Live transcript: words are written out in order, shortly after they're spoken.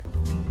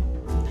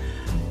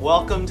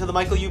Welcome to the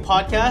Michael Yu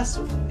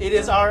podcast. It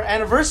is our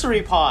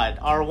anniversary pod,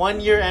 our 1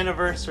 year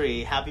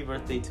anniversary. Happy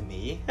birthday to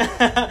me. We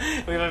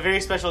have a very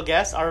special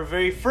guest, our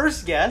very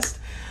first guest,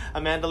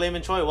 Amanda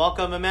Lehman-Choi.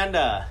 Welcome,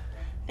 Amanda.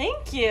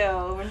 Thank you.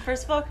 And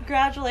first of all,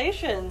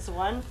 congratulations.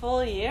 1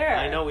 full year.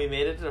 I know, we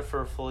made it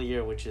for a full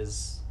year, which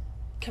is...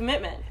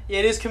 Commitment. Yeah,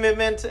 it is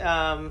commitment,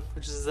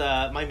 which is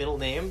my middle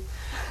name.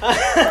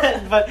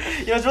 But,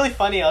 it's really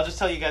funny. I'll just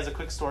tell you guys a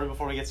quick story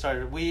before we get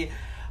started. We...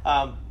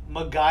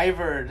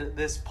 MacGyvered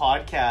this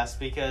podcast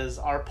because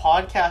our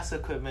podcast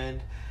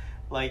equipment,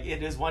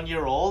 it is 1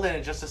 year old and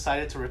it just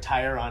decided to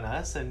retire on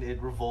us and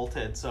it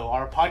revolted. So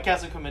our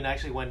podcast equipment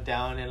actually went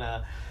down in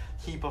a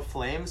heap of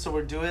flames. So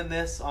we're doing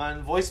this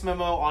on voice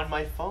memo on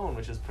my phone,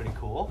 which is pretty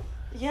cool.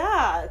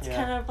 Yeah, it's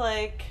kind of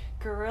like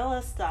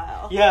guerrilla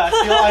style. Yeah,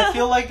 I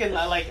feel like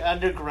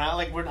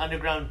underground, we're an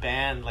underground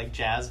band,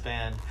 jazz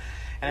band.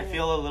 And I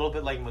feel a little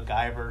bit like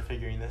MacGyver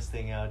figuring this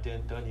thing out,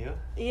 don't you?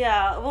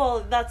 Yeah,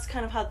 well, that's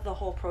kind of how the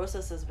whole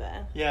process has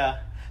been. Yeah.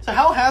 So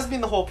how has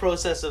been the whole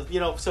process of,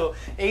 so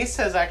Ace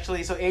has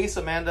actually, Ace,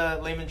 Amanda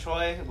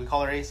Lehman-Choi, we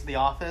call her Ace in the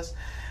office,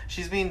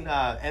 she's been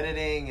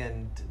editing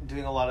and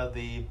doing a lot of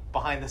the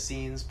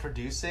behind-the-scenes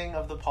producing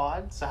of the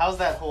pod. So how's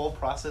that whole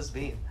process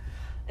been?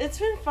 It's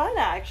been fun,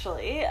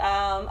 actually.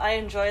 I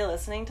enjoy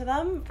listening to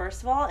them,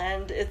 first of all,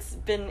 and it's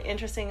been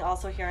interesting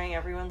also hearing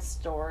everyone's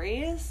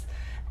stories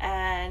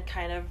and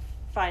kind of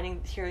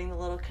hearing the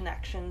little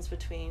connections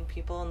between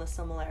people and the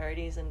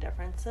similarities and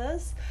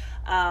differences.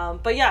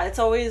 But yeah, it's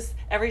always,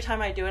 every time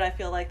I do it, I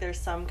feel like there's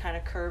some kind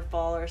of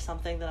curveball or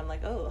something that I'm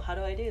like, oh, how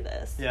do I do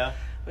this? Yeah.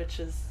 Which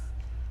is,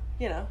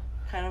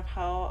 kind of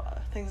how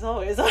things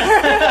always are.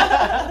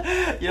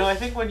 I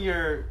think when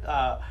you're,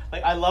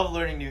 I love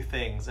learning new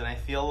things, and I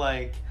feel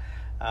like,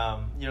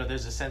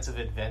 there's a sense of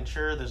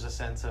adventure, there's a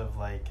sense of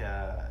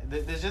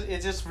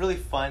it's just really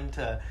fun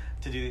to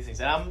do these things.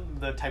 And I'm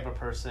the type of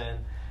person,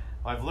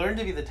 I've learned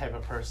to be the type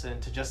of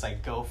person to just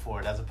go for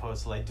it, as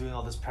opposed to doing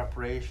all this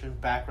preparation,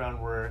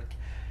 background work,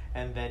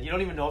 and then you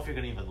don't even know if you're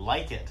going to even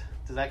like it.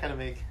 Does that kind of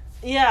make...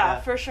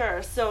 Yeah, for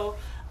sure. So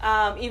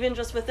even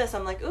just with this,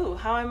 I'm like, ooh,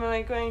 how am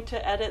I going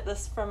to edit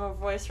this from a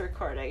voice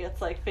recording?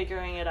 It's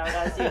figuring it out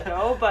as you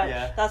go,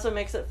 but that's what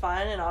makes it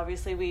fun. And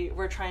obviously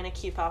we're trying to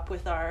keep up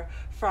with our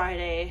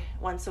Friday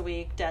once a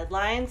week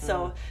deadline,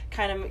 so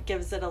kind of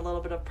gives it a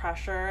little bit of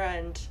pressure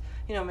and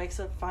makes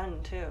it fun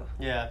too.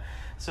 Yeah.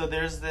 So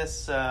there's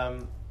this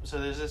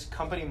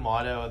company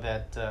motto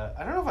that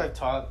I don't know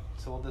if I've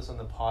told this on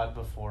the pod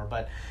before,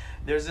 but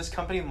there's this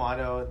company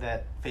motto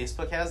that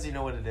Facebook has. Do you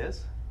know what it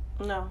is?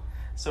 No.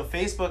 So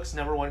Facebook's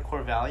number one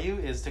core value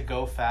is to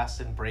go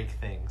fast and break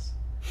things.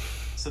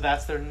 So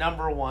that's their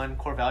number one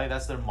core value.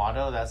 That's their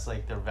motto. That's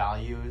their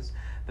values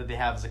that they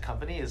have as a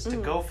company, is to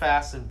go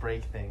fast and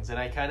break things. And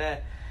I kind of,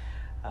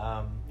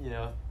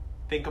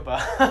 think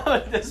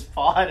about this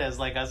pod as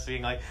us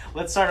being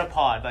let's start a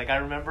pod. I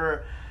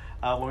remember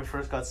when we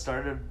first got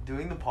started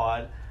doing the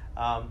pod,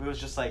 it was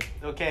just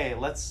okay,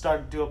 let's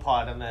do a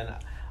pod. And then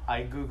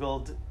I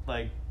Googled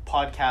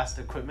podcast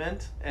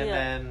equipment, and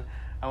then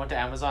I went to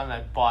Amazon and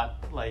I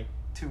bought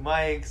 2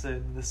 mics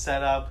and the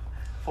setup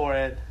for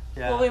it.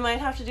 Yeah. Well, we might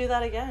have to do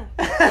that again.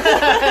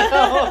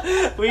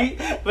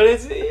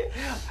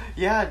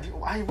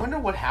 I wonder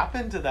what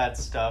happened to that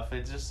stuff.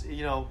 It just,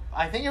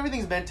 I think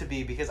everything's meant to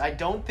be, because I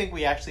don't think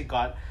we actually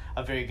got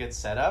a very good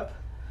setup.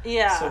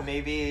 Yeah. So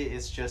maybe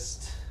it's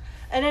just...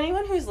 And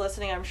anyone who's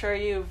listening, I'm sure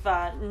you've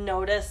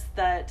noticed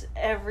that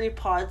every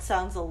pod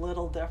sounds a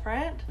little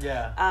different.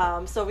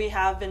 Yeah. So we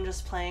have been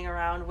just playing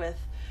around with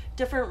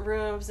different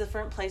rooms,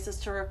 different places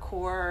to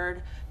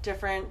record,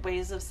 different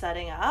ways of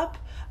setting up,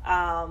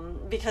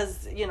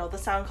 because the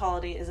sound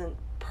quality isn't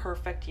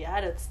perfect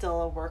yet. It's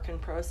still a work in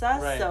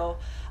process. Right. So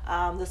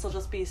this will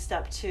just be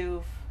step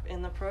 2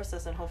 in the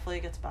process, and hopefully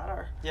it gets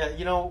better. Yeah,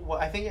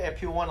 I think if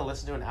people want to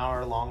listen to an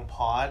hour-long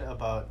pod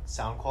about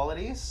sound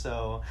quality,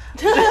 so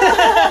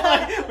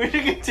we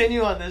should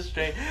continue on this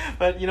train.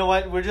 But you know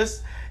what?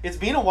 It's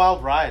been a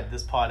wild ride,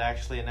 this pod,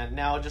 actually, and then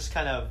now just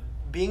kind of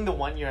being the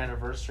 1 year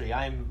anniversary,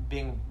 I'm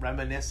being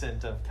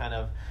reminiscent of kind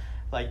of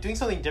doing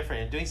something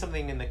different and doing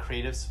something in the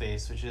creative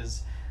space, which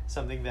is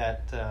something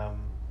that I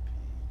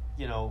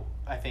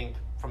think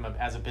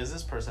as a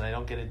business person I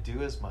don't get to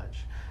do as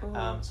much.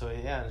 So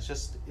yeah,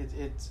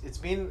 it's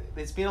been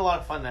a lot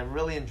of fun. I've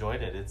really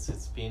enjoyed it.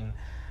 It's been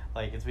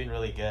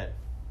really good.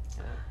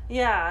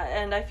 Yeah,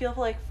 and I feel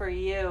like for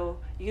you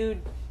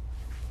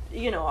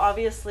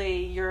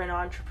obviously you're an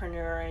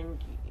entrepreneur,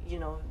 and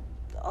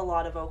a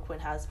lot of Oakwyn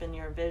has been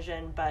your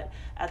vision, but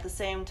at the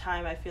same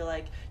time I feel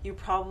like you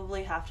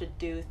probably have to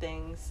do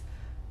things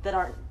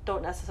that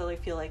don't necessarily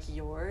feel like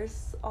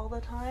yours all the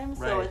time.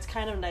 So it's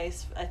kind of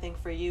nice, I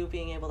think, for you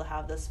being able to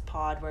have this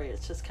pod where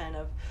it's just kind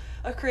of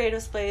a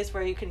creative space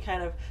where you can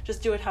kind of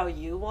just do it how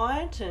you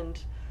want. And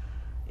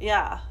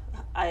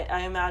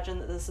I imagine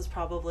that this is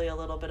probably a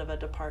little bit of a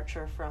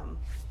departure from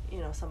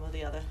some of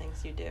the other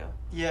things you do.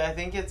 Yeah, I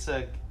think it's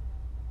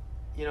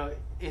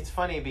it's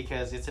funny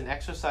because it's an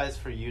exercise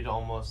for you to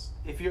almost,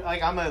 if you're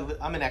I'm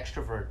an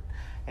extrovert,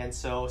 And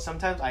so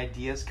sometimes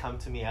ideas come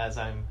to me as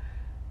I'm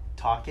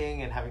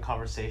talking and having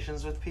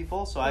conversations with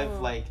people. So I've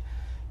like,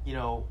 you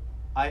know,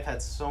 I've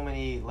had so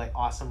many like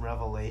awesome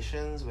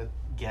revelations with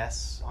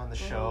guests on the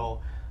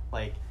show,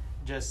 like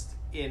just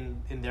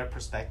in their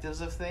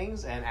perspectives of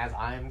things, and as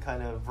I'm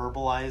kind of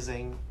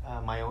verbalizing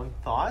my own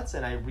thoughts,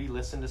 and I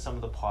re-listen to some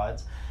of the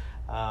pods,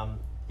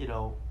 you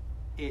know,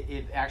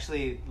 it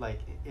actually like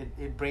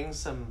it brings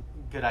some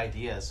good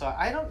ideas. So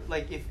I don't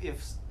like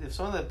if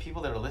some of the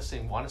people that are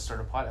listening want to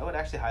start a pod, I would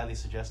actually highly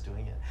suggest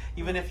doing it,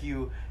 even if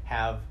you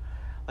have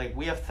like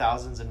we have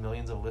thousands and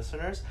millions of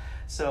listeners.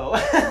 So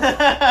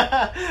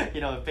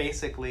you know,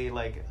 basically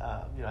like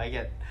you know, I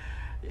get,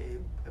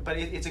 but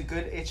it's a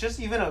good, it's just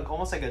even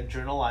almost like a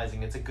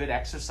journalizing, it's a good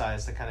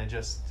exercise to kind of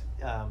just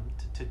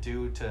to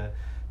do to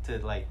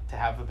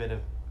have a bit of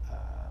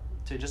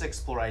to just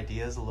explore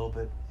ideas a little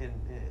bit in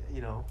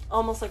you know,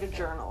 almost like a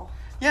journal.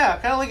 Yeah,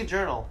 kind of like a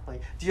journal.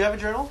 Like, do you have a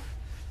journal?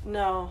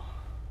 No.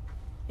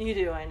 You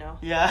do, I know.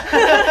 Yeah.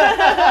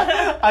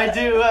 I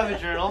do have a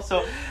journal.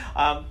 So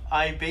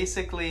I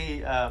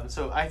basically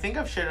so I think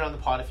I've shared it on the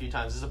pod a few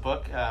times. There's a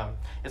book,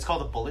 it's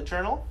called a bullet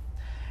journal.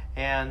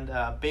 And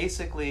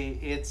basically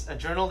it's a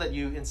journal that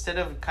you, instead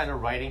of kind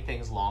of writing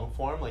things long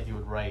form, like you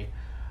would write,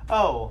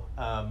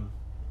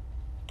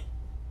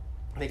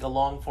 like a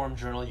long form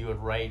journal, you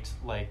would write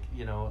like,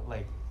 you know,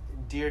 like,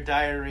 Dear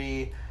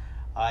Diary,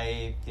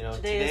 today's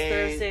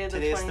Thursday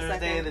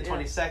the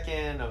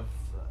 22nd of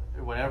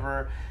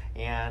whatever,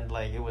 and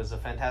like it was a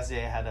fantastic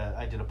day.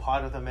 I did a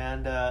pod with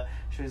Amanda.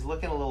 She was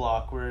looking a little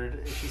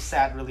awkward. She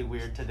sat really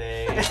weird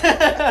today.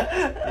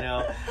 You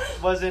know,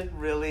 wasn't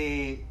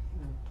really,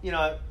 you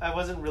know, I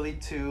wasn't really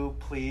too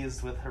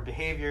pleased with her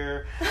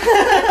behavior.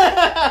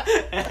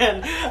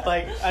 And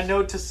like a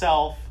note to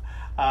self,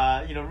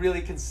 you know,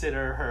 really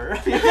consider her.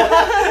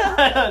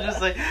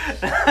 Just like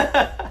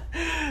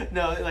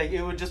no, like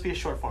it would just be a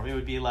short form. It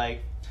would be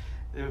like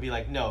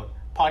note,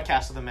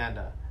 podcast with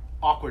Amanda,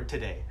 awkward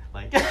today,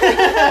 like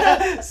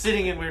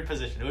sitting in weird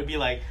position. It would be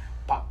like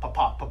pop pop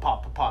pop pop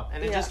pop pop pop,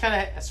 and it just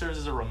kind of serves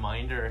as a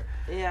reminder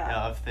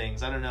of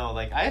things. I don't know,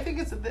 like I think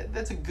it's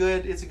a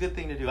good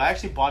thing to do. I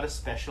actually bought a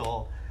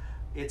special.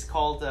 It's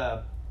called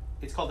a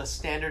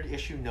standard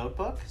issue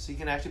notebook, so you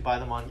can actually buy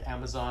them on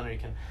Amazon, or you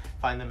can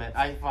find them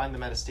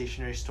at a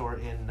stationery store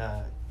in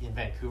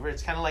Vancouver.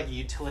 It's kind of like a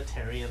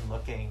utilitarian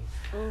looking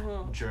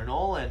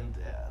journal, and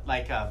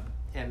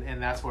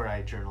and that's where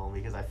I journal,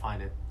 because I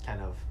find it kind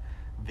of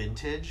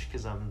vintage,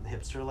 because I'm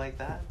hipster like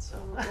that. So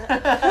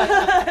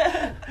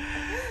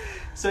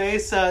so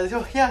Ace,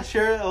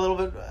 share a little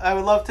bit. I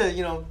would love to,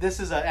 you know, this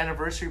is an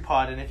anniversary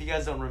pod, and if you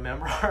guys don't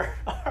remember,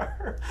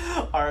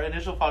 our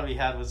initial pod we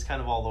had was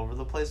kind of all over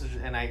the place,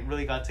 and I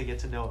really got to get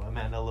to know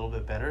Amanda a little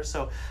bit better.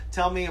 So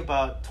tell me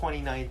about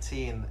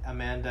 2019,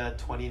 Amanda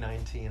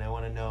 2019. I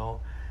want to know.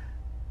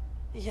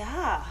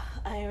 Yeah,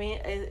 I mean,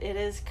 it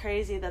is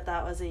crazy that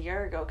was a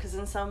year ago, because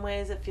in some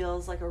ways it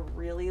feels like a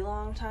really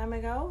long time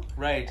ago.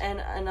 Right. And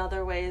in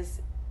other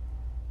ways,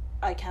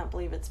 I can't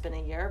believe it's been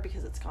a year,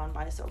 because it's gone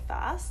by so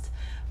fast.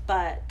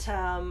 But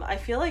I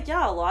feel like,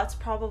 a lot's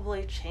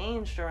probably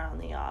changed around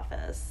the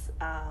office.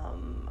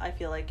 I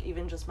feel like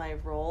even just my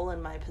role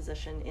and my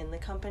position in the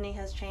company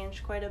has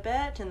changed quite a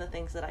bit, and the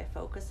things that I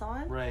focus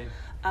on. Right.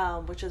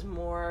 Which is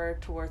more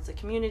towards the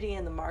community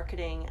and the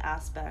marketing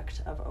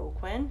aspect of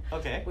Oakwyn.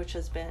 Okay. Which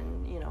has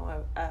been, you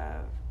know,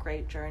 a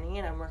great journey,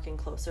 and I'm working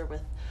closer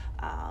with,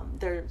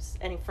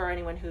 for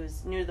anyone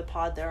who's new to the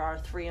pod, there are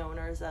 3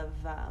 owners of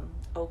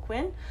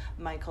Oakwyn,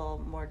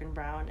 Michael, Morgan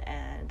Brown,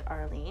 and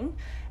Arlene.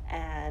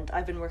 And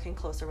I've been working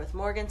closer with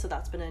Morgan, so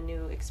that's been a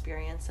new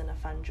experience and a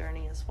fun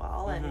journey as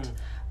well. And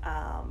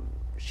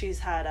she's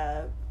had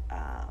a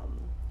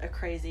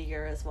crazy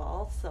year as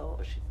well. So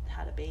she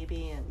had a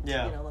baby, and you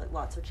know, like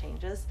lots of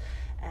changes.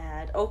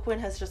 And Oakwyn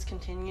has just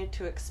continued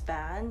to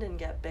expand and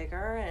get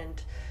bigger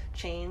and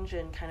change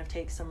and kind of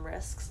take some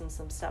risks and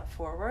some step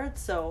forward.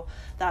 So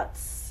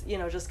that's, you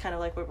know, just kind of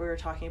like what we were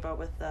talking about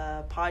with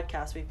the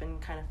podcast. We've been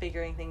kind of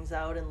figuring things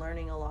out and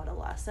learning a lot of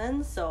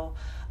lessons. So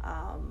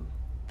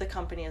the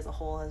company as a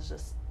whole has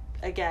just,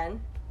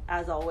 again,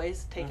 as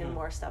always, taken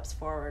more steps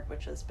forward,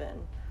 which has been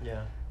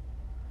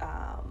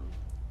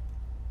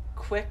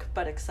quick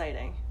but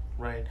exciting.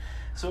 Right.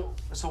 So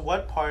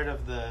what part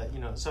of the, you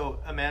know, so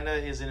Amanda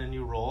is in a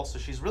new role, so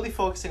she's really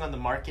focusing on the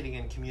marketing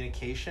and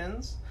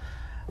communications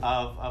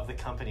of the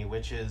company,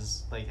 which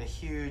is like a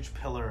huge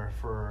pillar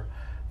for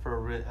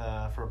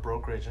a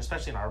brokerage,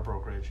 especially in our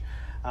brokerage,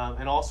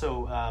 and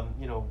also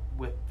you know,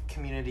 with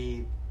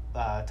community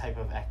type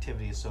of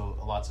activities, so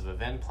lots of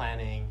event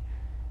planning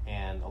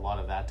and a lot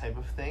of that type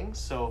of thing.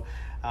 So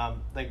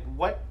like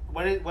what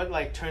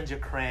like turns your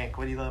crank?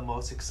 What are you the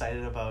most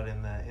excited about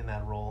in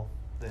that role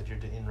that you're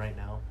in right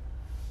now?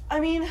 I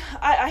mean,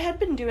 I had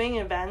been doing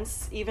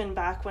events even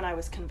back when I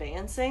was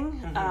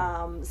conveyancing.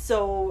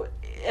 So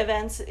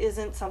events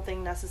isn't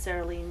something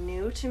necessarily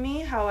new to me.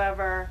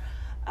 However,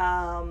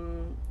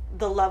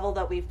 the level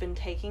that we've been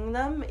taking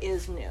them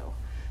is new.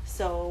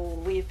 So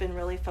we've been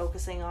really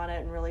focusing on it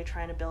and really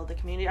trying to build the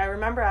community. I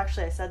remember,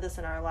 actually, I said this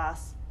in our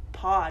last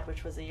pod,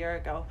 which was a year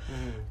ago,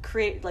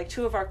 create like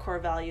two of our core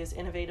values,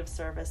 innovative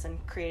service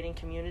and creating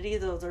community.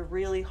 Those are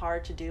really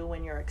hard to do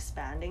when you're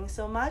expanding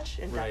so much,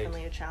 and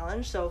definitely a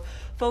challenge. So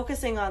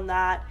focusing on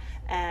that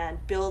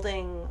and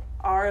building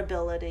our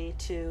ability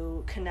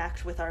to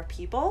connect with our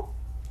people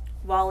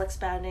while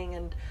expanding,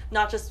 and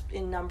not just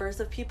in numbers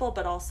of people,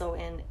 but also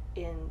in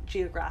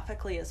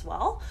geographically as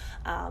well.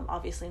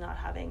 Obviously not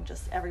having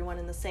just everyone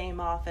in the same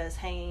office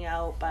hanging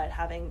out, but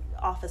having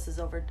offices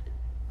over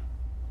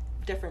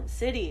different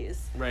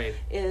cities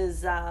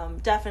is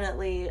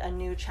definitely a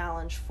new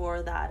challenge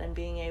for that, and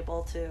being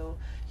able to,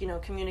 you know,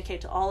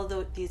 communicate to all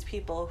of these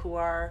people who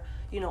are,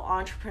 you know,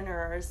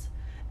 entrepreneurs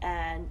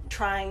and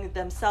trying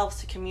themselves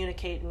to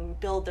communicate and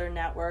build their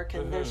network.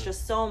 And there's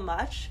just so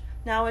much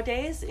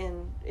nowadays,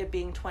 in it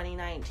being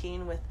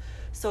 2019, with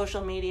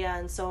social media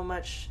and so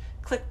much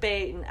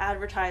clickbait and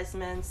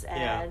advertisements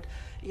and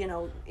you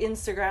know,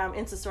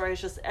 Insta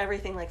stories, just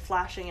everything like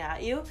flashing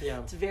at you.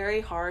 It's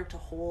very hard to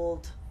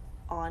hold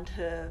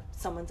onto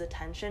someone's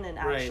attention and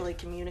actually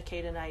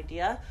communicate an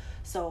idea.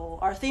 So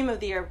our theme of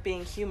the year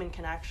being human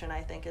connection,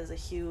 I think, is a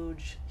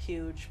huge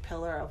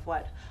pillar of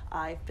what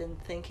I've been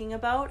thinking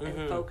about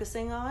and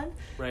focusing on.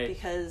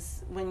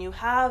 Because when you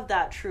have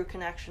that true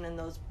connection in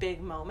those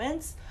big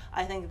moments,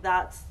 I think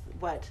that's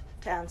what,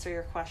 to answer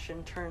your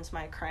question, turns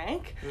my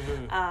crank.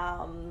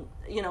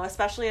 You know,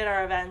 especially at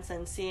our events,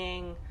 and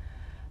seeing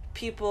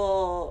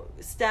people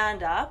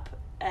stand up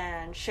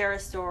and share a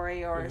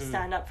story, or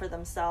stand up for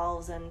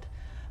themselves, and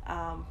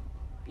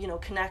you know,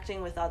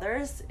 connecting with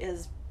others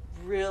is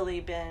really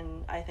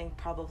been, I think,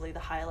 probably the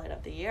highlight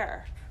of the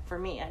year for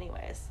me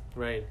anyways.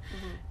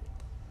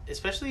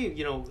 Especially,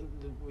 you know,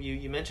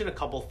 you mentioned a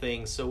couple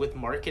things. So with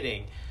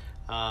marketing,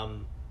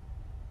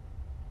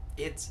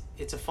 it's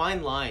a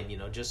fine line, you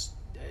know, just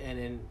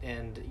and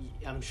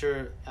I'm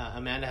sure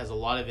Amanda has a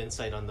lot of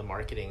insight on the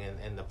marketing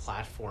and the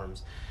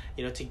platforms,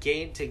 you know, to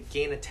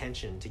gain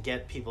attention, to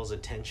get people's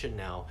attention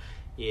now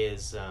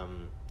is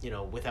you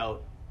know,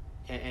 without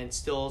and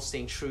still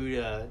staying true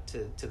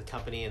to the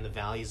company and the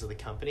values of the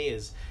company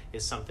is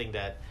something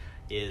that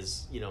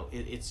is, you know,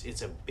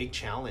 it's a big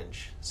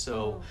challenge.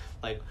 So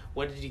like,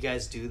 what did you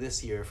guys do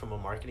this year from a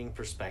marketing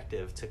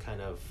perspective to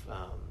kind of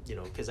you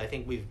know, because I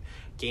think we've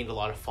gained a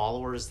lot of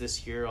followers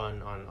this year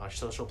on our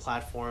social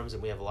platforms,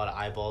 and we have a lot of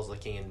eyeballs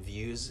looking, and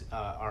views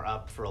are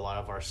up for a lot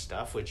of our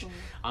stuff, which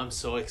I'm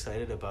so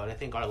excited about. I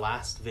think our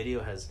last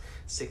video has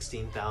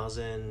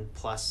 16,000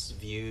 plus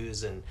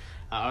views, and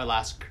our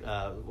last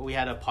we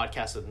had a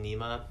podcast with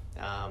Nima,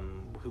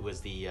 who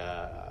was the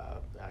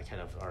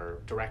kind of our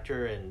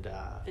director and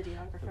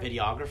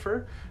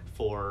videographer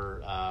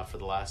for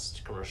the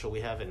last commercial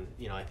we have. And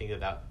you know, I think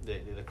that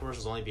the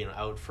commercial's only been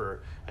out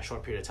for a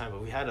short period of time,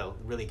 but we had a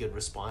really good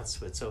response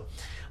to it. So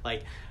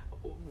like,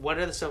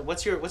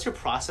 what's your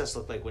process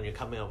look like when you're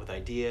coming up with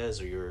ideas,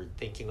 or you're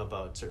thinking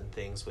about certain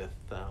things with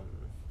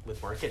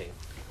marketing?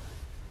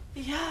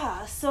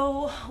 Yeah,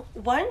 so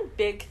one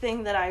big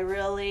thing that I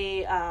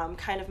really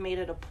kind of made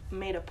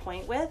a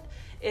point with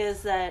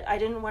is that I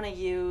didn't want to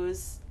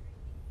use,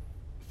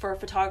 for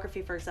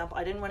photography, for example,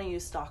 I didn't want to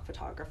use stock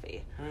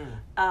photography.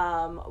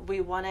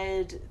 We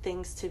wanted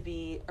things to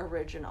be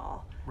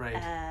original.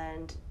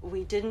 And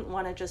we didn't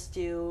want to just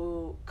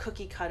do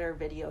cookie cutter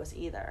videos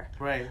either.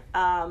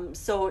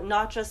 So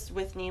not just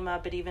with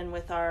Nima, but even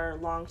with our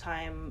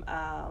longtime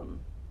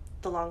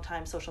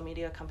social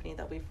media company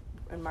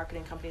and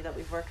marketing company that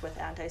we've worked with,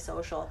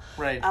 Antisocial.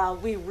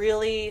 We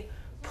really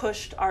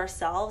pushed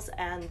ourselves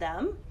and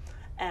them,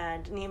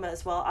 and Nima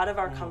as well, out of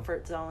our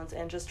comfort zones,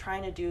 and just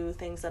trying to do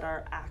things that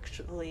are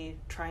actually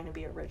trying to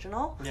be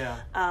original.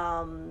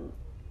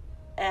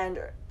 And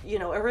you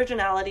know,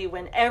 originality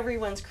when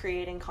everyone's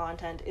creating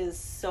content is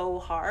so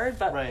hard,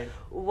 but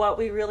what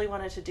we really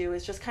wanted to do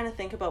is just kind of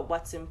think about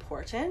what's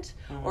important,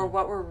 or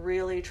what we're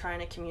really trying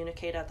to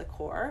communicate at the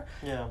core.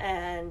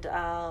 And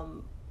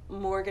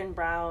Morgan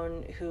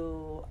Brown,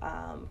 who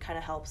kind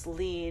of helps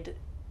lead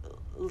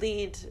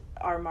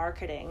our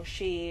marketing,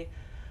 she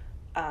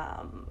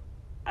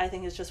I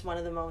think is just one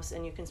of the most,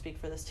 and you can speak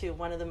for this too,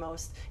 one of the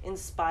most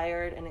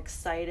inspired and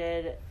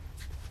excited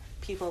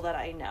people that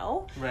I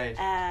know.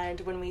 And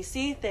when we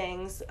see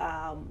things,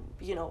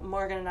 you know,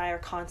 Morgan and I are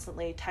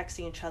constantly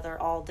texting each other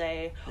all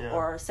day,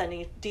 or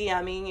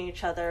DMing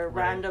each other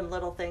random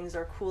little things,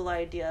 or cool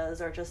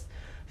ideas, or just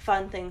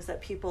fun things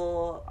that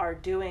people are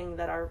doing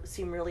that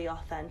seem really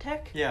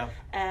authentic.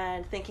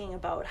 And thinking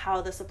about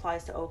how this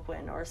applies to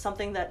Oakwyn, or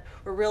something that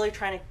we're really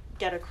trying to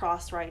get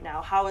across right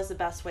now. How is the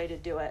best way to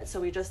do it? So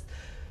we just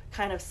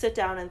kind of sit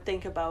down and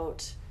think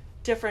about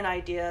different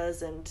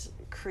ideas and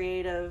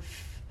creative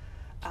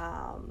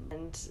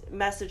and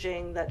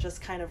messaging that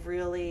just kind of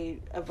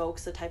really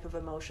evokes the type of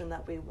emotion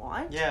that we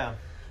want.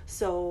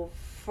 So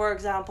for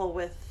example,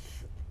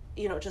 with,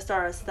 you know, just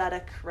our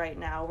aesthetic right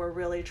now, we're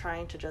really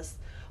trying to just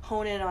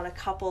hone in on a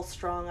couple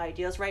strong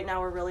ideas. Right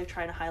now we're really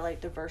trying to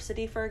highlight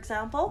diversity, for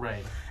example.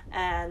 Right.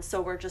 And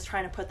so we're just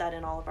trying to put that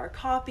in all of our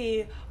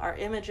copy, our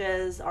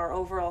images, our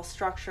overall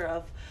structure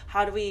of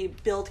how do we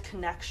build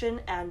connection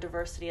and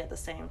diversity at the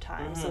same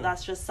time. So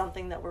that's just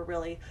something that we're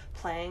really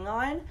playing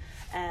on.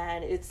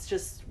 And it's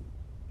just,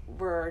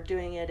 we're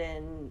doing it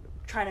in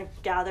trying to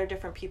gather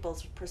different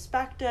people's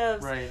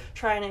perspectives,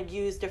 trying to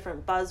use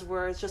different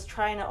buzzwords, just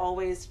trying to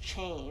always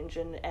change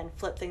and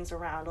flip things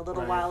around. A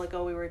little while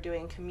ago we were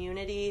doing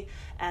community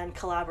and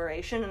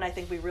collaboration, and I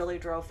think we really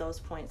drove those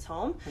points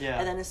home.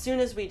 And then as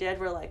soon as we did,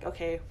 we're like,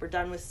 okay, we're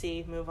done with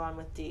C, move on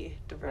with D,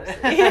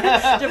 diversity.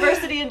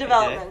 Diversity and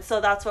development. Okay. So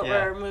that's what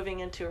we're moving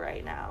into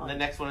right now. The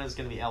next one is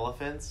going to be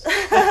elephants.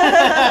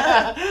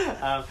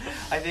 I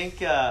think,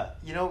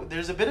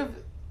 there's a bit of,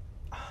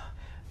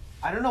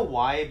 I don't know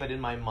why, but in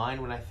my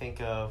mind, when I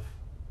think of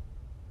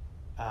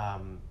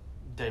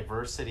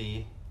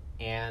diversity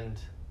and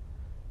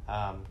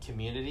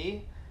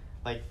community,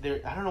 like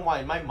I don't know why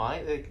in my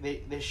mind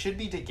they should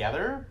be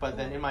together, but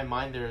then in my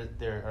mind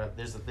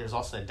there's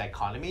also a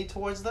dichotomy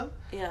towards them.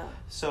 Yeah.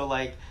 So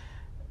like,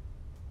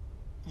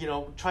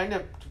 trying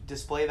to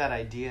display that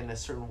idea in a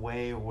certain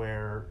way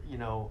where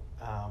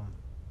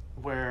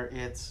where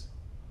it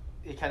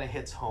kind of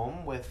hits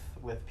home with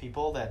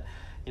people that.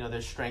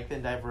 There's strength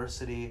in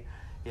diversity.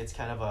 It's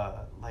kind of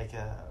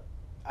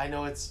I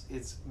know it's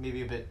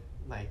maybe a bit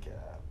like,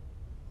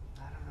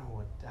 I don't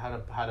know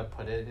how to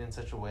put it in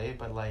such a way,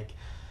 but like,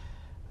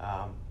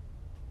 I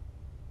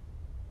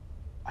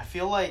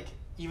feel like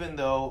even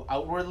though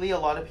outwardly a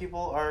lot of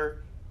people are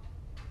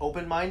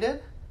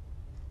open-minded,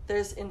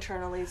 there's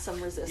internally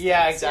some resistance.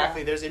 Yeah,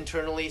 exactly. Yeah. There's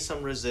internally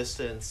some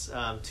resistance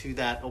to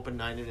that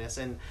open-mindedness,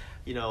 and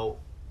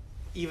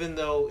even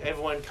though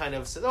everyone kind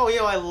of says,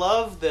 I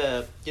love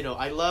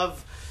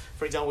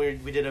for example,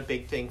 we did a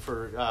big thing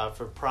for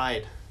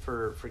Pride,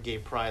 for gay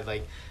Pride.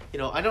 Like,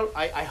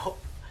 I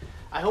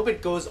hope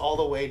it goes all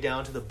the way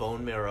down to the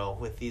bone marrow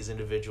with these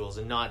individuals,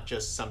 and not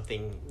just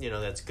something,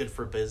 that's good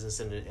for business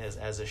and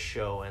as a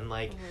show. And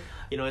like,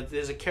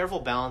 there's a careful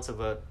balance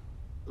of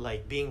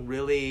like being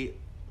really,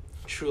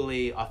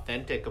 truly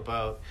authentic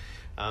about,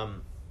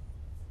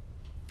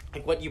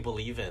 like what you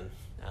believe in.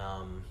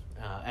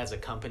 As a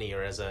company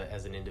or as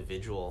an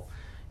individual.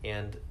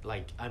 And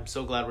like, I'm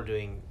so glad we're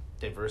doing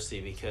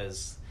diversity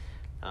because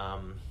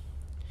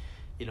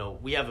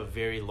we have a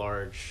very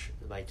large,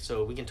 like,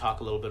 so we can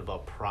talk a little bit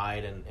about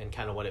Pride and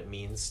kind of what it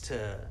means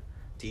to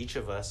each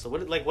of us. So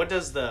what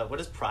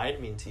does Pride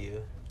mean to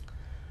you?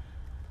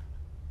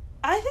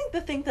 I think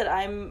the thing that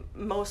I'm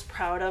most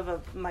proud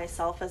of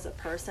myself as a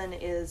person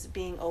is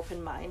being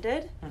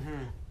open-minded.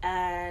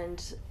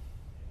 And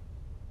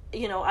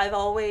I've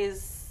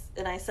always,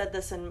 and I said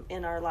this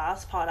in our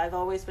last pod, I've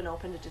always been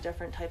open to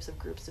different types of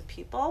groups of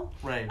people.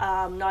 Right.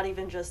 Not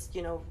even just,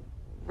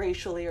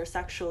 racially or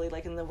sexually,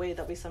 like in the way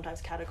that we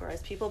sometimes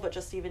categorize people, but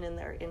just even in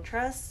their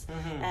interests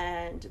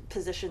and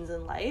positions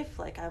in life.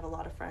 Like, I have a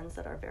lot of friends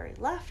that are very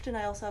left, and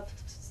I also have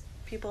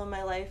people in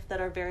my life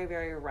that are very,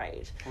 very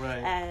right. Right.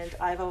 And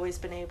I've always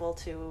been able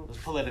to...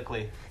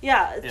 Politically.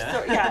 Yeah.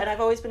 So, and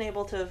I've always been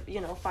able to,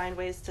 find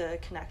ways to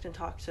connect and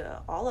talk to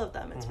all of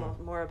them. It's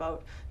more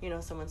about,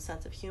 someone's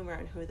sense of humor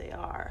and who they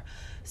are.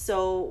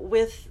 So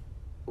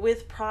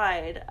with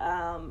Pride,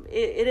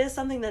 it is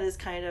something that is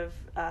kind of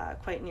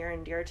quite near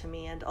and dear to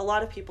me, and a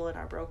lot of people in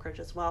our brokerage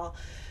as well,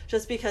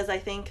 just because I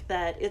think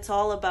that it's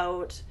all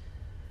about,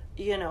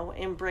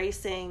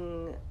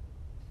 embracing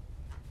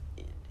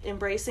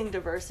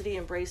diversity,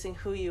 embracing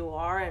who you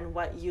are and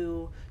what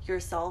you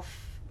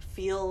yourself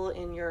feel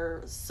in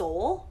your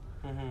soul.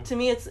 To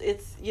me, it's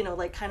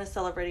like kind of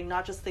celebrating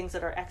not just things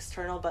that are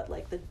external, but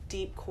like the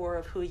deep core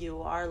of who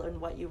you are and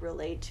what you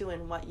relate to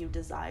and what you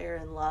desire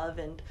and love,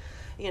 and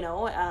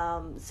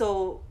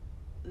so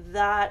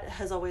that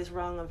has always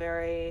rung a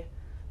very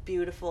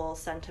beautiful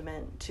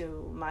sentiment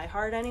to my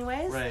heart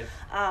anyways. Right.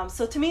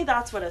 So to me,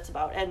 that's what it's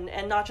about,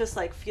 and not just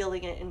like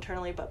feeling it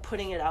internally, but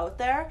putting it out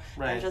there.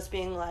 Right. And just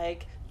being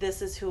like,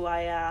 this is who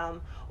I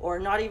am, or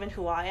not even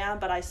who I am,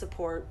 but I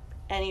support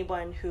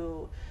anyone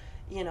who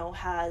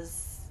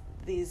has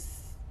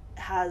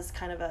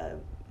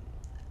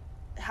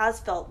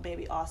felt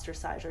maybe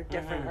ostracized or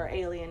different or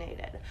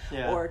alienated,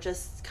 or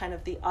just kind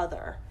of the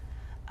other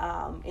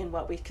in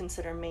what we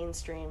consider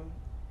mainstream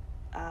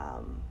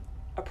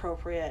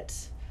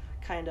appropriate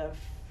kind of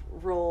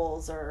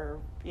roles, or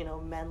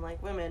men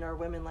like women or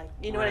women like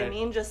what I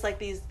mean, just like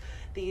these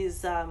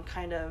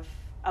kind of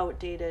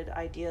outdated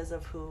ideas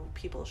of who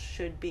people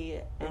should be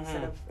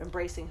instead of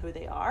embracing who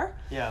they are.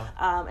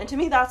 And to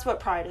me, that's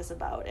what Pride is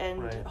about,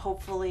 and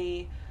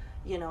hopefully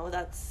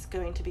that's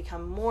going to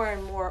become more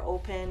and more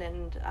open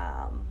and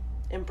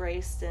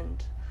embraced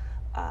and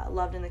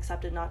loved and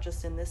accepted, not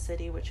just in this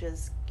city, which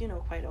is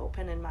quite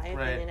open in my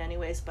opinion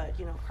anyways, but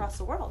across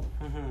the world.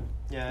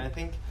 I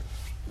think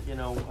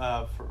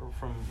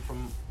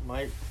from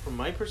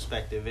my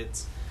perspective,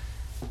 it's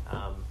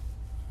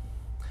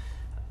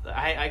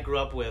I grew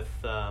up with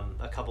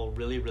a couple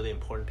really, really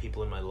important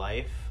people in my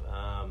life,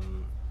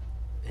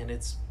 and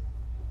it's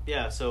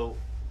so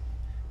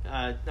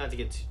not to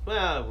get too,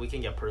 well, we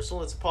can get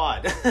personal. It's a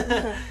pod.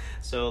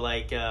 So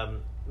like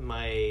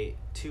my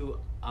two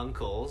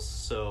uncles,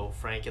 so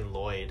Frank and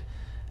Lloyd.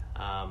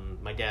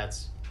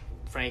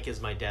 Frank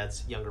is my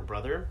dad's younger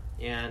brother,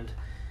 and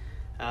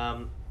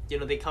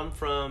they come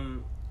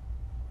from,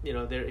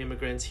 they're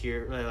immigrants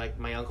here. Like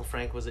my uncle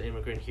Frank was an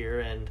immigrant here,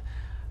 and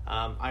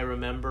I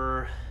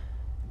remember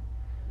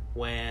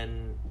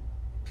when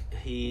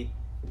he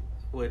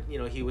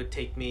would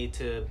take me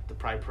to the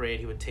Pride Parade.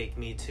 He would take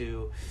me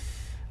to,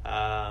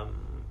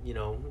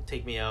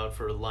 take me out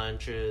for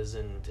lunches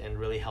and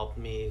really helped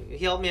me.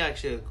 He helped me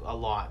actually a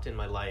lot in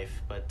my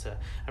life. But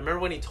I remember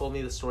when he told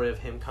me the story of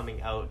him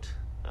coming out,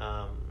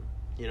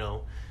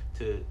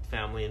 to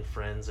family and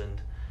friends,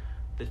 and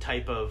the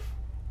type of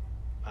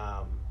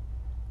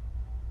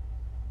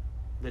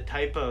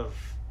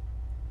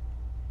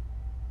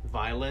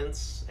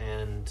violence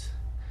and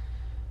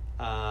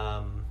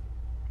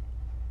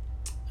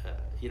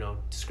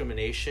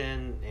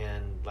discrimination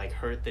and like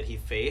hurt that he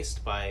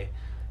faced by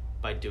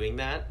doing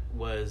that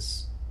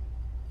was,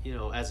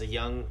 as a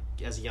young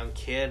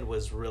kid,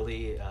 was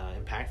really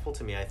impactful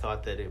to me. I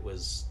thought that it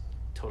was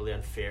totally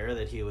unfair,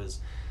 that he was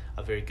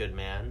a very good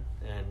man,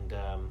 and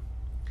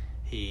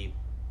he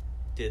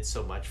did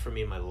so much for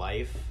me in my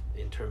life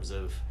in terms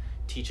of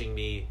teaching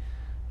me.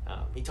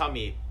 He taught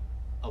me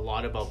a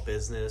lot about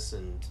business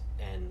and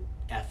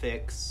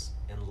ethics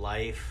and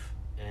life,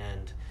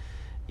 and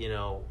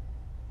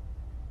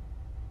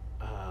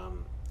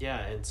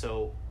and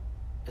so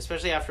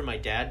especially after my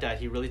dad died,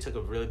 he really took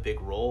a really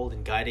big role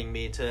in guiding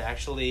me to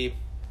actually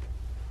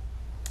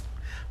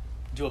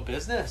do a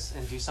business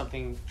and do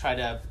something, try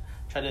to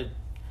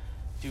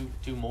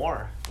do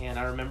more. And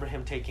I remember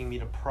him taking me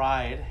to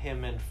Pride,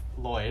 him and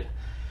Lloyd.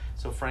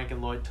 So Frank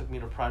and Lloyd took me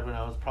to Pride when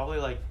I was probably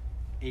like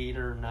 8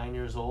 or 9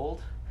 years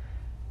old.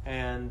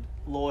 And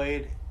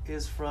Lloyd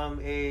is from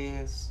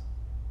a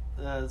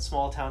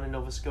small town in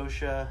Nova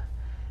Scotia,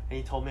 and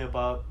he told me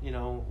about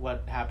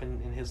what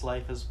happened in his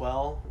life as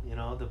well,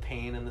 the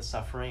pain and the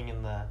suffering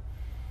and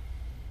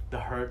the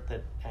hurt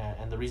that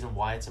and the reason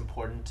why it's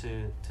important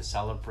to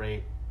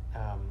celebrate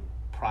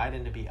Pride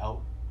and to be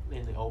out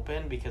in the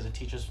open, because it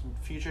teaches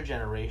future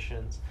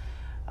generations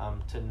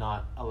to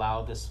not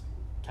allow this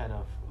kind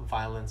of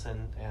violence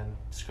and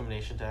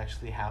discrimination to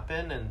actually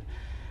happen. And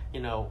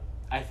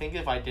I think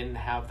if I didn't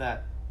have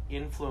that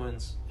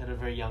influence at a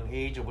very young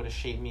age, it would have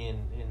shaped me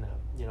in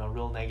a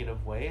real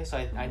negative way. So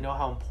I know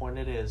how important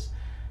it is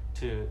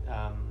to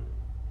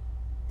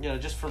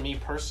just for me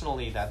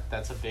personally,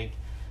 that's a big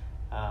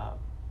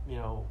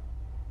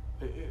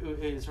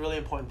it's a really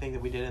important thing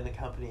that we did in the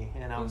company.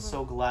 And I was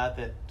so glad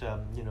that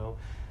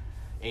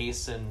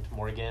Ace and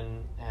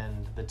Morgan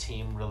and the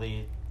team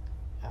really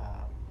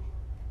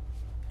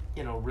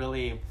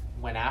really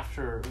went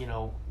after,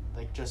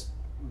 like just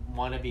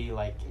want to be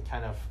like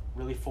kind of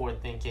really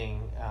forward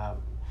thinking,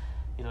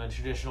 in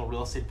traditional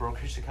real estate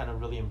brokerage, to kind of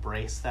really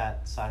embrace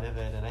that side of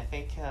it. And I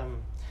think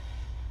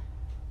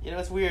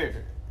it's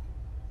weird.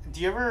 Do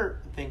you ever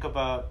think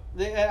about,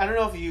 I don't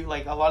know if you,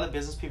 like, a lot of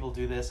business people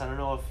do this, I don't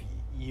know if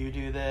you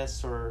do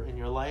this or in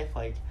your life,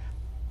 like,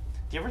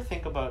 do you ever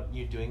think about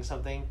you doing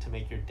something to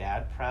make your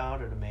dad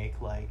proud, or to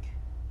make like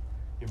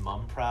your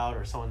mom proud,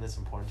 or someone that's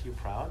important to you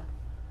proud?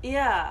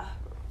 Yeah,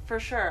 for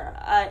sure.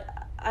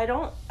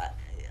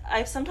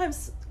 I've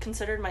sometimes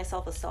considered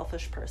myself a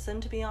selfish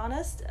person, to be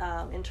honest,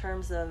 in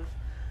terms of,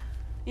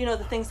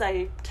 the things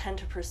I tend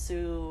to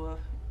pursue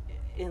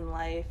in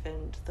life,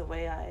 and the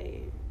way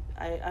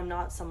I'm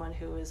not someone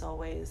who is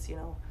always,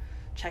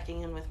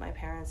 checking in with my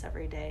parents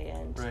every day.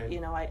 And,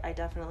 right. I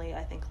definitely,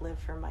 I think, live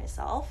for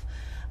myself.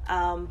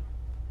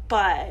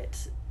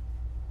 But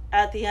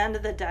at the end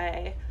of the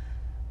day,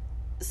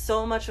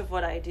 so much of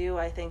what I do,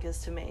 I think, is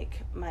to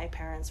make my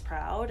parents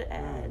proud.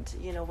 And,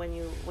 when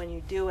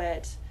you do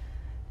it,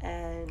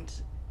 and,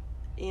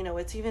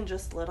 it's even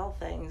just little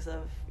things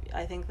of,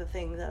 I think the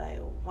thing that I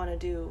want to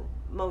do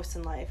most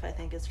in life, I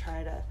think, is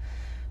try to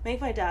make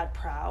my dad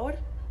proud.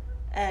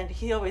 And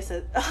he always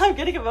says, I'm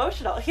getting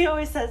emotional. He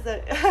always says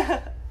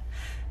that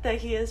that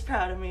he is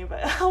proud of me,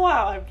 but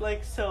wow, I'm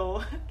like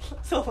so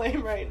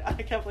lame right now.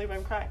 I can't believe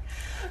I'm crying.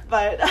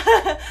 But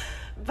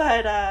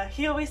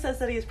he always says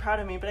that he's proud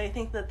of me, but I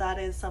think that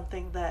is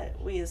something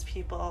that we as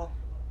people,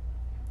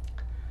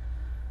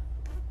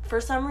 for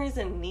some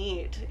reason,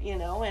 need,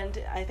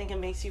 and I think it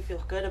makes you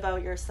feel good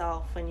about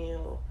yourself when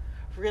you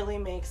really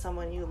make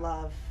someone you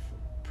love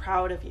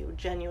proud of you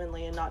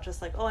genuinely, and not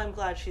just like, oh, I'm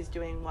glad she's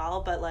doing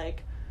well, but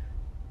like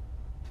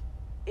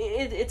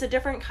it's a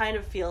different kind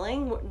of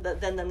feeling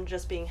than them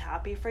just being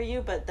happy for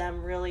you, but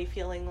them really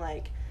feeling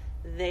like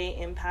they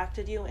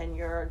impacted you and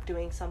you're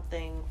doing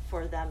something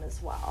for them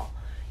as well,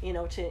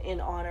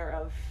 in honor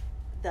of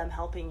them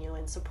helping you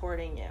and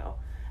supporting you.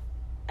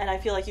 And I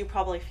feel like you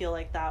probably feel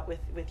like that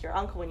with your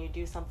uncle when you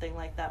do something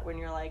like that, when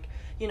you're like,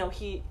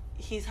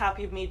 he's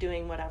happy with me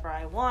doing whatever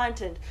I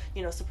want and,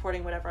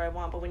 supporting whatever I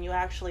want. But when you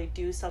actually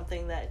do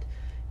something that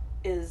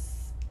is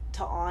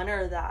to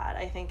honor that,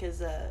 I think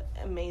is a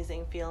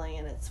amazing feeling.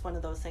 And it's one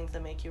of those things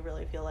that make you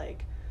really feel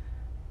like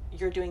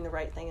you're doing the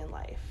right thing in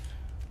life.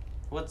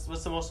 What's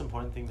the most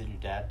important thing that your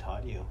dad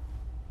taught you?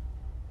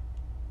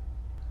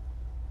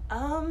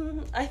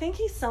 I think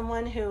he's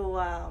someone who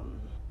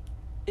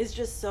is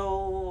just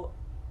so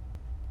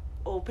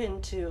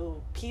open to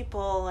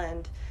people,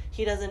 and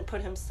he doesn't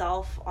put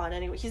himself on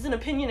any. He's an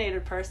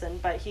opinionated person,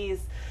 but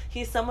he's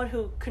someone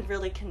who can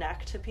really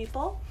connect to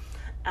people.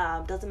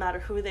 Doesn't matter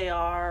who they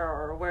are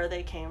or where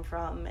they came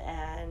from,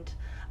 and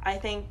I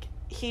think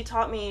he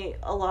taught me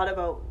a lot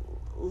about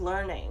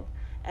learning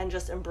and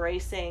just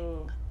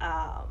embracing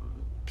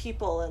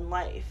people in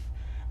life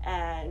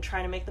and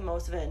trying to make the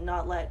most of it and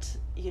not let,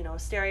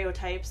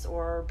 stereotypes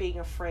or being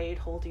afraid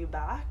hold you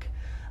back.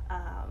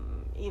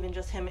 Even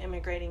just him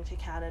immigrating to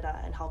Canada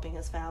and helping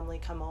his family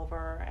come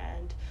over,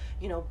 and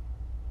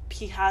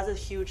he has a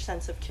huge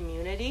sense of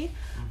community.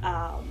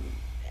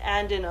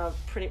 And in a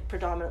pretty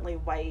predominantly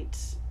white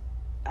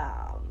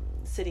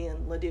city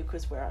in Leduc,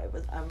 is where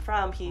I'm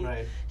from. He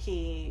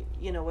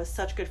was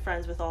such good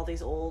friends with all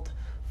these old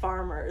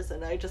farmers,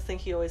 and I just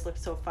think he always looked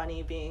so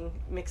funny being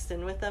mixed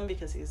in with them,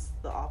 because he's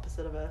the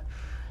opposite of a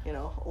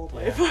old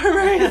white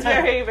farmer. He's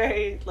very,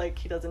 very,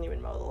 he doesn't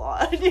even mow the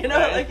lawn,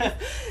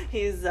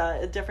 he's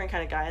a different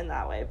kind of guy in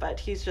that way, but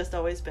he's just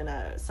always been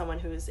someone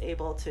who's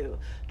able to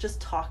just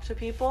talk to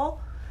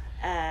people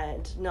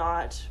and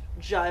not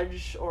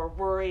judge or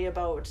worry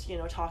about,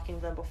 talking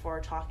to them before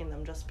talking to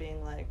them, just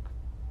being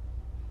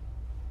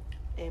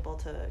able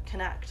to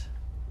connect.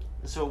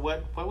 So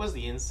what was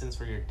the instance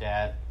where your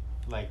dad,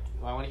 I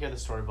want to hear the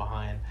story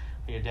behind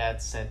what your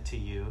dad said to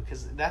you,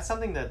 because that's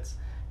something that's,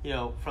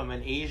 from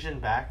an Asian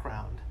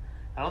background,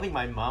 I don't think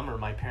my mom or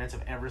my parents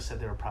have ever said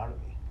they were proud of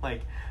me.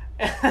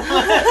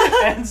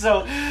 And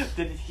so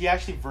did he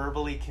actually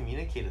verbally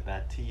communicated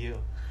that to you?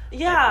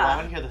 Yeah. I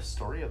want to hear the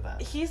story of that.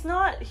 He's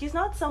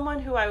not someone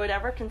who I would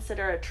ever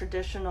consider a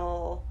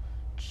traditional,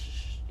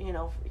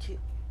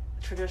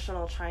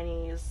 traditional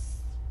Chinese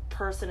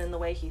person in the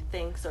way he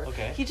thinks, or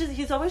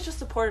he's always just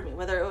supported me,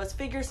 whether it was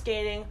figure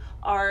skating,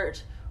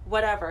 art,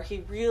 whatever.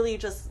 He really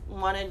just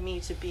wanted me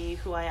to be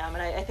who I am,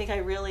 and I think I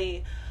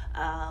really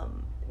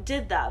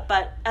did that.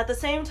 But at the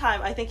same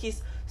time, I think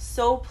he's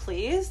so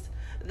pleased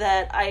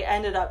that I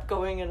ended up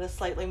going in a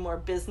slightly more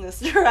business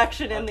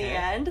direction in the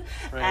end.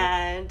 Right.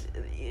 And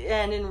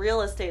in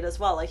real estate as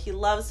well. He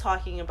loves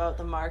talking about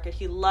the market.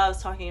 He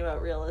loves talking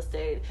about real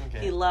estate.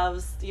 He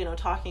loves,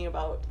 talking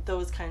about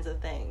those kinds of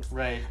things.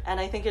 Right. And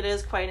I think it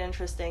is quite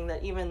interesting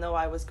that even though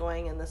I was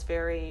going in this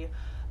very,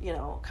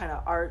 kind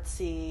of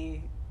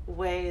artsy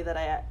way, that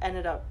I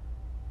ended up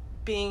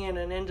being in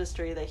an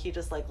industry that he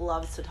just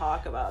loves to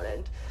talk about,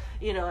 and,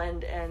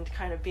 and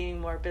kind of being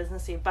more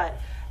businessy. But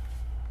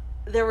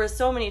there were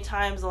so many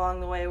times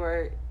along the way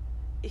where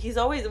he's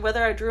always,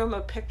 whether I drew him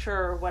a picture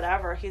or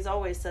whatever, he's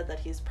always said that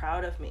he's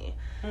proud of me.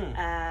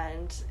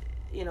 And,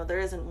 there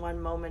isn't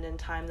one moment in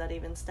time that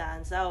even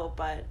stands out,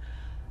 but,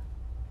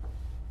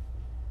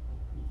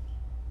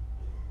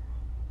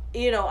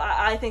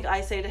 I think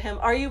I say to him,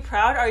 are you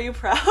proud? Are you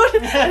proud?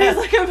 And he's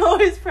like, I'm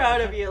always proud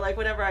of you.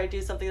 Whenever I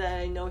do something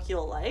that I know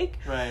he'll like.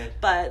 Right.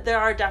 But there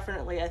are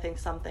definitely, I think,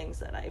 some things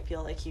that I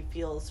feel like he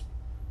feels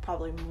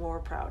probably more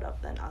proud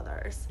of than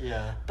others.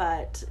 Yeah.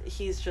 But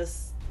he's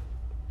just,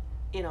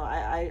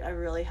 I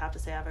really have to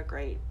say I have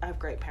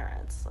great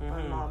parents.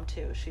 My mom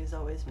too. She's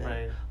always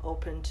been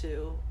open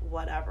to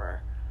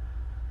whatever.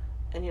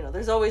 And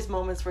there's always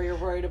moments where you're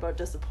worried about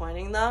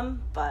disappointing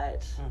them,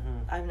 but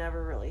I've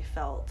never really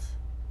felt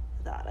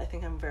that. I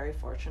think I'm very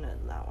fortunate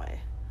in that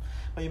way.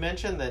 Well, you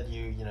mentioned that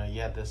you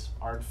had this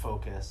art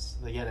focus.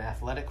 You had an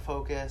athletic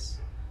focus,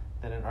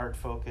 then an art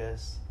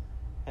focus,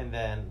 and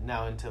then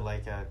now into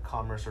a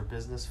commerce or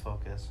business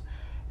focus.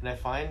 And I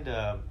find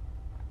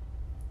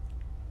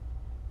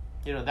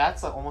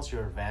that's almost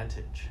your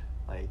advantage.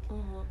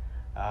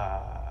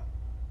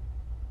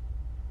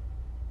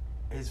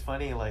 It's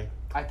funny, I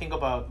think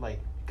about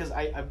because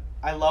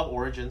I love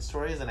origin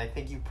stories, and I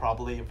think you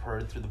probably have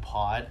heard through the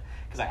pod,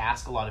 because I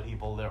ask a lot of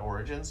people their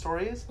origin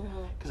stories,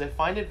 because I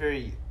find it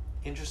very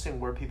interesting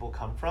where people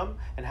come from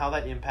and how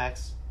that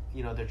impacts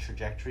their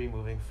trajectory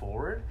moving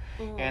forward.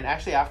 And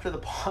actually, after the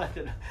pod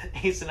that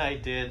Ace and I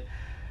did,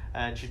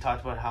 and she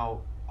talked about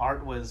how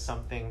art was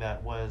something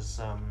that was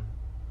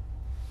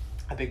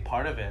a big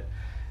part of it,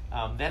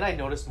 then I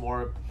noticed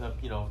more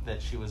of,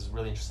 that she was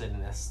really interested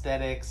in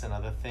aesthetics and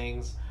other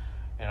things,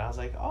 and I was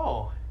like,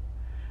 oh,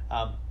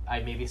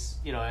 I maybe,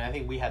 I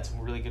think we had some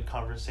really good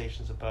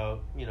conversations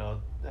about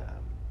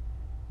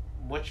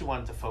what you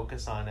wanted to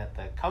focus on at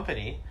the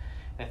company,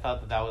 and I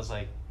thought that was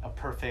a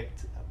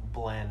perfect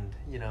blend,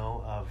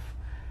 of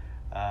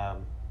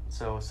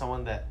so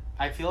someone that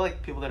I feel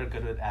like people that are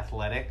good with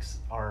athletics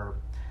are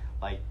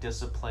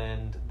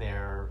disciplined.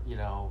 They're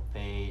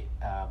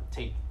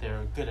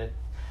they're good at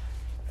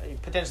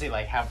potentially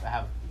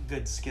have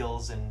good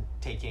skills in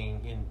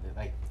taking in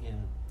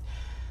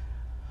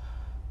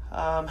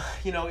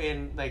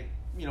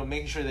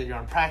making sure that you're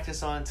on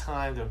practice on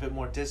time. They're a bit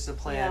more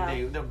disciplined.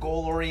 Yeah. They're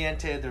goal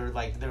oriented. They're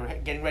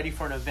getting ready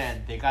for an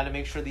event. They got to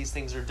make sure these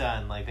things are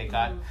done. They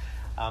got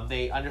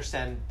They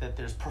understand that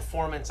there's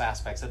performance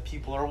aspects, that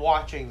people are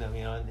watching them,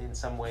 in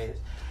some ways.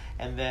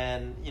 And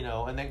then,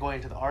 and then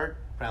going to the art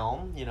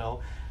realm,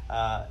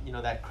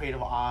 that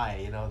creative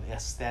eye, the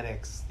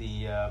aesthetics,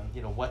 the,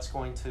 what's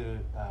going to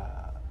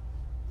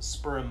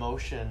spur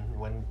emotion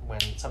when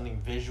something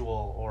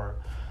visual or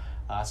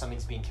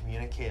something's being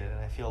communicated. And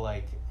I feel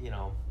like,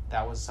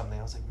 that was something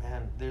I was like,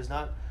 man, there's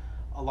not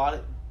a lot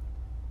of,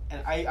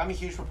 and I'm a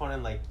huge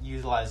proponent like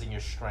utilizing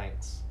your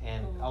strengths,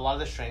 and a lot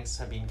of the strengths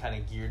have been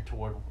kind of geared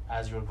toward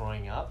as you're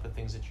growing up, the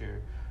things that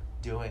you're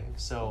doing.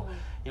 So,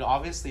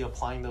 obviously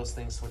applying those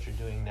things to what you're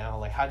doing now,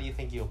 like how do you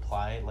think you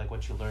apply like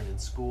what you learned in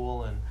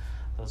school and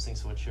those things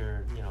to what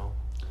you're, what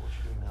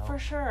you're doing now? For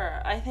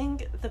sure. I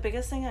think the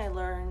biggest thing I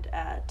learned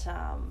at,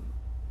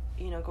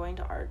 going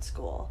to art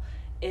school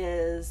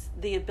is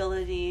the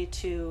ability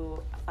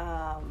to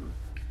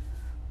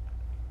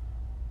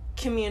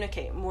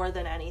communicate more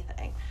than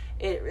anything.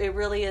 It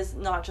really is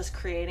not just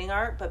creating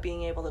art, but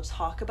being able to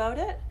talk about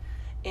it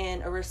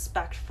in a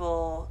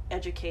respectful,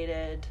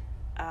 educated,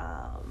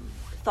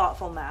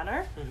 thoughtful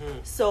manner.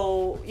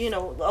 So,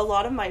 a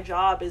lot of my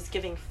job is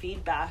giving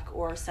feedback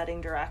or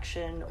setting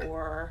direction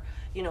or,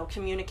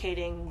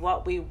 communicating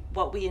what we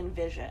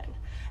envision.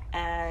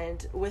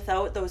 And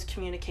without those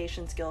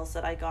communication skills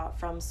that I got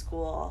from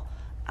school,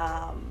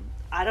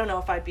 I don't know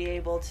if I'd be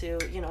able to,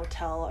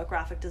 tell a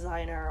graphic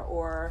designer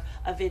or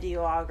a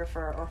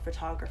videographer or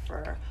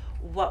photographer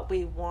what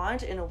we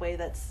want in a way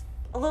that's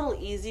a little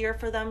easier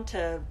for them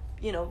to,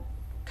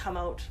 come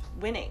out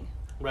winning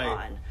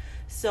on.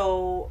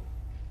 So,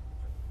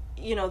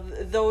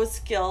 those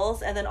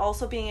skills, and then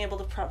also being able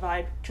to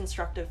provide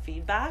constructive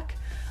feedback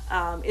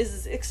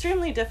is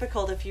extremely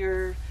difficult if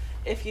you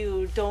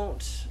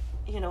don't,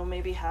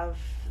 maybe have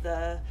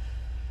the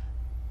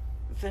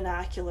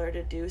vernacular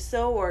to do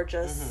so, or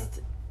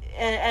just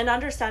and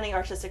understanding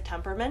artistic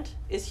temperament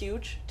is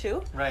huge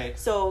too. Right.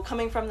 So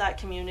coming from that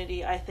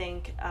community, I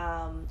think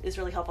is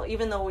really helpful.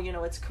 Even though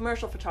it's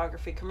commercial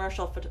photography,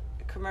 commercial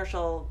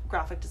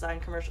graphic design,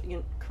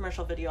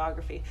 commercial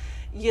videography,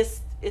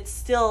 yes, it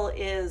still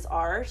is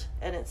art,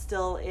 and it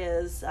still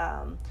is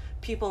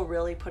people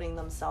really putting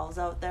themselves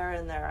out there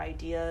and their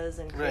ideas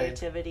and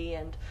creativity.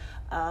 And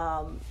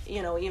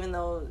even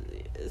though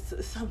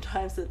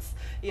sometimes it's,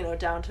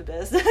 down to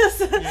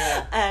business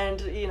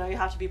and, you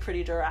have to be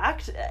pretty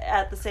direct,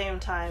 at the same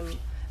time,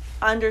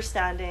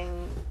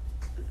 understanding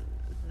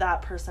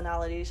that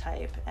personality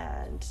type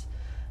and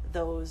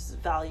those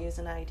values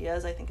and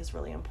ideas, I think is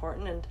really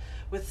important. And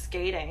with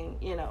skating,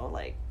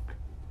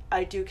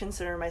 I do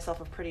consider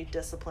myself a pretty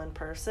disciplined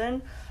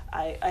person.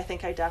 I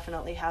think I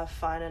definitely have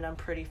fun, and I'm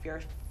pretty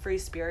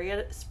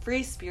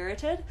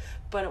free-spirited,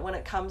 but when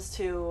it comes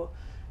to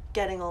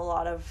getting a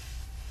lot of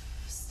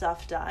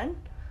stuff done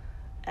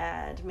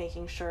and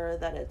making sure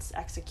that it's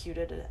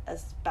executed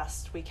as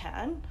best we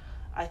can,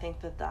 I think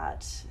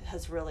that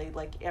has really,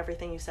 like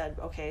everything you said,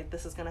 okay,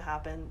 this is going to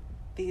happen,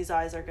 these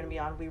eyes are going to be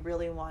on, we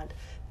really want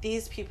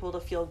these people to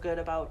feel good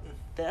about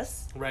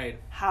this. Right.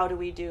 How do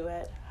we do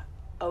it?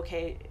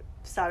 Okay,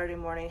 Saturday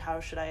morning, how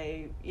should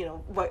I,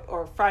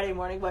 or Friday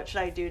morning, what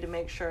should I do to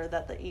make sure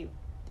that the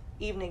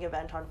evening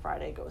event on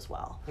Friday goes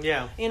well?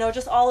 Yeah.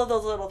 Just all of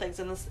those little things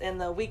in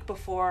the week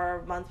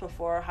before, month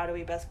before, how do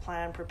we best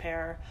plan,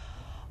 prepare?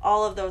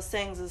 All of those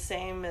things, the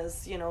same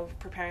as,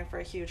 preparing for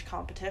a huge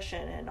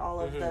competition, and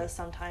all of the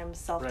sometimes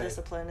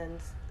self-discipline and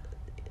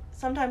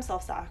sometimes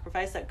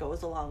self-sacrifice that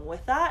goes along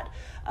with that,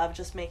 of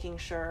just making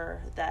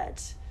sure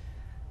that,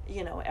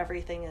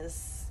 everything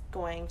is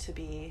going to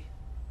be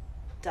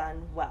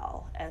done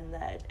well, and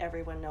that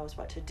everyone knows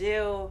what to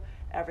do,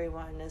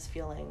 everyone is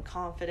feeling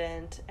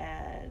confident,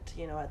 and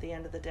at the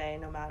end of the day,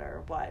 no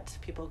matter what,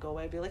 people go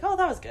away and be like, oh,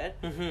 that was good.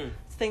 I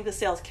think the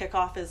sales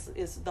kickoff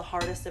is the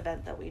hardest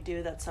event that we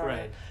do. That's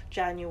our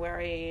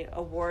January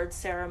award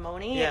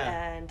ceremony,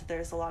 and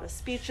there's a lot of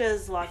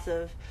speeches, lots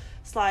of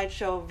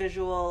slideshow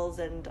visuals,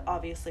 and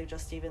obviously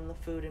just even the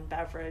food and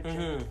beverage.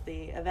 And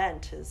the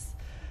event is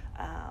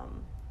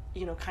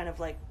kind of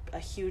like a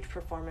huge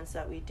performance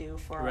that we do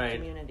for our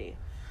community.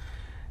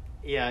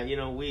 Yeah,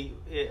 we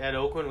at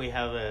Oakwyn we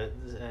have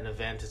an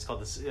event. It's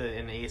called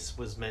and Ace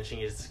was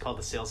mentioning it's called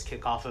the Sales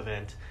Kickoff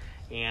event,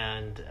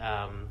 and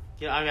I'm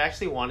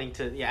actually wanting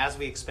to as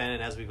we expand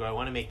and as we grow, I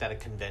want to make that a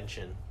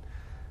convention.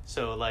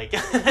 So like,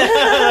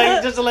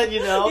 like just to let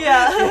you know,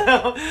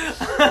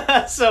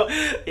 so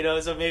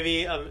so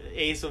maybe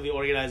Ace will be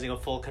organizing a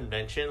full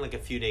convention, like a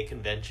few-day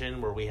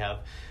convention where we have.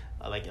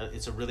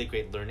 It's a really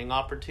great learning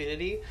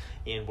opportunity,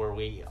 and where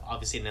we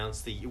obviously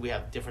announce we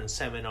have different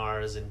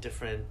seminars and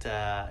different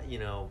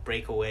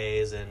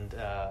breakaways and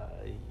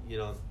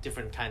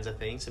different kinds of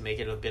things to make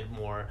it a bit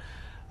more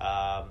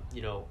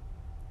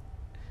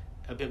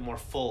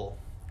full,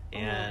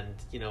 and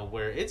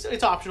where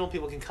it's optional,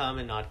 people can come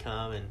and not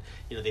come, and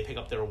they pick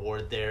up their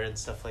award there and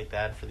stuff like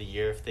that for the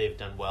year if they've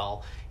done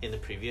well in the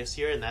previous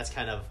year. And that's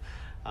kind of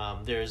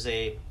there's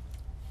a,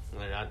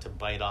 not to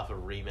bite off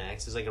of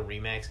RE/MAX, there's like a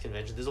RE/MAX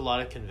convention. There's a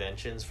lot of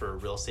conventions for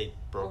real estate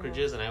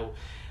brokerages, and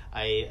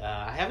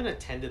I haven't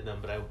attended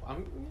them, but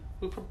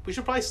we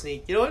should probably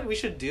sneak. You know what we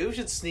should do? We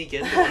should sneak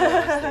into one of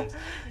those things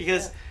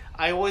because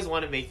I always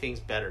want to make things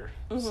better.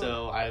 Mm-hmm.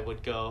 So I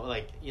would go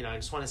I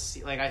just want to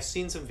see. Like I've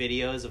seen some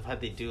videos of how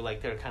they do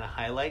like their kind of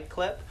highlight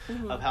clip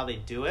mm-hmm. of how they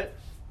do it.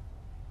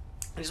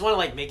 I just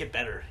want to make it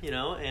better,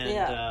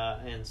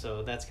 and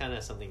so that's kind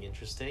of something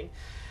interesting.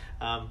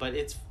 But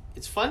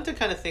it's fun to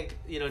kind of think,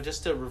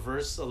 just to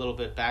reverse a little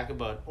bit back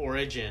about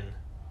origin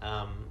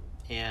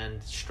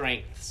and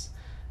strengths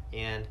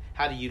and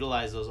how to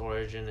utilize those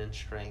origin and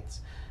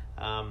strengths.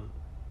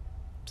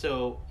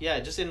 So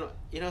yeah, just it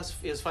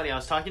was funny. I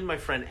was talking to my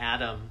friend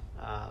Adam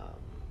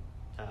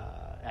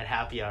at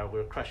happy hour. We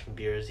were crushing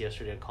beers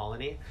yesterday at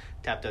Colony,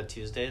 Tapped Out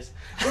Tuesdays.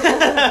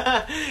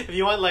 If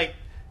you want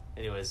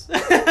anyways,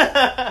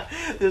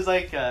 there's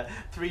a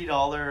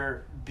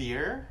 $3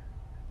 beer,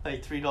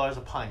 $3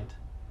 a pint.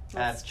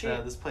 That's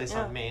at this place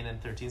on Main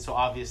and 13th. So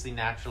obviously,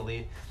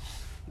 naturally,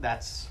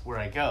 that's where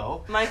I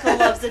go. Michael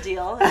loves a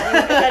deal.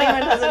 If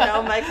anyone doesn't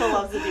know, Michael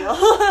loves a deal.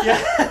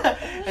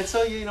 Yeah. And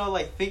so,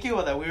 thinking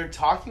about that, we were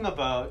talking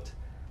about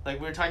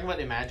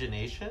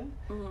imagination.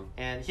 Mm-hmm.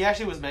 And he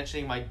actually was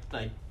mentioning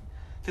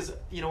because,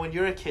 when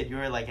you're a kid,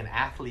 you're an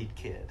athlete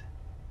kid,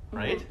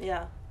 right? Mm-hmm.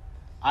 Yeah.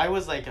 I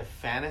was a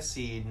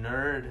fantasy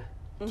nerd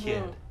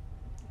kid. Mm-hmm.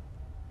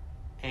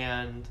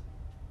 And,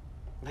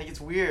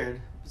 it's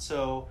weird.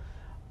 So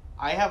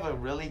I have a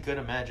really good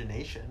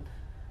imagination.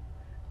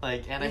 I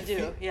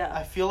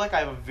feel like I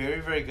have a very,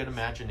 very good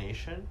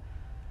imagination.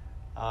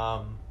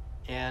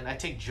 And I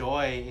take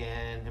joy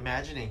in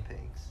imagining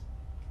things.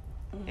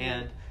 Mm-hmm.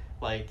 And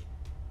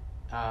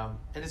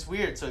and it's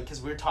weird. So, cause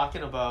we're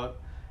talking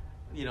about,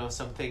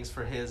 some things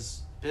for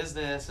his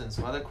business and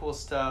some other cool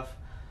stuff.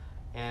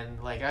 And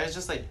I was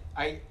just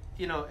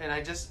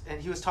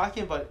and he was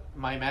talking about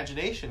my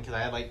imagination. Cause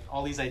I had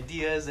all these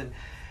ideas and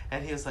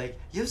he was like,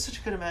 you have such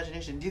a good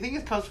imagination. Do you think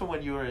it comes from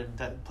when you were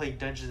playing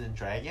Dungeons and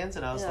Dragons?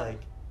 And I was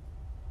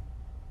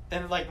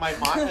and my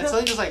mind, and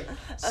something just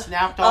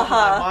snapped off in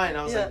my mind.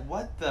 I was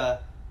what the?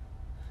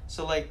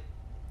 So and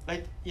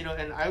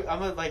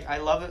I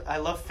love it. I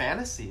love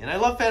fantasy, and I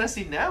love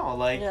fantasy now.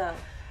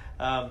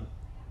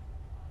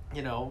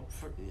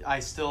 I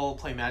still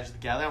play Magic the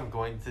Gathering. I'm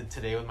going to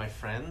today with my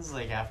friends.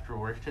 After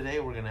work today,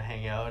 we're gonna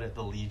hang out at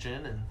the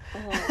Legion and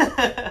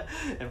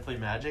and play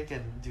Magic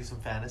and do some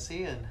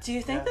fantasy. And do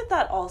you think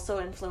that also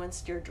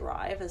influenced your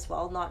drive as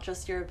well? Not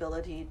just your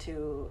ability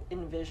to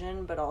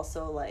envision, but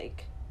also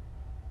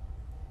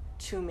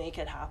to make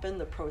it happen.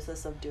 The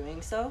process of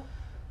doing so.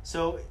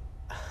 So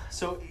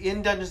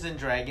in Dungeons and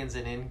Dragons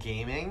and in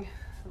gaming,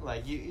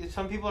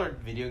 some people are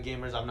video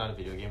gamers. I'm not a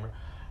video gamer.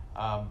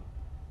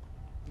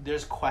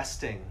 There's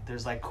questing.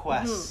 There's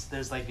quests. Mm-hmm.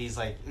 There's these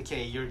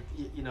okay, you're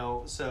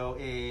so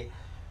a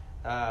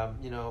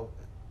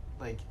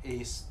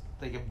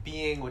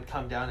being would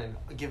come down and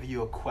give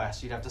you a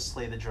quest. You'd have to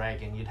slay the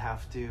dragon. You'd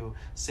have to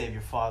save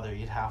your father.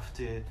 You'd have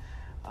to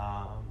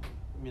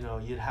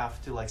you'd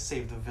have to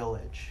save the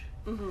village.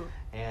 Mm-hmm.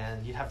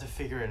 And you'd have to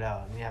figure it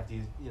out, and you have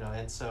to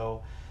and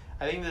so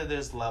I think that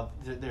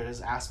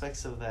there's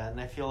aspects of that, and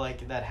I feel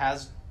that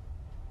has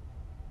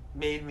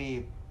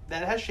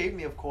shaped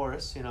me, of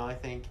course. I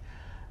think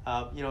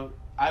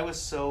I was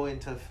so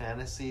into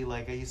fantasy.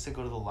 I used to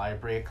go to the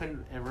library. I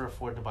couldn't ever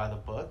afford to buy the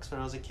books when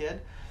I was a kid,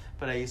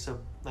 but I used to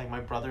my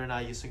brother and I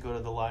used to go to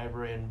the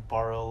library and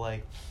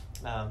borrow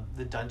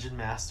the Dungeon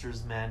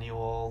Master's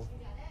manual,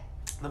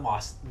 the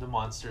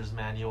Monsters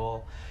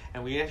manual,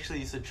 and we actually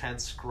used to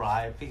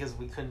transcribe because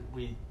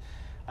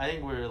I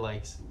think we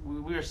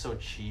were so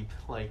cheap.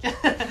 We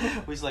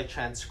used to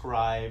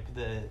transcribe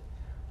the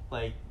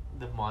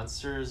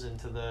monsters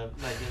into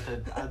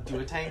into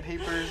duotang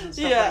papers and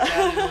stuff like that.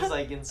 And it was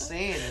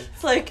insane.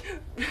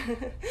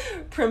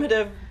 It's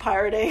primitive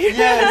pirating.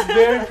 Yeah, it's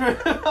very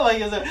primitive.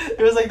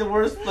 It was the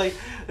worst.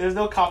 There's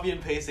no copy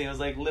and pasting. It was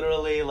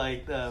literally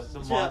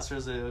the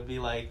monsters. It would be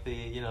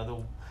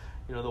the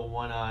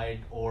one-eyed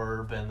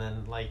orb, and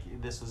then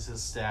this was his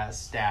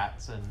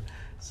stats and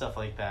stuff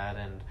like that.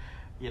 And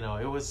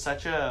it was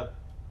such a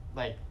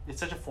it's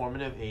such a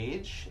formative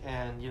age,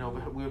 and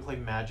we would play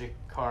Magic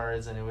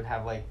cards, and it would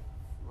have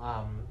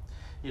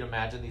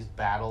imagine these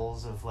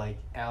battles of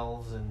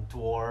elves and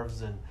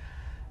dwarves and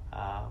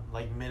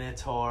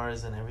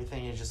minotaurs and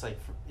everything. It's just and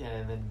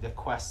then the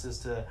quest is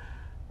to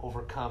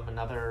overcome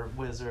another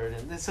wizard,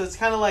 and so it's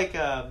kind of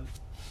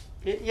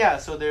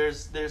so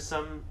there's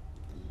some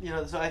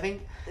so I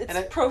think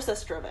it's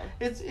process driven.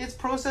 It's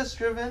process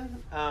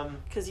driven.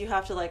 Because you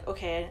have to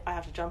okay, I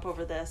have to jump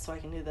over this so I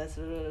can do this,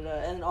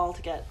 and all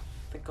to get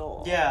the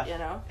goal.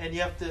 Yeah. And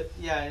you have to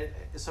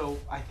So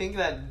I think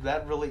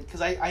that really,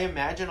 because I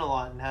imagine a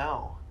lot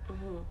now.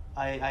 Mm-hmm.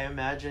 I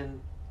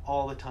imagine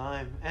all the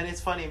time, and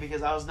it's funny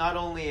because I was not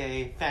only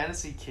a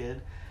fantasy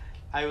kid,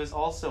 I was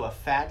also a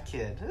fat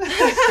kid.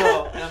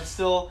 So and I'm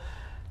still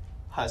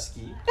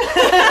husky,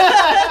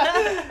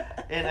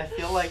 and I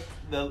feel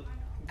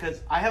because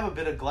I have a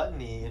bit of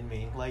gluttony in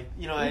me, and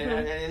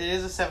it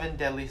is a 7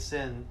 deadly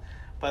sin,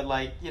 but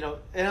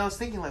and I was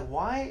thinking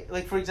why,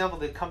 for example,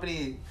 the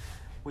company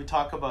we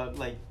talk about,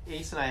 like,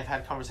 Ace and I have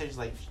had conversations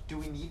like, do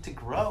we need to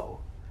grow?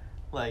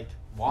 Like,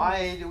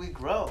 why do we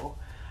grow?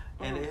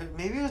 And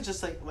maybe it was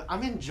just like, I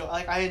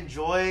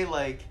enjoy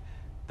like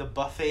the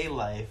buffet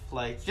life,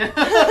 like,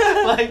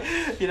 like,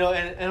 you know,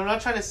 and I'm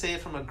not trying to say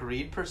it from a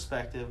greed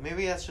perspective.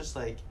 Maybe that's just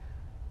like,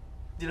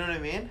 you know what I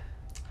mean?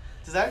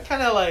 Does that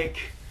kind of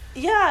like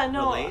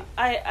relate?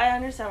 I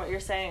understand what you're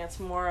saying. It's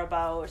more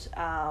about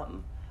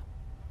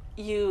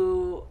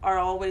you are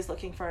always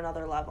looking for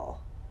another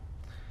level,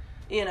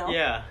 you know?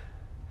 Yeah.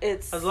 I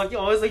was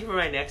always looking for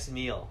my next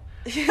meal.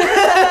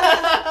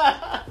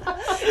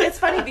 It's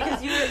funny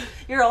because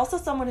you're also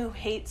someone who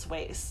hates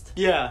waste.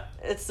 Yeah.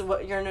 It's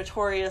what you're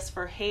notorious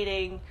for,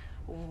 hating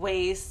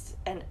waste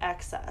and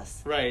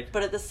excess. Right.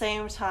 But at the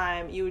same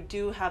time, you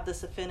do have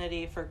this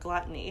affinity for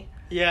gluttony.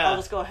 Yeah. I'll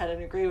just go ahead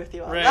and agree with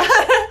you on right.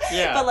 that.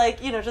 Yeah. But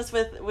like, you know, just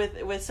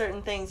with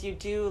certain things, you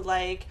do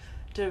like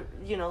to,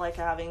 you know, like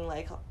having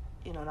like,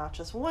 you know, not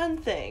just one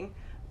thing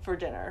for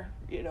dinner,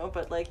 you know,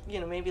 but like, you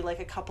know, maybe like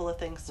a couple of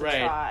things to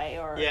try,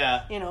 or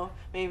you know,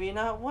 maybe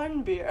not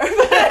one beer, but,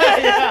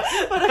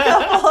 but a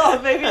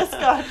couple, maybe a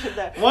scotch in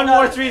there. One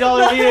more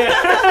 $3 beer.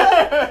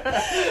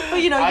 But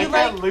you know, I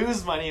can't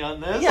lose money on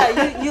this.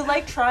 Yeah, you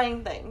like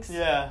trying things.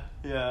 Yeah.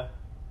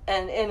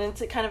 And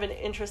it's kind of an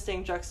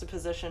interesting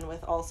juxtaposition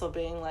with also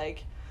being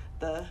like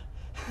the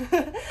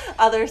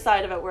other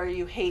side of it where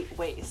you hate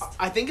waste.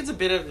 I think it's a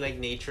bit of like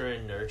nature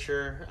and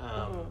nurture.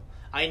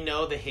 I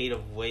know the hate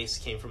of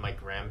waste came from my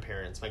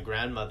grandparents. My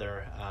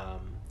grandmother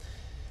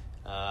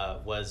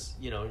was,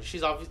 you know,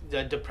 she's obviously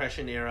a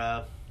Depression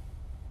era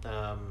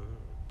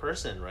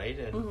person, right?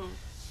 And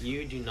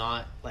you do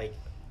not, like,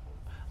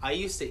 I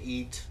used to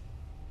eat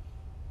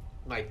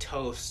my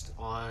toast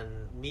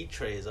on meat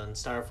trays, on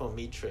styrofoam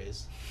meat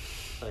trays,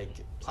 like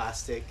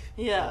plastic.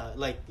 Yeah.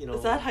 Like, you know.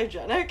 Is that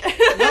hygienic?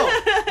 No.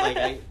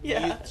 Like, we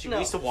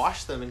used to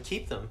wash them and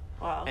keep them.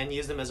 Wow. And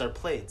use them as our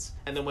plates.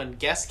 And then when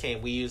guests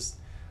came, we used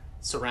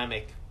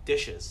ceramic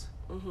dishes.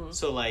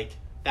 So like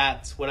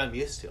that's what I'm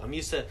used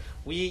to.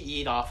 We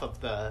eat off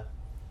of the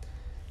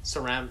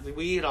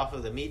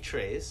meat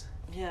trays.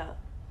 Yeah.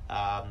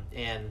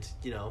 And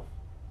you know,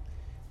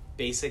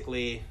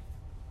 basically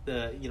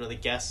the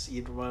guests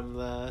eat from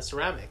the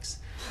ceramics.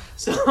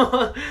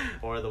 So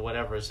or the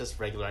whatever, it's just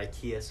regular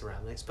IKEA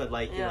ceramics, but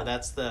like, you know,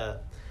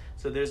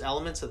 so there's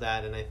elements of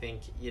that, and I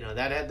think, you know,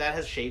 that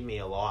has shaped me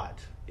a lot,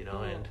 you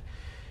know. And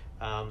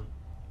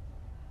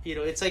you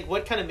know, it's like,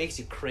 what kind of makes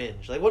you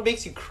cringe? Like, what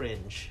makes you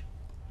cringe?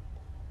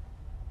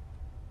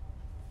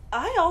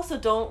 I also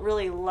don't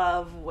really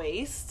love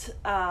waste.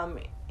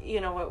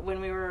 You know, when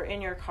we were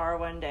in your car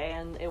one day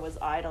and it was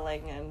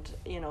idling, and,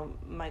 you know,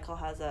 Michael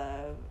has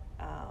a,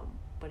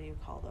 what do you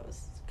call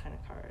those kind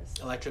of cars?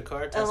 Electric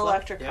car? Tesla? An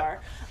electric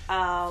car.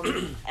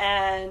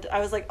 And I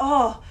was like,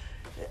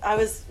 I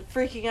was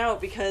freaking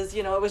out because,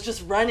 you know, it was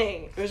just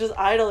running. It was just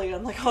idling.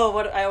 I'm like,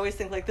 what? I always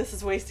think like, this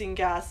is wasting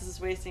gas.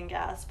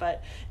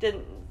 But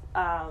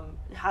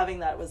having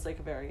that was like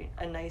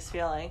a nice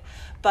feeling.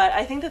 But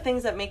I think the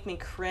things that make me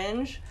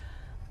cringe,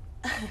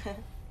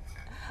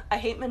 I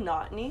hate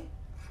monotony.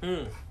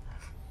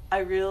 I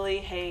really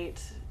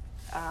hate,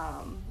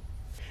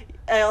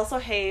 I also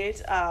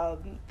hate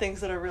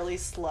things that are really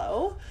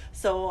slow.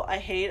 So I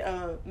hate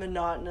a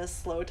monotonous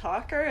slow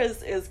talker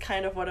is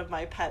kind of one of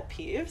my pet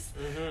peeves.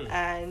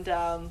 And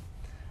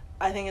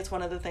I think it's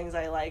one of the things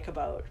I like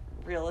about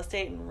real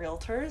estate and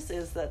realtors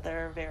is that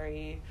they're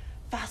very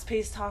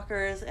fast-paced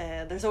talkers,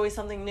 and there's always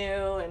something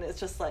new, and it's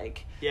just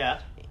like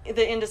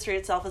the industry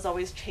itself is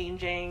always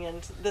changing,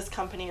 and this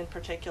company in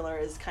particular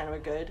is kind of a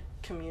good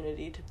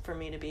community for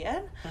me to be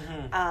in.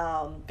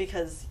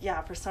 Because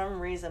for some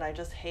reason I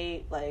just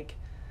hate, like,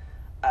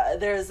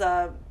 there's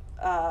a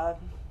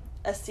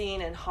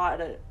scene in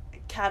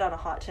Cat on a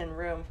Hot Tin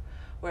Room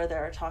where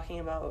they're talking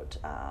about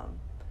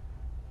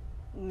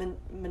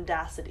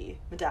mendacity.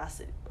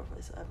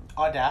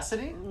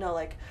 Audacity? No,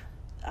 like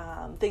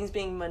things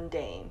being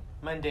mundane.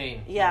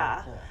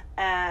 Yeah.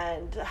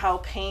 And how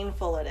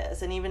painful it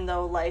is. And even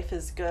though life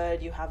is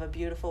good, you have a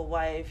beautiful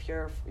wife,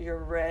 you're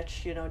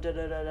rich, you know,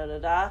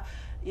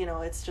 you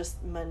know, it's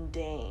just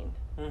mundane.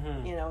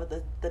 You know,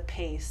 the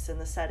pace and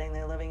the setting.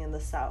 They're living in the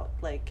South,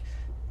 like,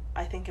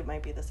 I think it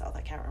might be the South,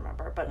 I can't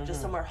remember, but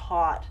just somewhere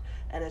hot,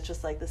 and it's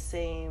just like the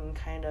same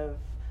kind of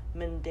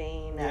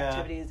mundane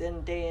activities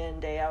in,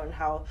 day out, and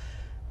how.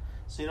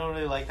 So you don't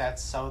really like that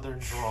southern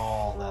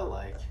drawl, that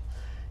like.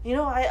 You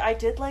know, I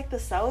did like the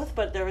South,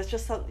 but there was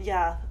just some,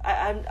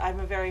 I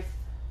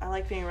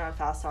like being around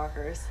fast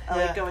talkers.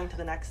 I like going to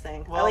the next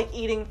thing. I like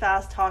eating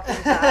fast, talking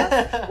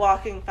fast,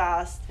 walking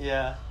fast.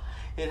 Yeah.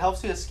 It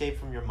helps you escape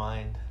from your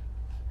mind.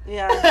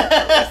 Yeah.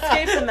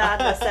 Escape the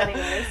madness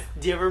anyways.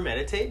 Do you ever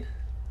meditate?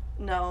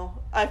 No.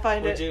 I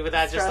find would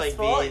that stressful. Just like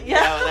be would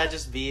that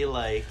just be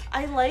like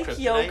I like kryptonite?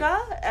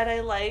 Yoga, and I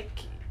like.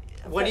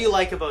 What do you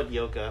like about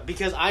yoga?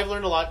 Because I've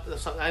learned a lot.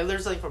 I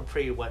learned something from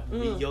Pri what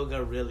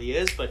yoga really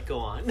is, but go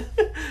on.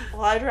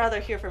 Well, I'd rather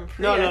hear from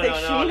Pri. No.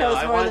 She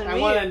knows more than me. I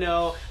want to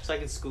know so I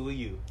can school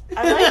you.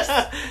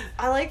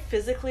 I like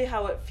physically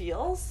how it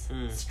feels,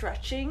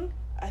 stretching.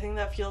 I think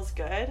that feels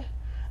good.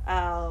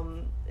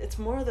 It's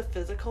more the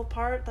physical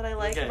part that I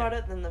like about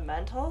it than the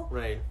mental.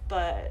 Right.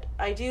 But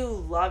I do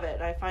love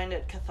it. I find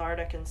it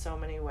cathartic in so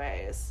many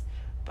ways.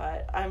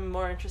 But I'm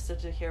more interested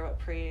to hear what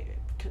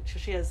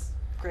she has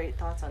great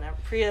thoughts on it.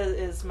 Priya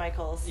is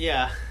Michael's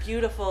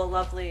beautiful,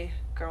 lovely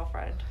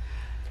girlfriend.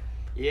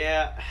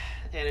 Yeah,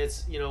 and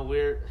it's,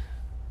 we're,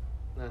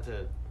 not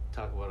to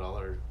talk about all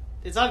our,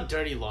 it's not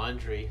dirty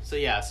laundry. So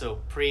so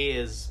Pri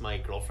is my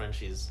girlfriend.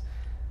 She's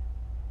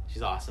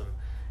awesome.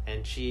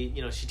 And she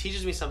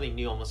teaches me something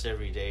new almost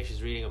every day.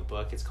 She's reading a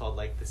book. It's called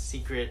like The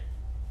Secret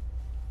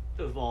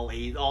of All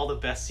the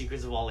Best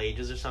Secrets of All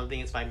Ages or something.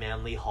 It's by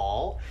Manly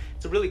Hall.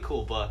 It's a really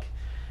cool book.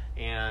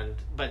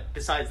 But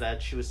besides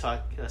that, she was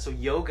talking, so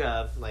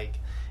yoga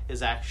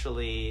is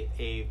actually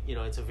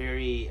it's a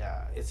very,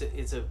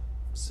 it's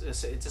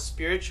a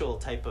spiritual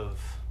type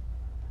of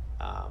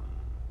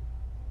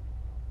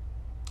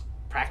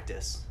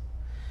practice.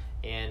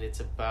 And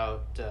it's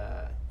about,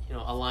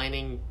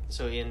 aligning.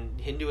 So in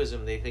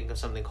Hinduism, they think of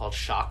something called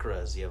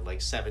chakras. You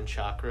have 7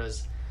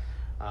 chakras,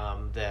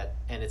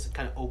 and it's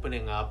kind of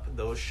opening up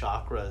those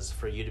chakras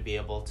for you to be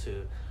able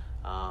to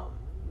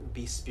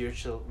be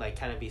spiritual,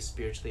 be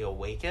spiritually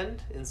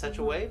awakened in such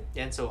a way.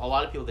 And so a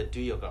lot of people that do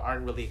yoga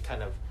aren't really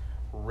kind of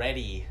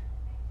ready,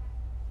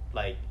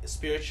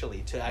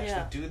 spiritually, to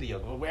actually do the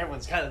yoga.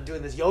 Everyone's kind of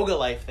doing this yoga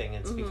life thing,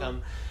 and it's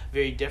become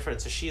very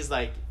different. So she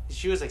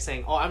was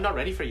saying, "Oh, I'm not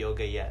ready for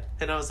yoga yet,"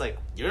 and I was like,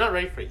 "You're not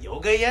ready for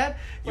yoga yet?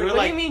 You're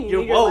what do you mean?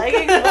 You're woke." Your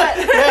leggings? What?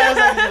 I was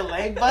like, "Your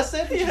leg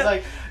busted?" She's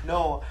like,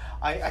 "No,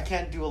 I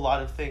can't do a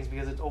lot of things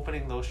because it's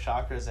opening those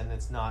chakras, and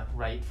it's not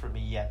right for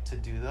me yet to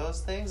do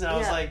those things." And I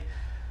was like,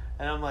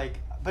 and I'm like,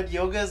 but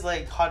yoga is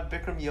hot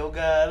Bikram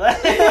yoga.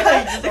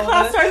 The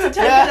class starts at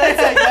 10 minutes.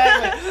 Yeah,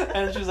 exactly.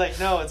 And she was like,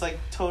 no, it's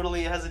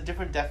totally, it has a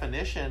different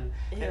definition.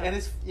 Yeah. And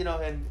it's,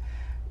 and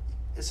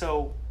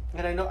so,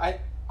 and I know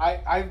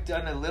I've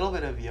done a little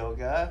bit of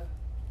yoga,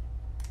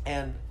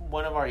 and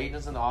one of our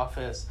agents in the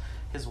office,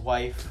 his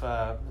wife,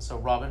 so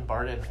Robin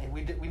Barton, and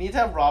we need to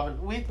have Robin.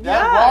 Robin's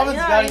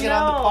got to get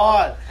on the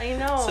pod. I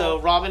know. So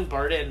Robin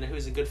Barton,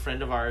 who's a good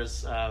friend of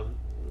ours, I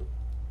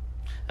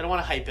don't want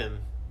to hype him,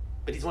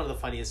 but he's one of the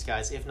funniest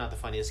guys, if not the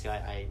funniest guy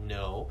I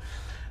know.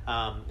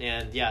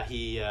 And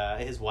he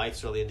his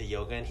wife's really into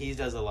yoga, and he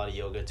does a lot of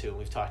yoga too. And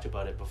we've talked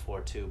about it before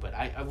too, but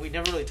we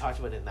never really talked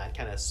about it in that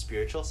kind of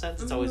spiritual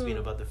sense. It's always been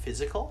about the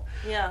physical,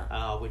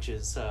 which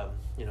is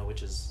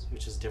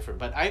which is different.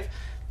 But I've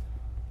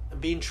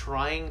been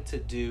trying to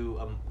do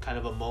kind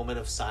of a moment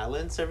of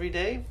silence every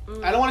day.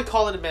 I don't want to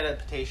call it a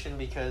meditation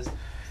because.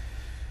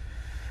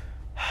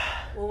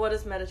 Well, what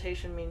does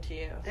meditation mean to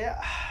you?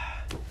 Yeah.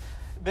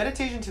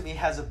 Meditation to me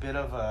has a bit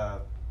of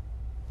a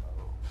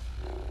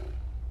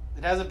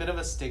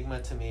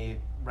stigma to me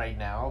right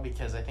now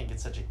because I think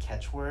it's such a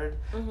catchword,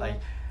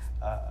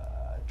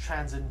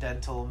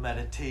 transcendental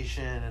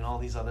meditation and all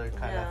these other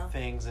kind of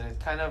things, and it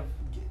kind of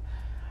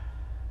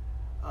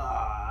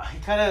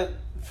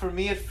for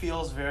me it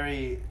feels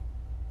very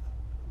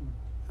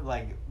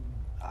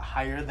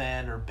higher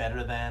than or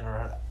better than,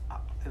 or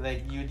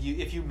you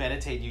if you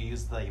meditate you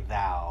use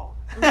thou.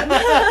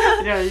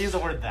 You use the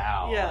word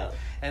thou.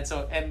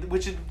 And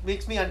which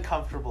makes me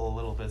uncomfortable a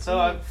little bit. So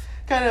I've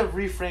kind of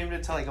reframed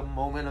it to a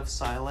moment of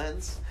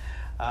silence,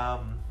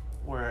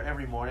 where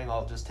every morning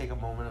I'll just take a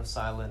moment of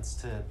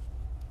silence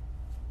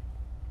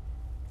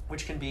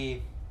which can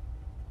be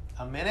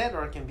a minute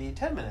or it can be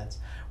 10 minutes,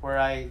 where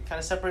I kind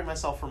of separate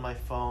myself from my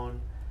phone.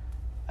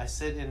 I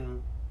sit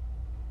in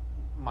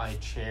my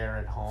chair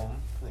at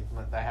home.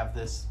 I have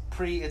this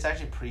it's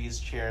actually Pri's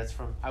chair. It's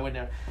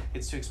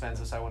too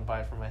expensive, so I wouldn't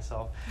buy it for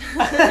myself.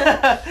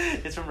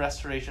 It's from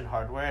Restoration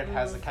Hardware. It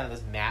has kind of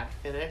this matte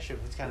finish.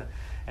 It's kind of,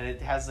 and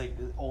it has this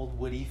old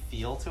woody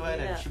feel to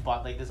it. And she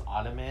bought this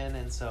ottoman,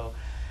 and so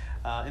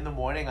in the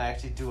morning I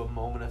actually do a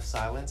moment of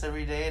silence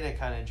every day to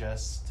kind of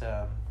just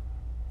I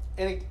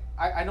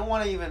don't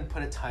want to even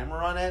put a timer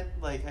on it.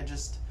 I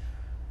just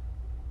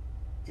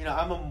I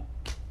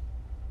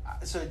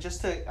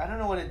don't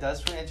know what it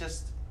does for me.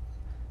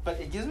 But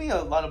it gives me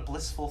a lot of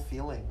blissful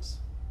feelings.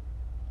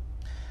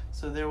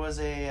 So there was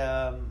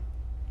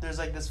there's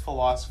this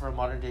philosopher, a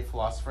modern day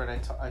philosopher,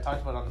 and I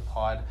talked about it on the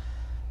pod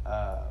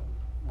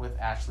with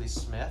Ashley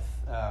Smith,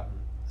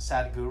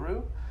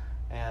 Sadhguru,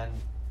 and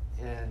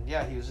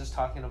he was just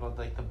talking about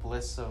the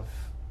bliss of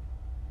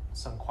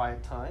some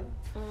quiet time,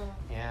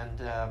 and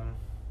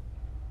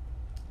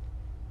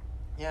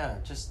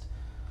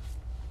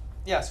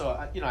so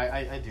I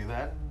do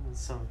that.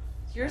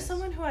 You're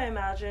someone who I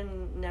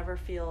imagine never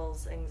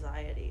feels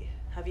anxiety.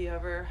 Have you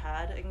ever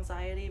had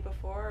anxiety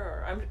before?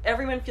 Or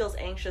everyone feels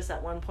anxious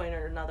at one point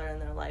or another in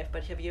their life,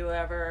 but have you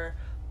ever,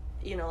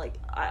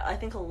 I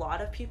think a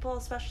lot of people,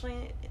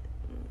 especially,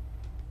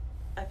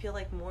 I feel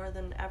more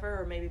than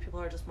ever, or maybe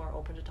people are just more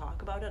open to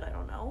talk about it, I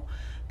don't know,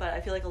 but I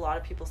feel a lot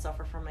of people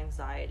suffer from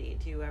anxiety.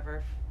 Do you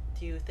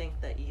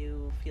think that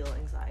you feel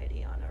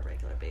anxiety on a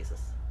regular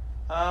basis?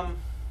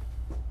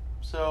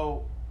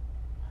 So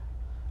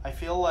I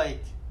feel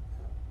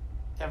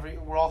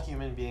we're all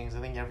human beings. I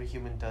think every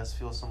human does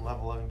feel some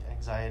level of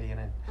anxiety, and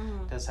it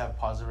does have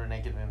positive or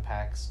negative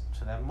impacts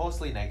to them.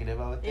 Mostly negative,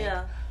 I would think.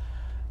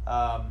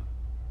 Yeah.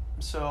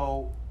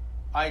 So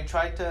I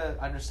tried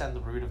to understand the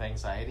root of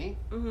anxiety,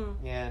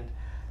 and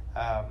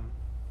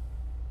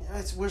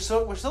we're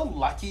so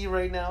lucky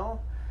right now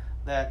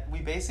that we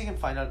basically can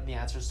find out the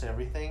answers to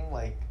everything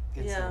like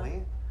instantly. Yeah.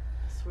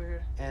 It's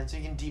weird. And so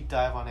you can deep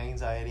dive on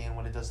anxiety and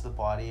what it does to the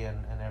body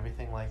and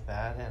everything like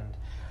that. And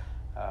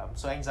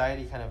so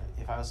anxiety, kind of,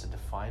 if I was to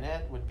define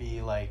it, would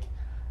be like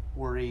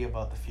worry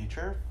about the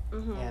future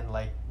and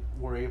like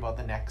worry about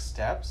the next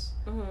steps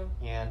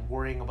and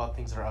worrying about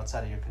things that are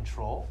outside of your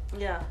control.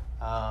 Yeah.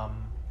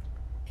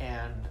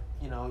 And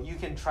you know, you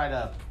can try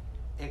to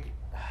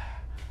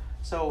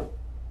so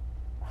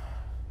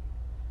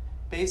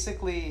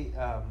basically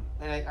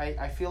and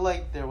I feel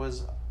like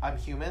I'm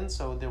human,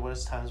 so there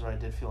was times where I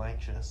did feel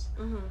anxious.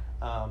 Do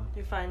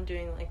you find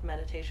doing like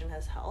meditation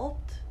has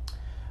helped?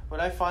 What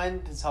I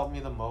find has helped me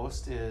the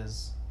most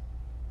is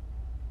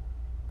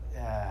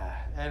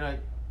and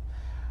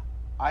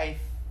I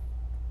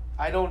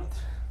don't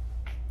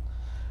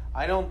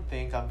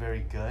think I'm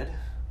very good.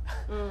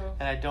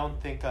 And I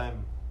don't think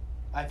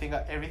I think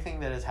everything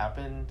that has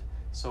happened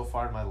so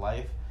far in my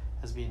life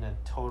has been a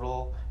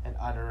total and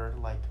utter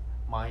like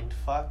mind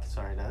fuck.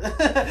 Sorry, no.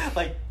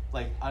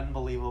 like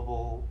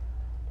unbelievable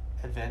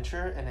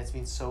adventure, and it's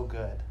been so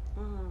good.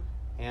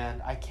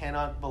 And I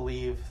cannot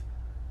believe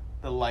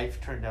the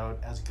life turned out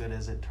as good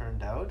as it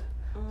turned out.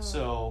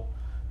 So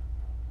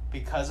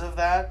because of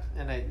that,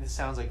 and it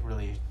sounds like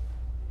really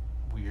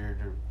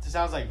weird, or it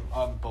sounds like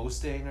I'm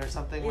boasting or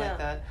something like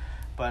that,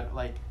 but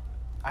like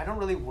I don't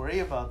really worry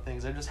about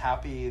things. I'm just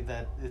happy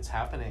that it's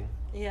happening.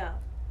 Yeah.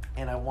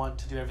 And I want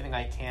to do everything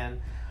I can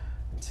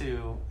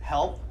to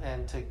help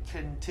and to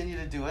continue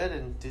to do it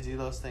and to do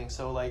those things.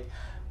 So like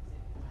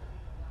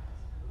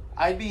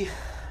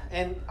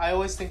and I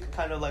always think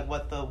kind of like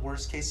what the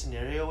worst case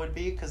scenario would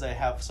be, because I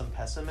have some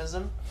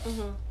pessimism.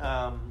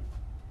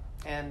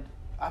 And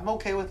I'm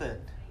okay with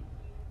it.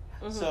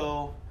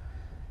 So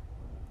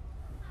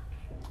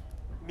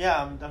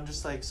yeah, I'm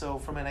just like, so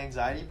from an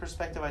anxiety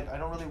perspective, I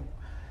don't really,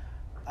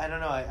 I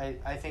don't know,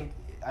 I think,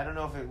 I don't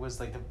know if it was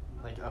like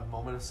a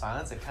moment of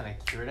silence that kind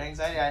of cured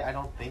anxiety. I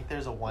don't think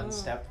there's a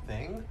one-step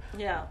thing.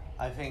 Yeah.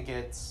 I think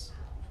it's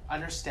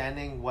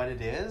understanding what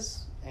it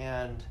is,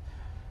 and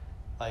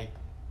like,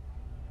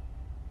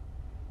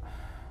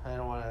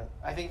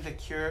 I think the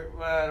cure,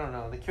 well, I don't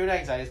know, the cure to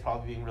anxiety is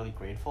probably being really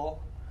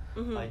grateful.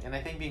 Like, and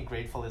I think being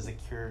grateful is the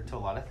cure to a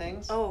lot of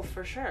things. Oh,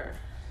 for sure.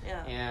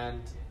 Yeah.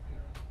 And,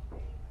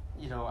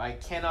 you know, I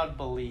cannot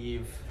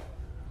believe,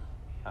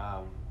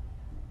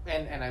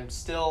 and I'm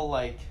still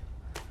like,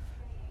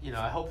 you know,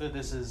 I hope that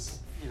this is,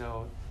 you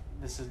know,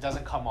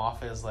 doesn't come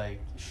off as like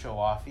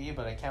show-offy,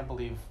 but I can't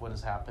believe what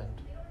has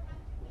happened.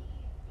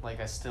 Like,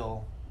 I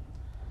still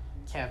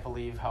can't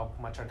believe how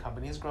much our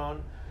company has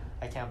grown.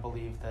 I can't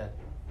believe that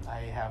I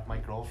have my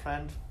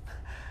girlfriend.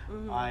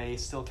 I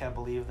still can't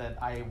believe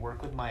that I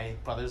work with my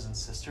brothers and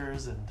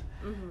sisters and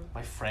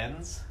my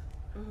friends.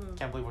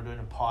 Can't believe we're doing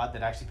a pod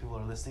that actually people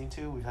are listening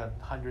to. We've had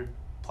 100+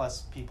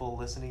 people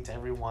listening to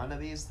every one of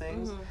these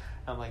things.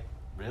 I'm like,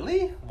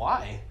 really?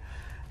 Why?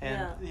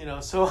 And you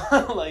know, so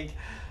like,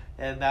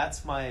 and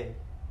that's my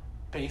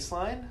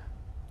baseline.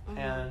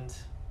 And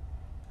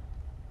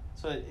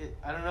so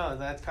I don't know,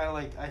 that's kind of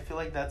like, I feel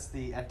like that's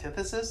the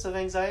antithesis of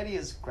anxiety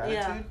is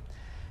gratitude.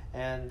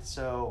 And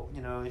so,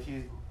 you know,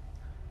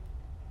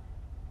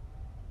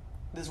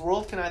 this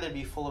world can either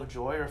be full of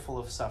joy or full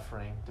of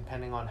suffering,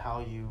 depending on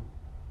how you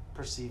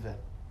perceive it.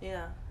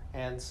 Yeah.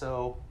 And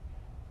so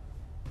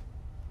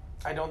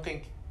I don't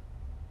think,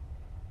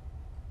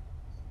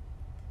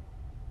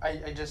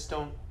 I just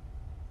don't,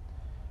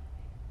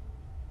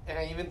 and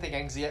I even think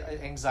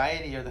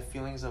anxiety or the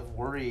feelings of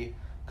worry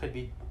could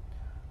be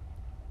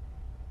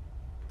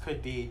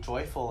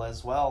joyful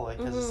as well, like,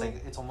 because it's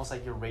like, it's almost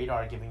like your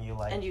radar giving you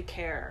like, and you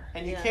care,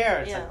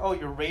 it's like, oh,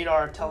 your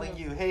radar telling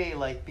you, hey,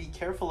 like, be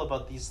careful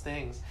about these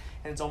things,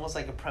 and it's almost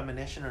like a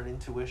premonition or an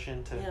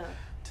intuition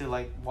to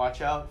like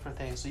watch out for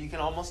things. So you can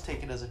almost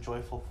take it as a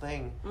joyful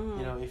thing,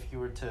 you know, if you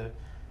were to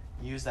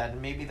use that.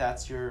 And maybe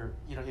that's your,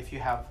 you know, if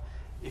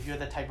you're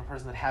the type of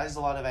person that has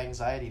a lot of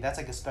anxiety, that's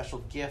like a special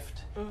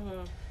gift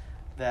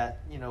that,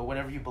 you know,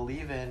 whatever you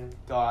believe in,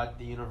 God,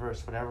 the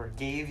universe, whatever,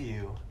 gave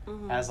you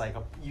as like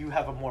you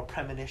have a more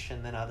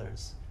premonition than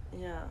others.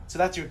 Yeah. So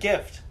that's your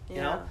gift, you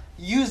know?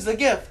 Use the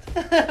gift.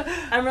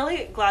 I'm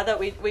really glad that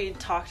we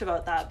talked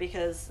about that,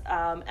 because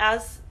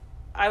as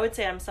I would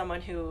say, I'm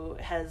someone who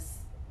has,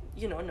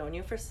 you know, known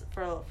you for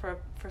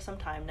some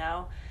time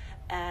now,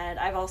 and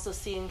I've also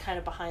seen kind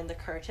of behind the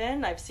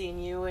curtain. I've seen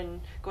you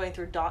and going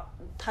through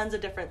tons of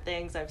different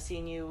things. I've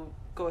seen you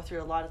go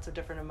through lots of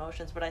different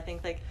emotions, but I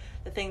think like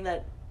the thing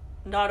that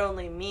not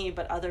only me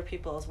but other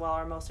people as well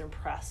are most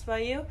impressed by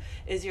you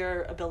is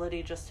your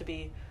ability just to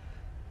be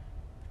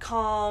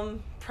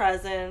calm,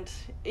 present,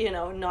 you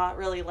know, not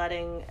really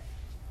letting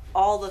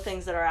all the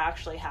things that are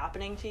actually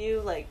happening to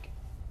you like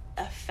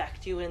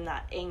affect you in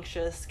that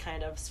anxious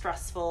kind of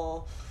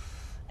stressful,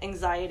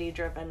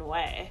 anxiety-driven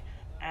way.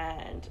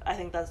 And I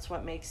think that's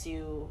what makes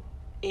you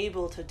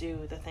able to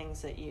do the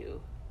things that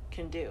you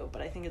can do.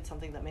 But I think it's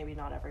something that maybe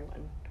not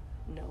everyone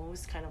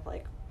knows, kind of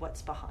like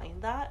what's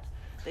behind that.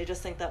 They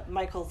just think that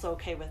Michael's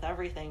okay with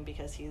everything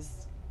because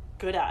he's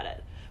good at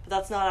it. But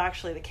that's not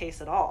actually the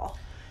case at all.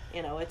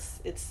 You know,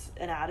 it's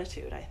an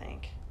attitude, I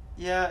think.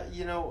 Yeah,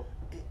 you know,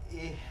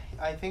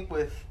 I think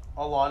with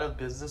a lot of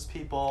business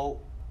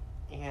people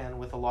and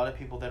with a lot of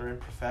people that are in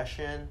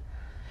profession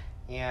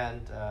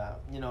and,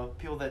 you know,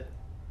 people that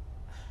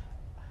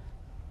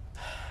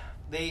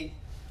they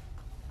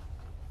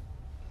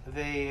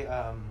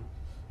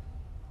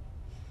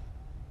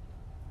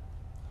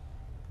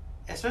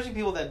especially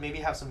people that maybe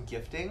have some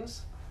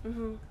giftings,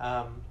 Mm-hmm.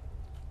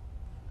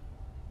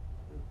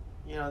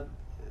 You know,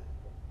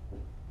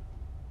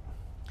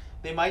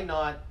 they might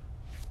not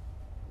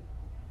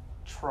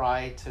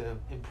try to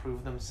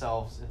improve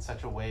themselves in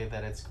such a way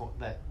that it's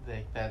that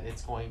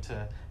it's going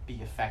to be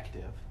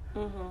effective,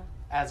 Mm-hmm.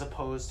 as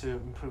opposed to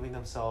improving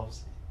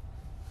themselves.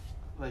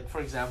 Like,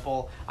 for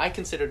example, I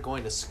considered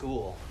going to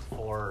school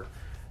for,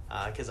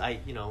 because I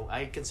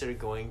considered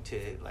going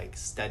to like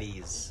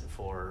studies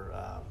for,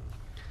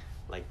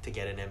 like to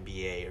get an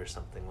MBA or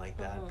something like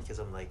that, Mm-hmm. because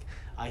I'm like,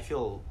 I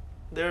feel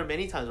there are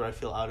many times where I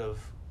feel out of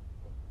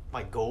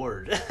my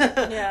gourd.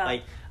 Yeah.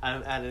 Like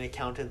I'm at an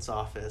accountant's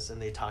office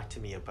and they talk to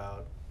me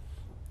about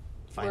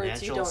Words you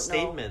financial don't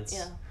statements,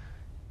 know.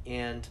 Yeah.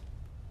 and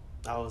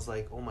I was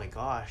like, oh my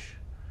gosh,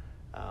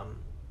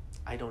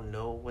 I don't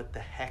know what the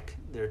heck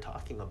they're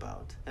talking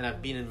about. And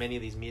I've been in many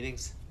of these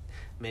meetings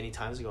many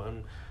times ago,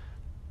 and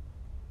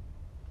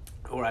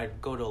or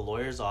I'd go to a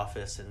lawyer's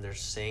office and they're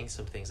saying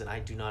some things and I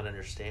do not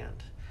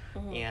understand.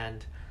 Mm-hmm.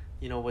 And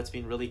you know what's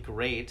been really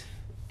great,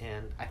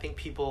 and I think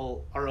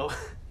people are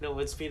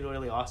what's been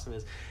really awesome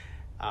is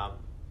I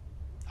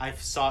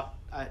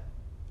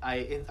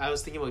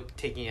was thinking about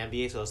taking an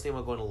MBA, so I was thinking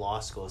about going to law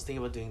school, I was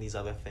thinking about doing these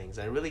other things.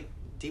 I really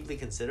deeply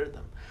considered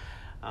them,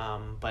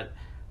 but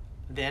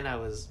then I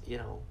was, you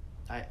know,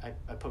 I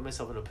put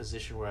myself in a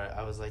position where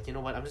I was like, you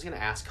know what, I'm just going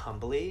to ask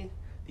humbly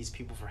these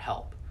people for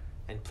help,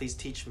 and please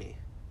teach me,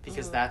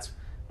 because Mm-hmm. that's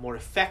more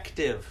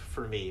effective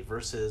for me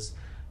versus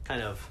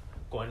kind of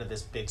going to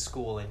this big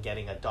school and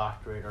getting a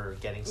doctorate or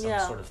getting some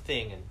Yeah. sort of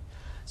thing. And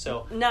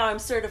so Now I'm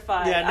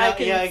certified. Yeah, I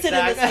can sit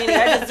in this meeting.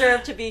 I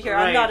deserve to be here.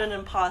 Right. I'm not an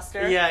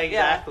imposter. Yeah,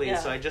 exactly. Yeah.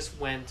 So I just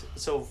went.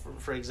 So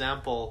for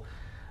example,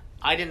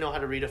 I didn't know how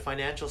to read a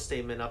financial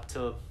statement up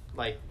to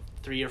like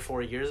 3 or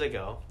 4 years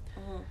ago.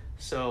 Mm-hmm.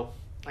 So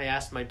I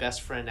asked my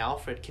best friend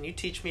Alfred, "Can you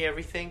teach me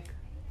everything?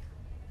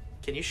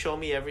 Can you show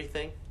me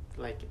everything?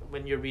 Like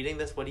when you're reading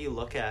this, what do you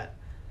look at?"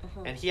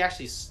 Mm-hmm. And he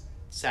actually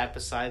sat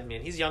beside me,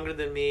 and he's younger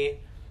than me,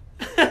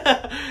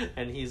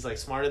 and he's like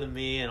smarter than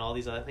me, and all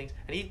these other things.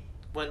 And he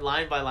went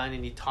line by line,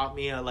 and he taught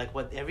me like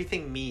what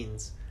everything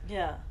means.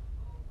 Yeah.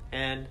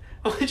 And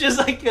which is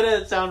like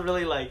gonna sound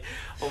really like,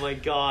 oh my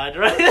god,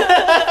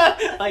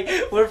 right? Like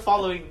we're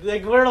following,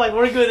 like we're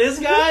good with this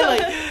guy,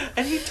 like,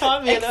 and he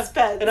taught me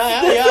Expense. and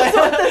I This yeah, is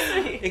what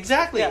this means.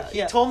 exactly. Yeah, He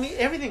yeah. told me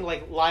everything,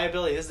 like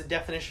liability. This is the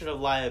definition of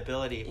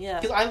liability. Yeah.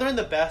 Because I learned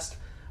the best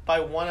by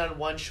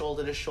one-on-one,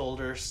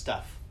 shoulder-to-shoulder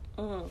stuff.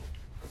 Mm-hmm.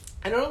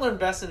 I don't learn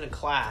best in a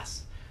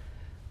class,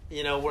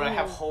 you know, where I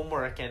have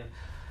homework and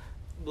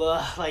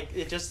blah, like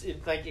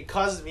it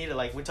causes me to,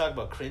 like, we talk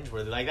about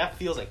cringeworthy, like that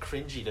feels like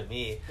cringy to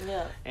me.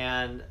 Yeah.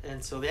 And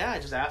so yeah, I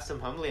just asked him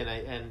humbly,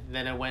 and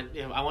then I went,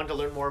 you know, I wanted to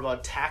learn more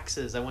about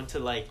taxes. I went to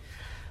like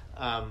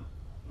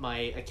my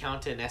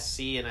accountant SC,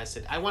 and I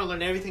said, I want to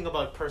learn everything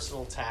about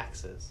personal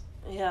taxes.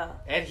 Yeah.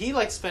 And he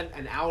like spent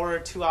an hour or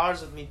 2 hours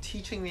with me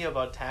teaching me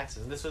about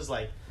taxes. And this was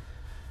like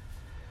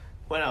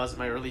when I was in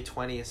my early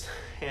 20s,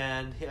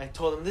 and I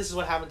told him, this is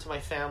what happened to my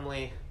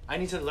family. I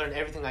need to learn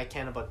everything I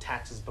can about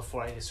taxes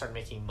before I start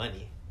making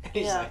money. And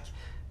he's like,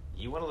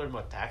 you want to learn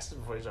about taxes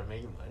before you start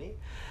making money?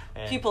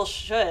 And People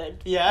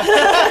should. yeah.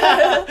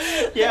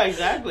 Yeah,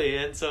 exactly.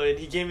 And so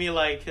he gave me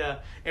like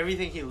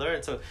everything he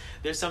learned. So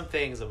there's some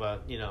things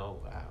about, you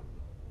know,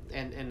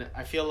 and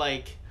I feel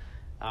like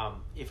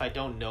if I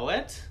don't know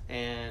it,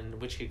 and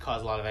which could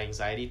cause a lot of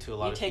anxiety to a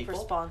lot of people. You take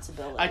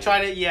responsibility. I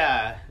try to,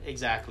 yeah,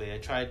 exactly. I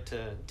tried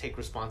to take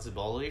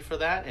responsibility for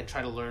that and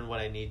try to learn what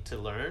I need to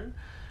learn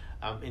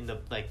in the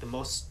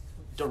most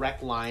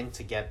direct line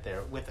to get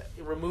there, with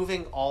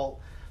removing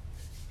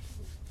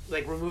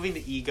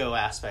the ego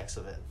aspects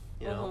of it,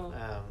 you know?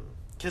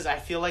 Because I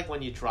feel like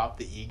when you drop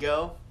the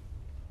ego,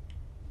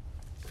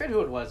 I forget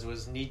who it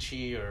was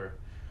Nietzsche or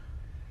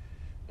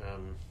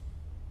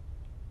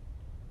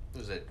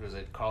was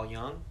it Carl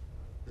Jung?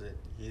 Was it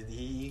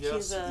the ego?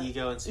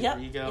 Ego and super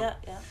ego?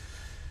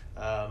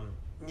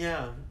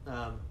 Yeah.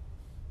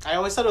 I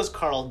always thought it was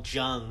Carl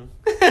Jung.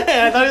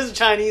 I thought he was a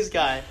Chinese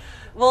guy.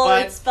 Well,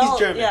 but it's spelled, he's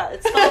German. yeah,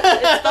 it's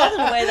spelled in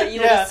a way that you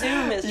would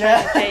assume is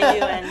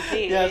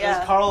K-U-N-G. Yeah, so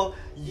it's Carl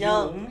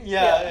Jung. Jung.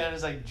 Yeah, and it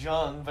was like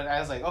Jung, but I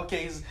was like,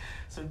 okay,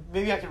 so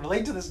maybe I can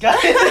relate to this guy.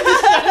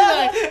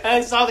 And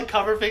I saw the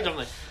cover picture, I'm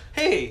like,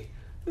 hey,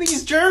 I think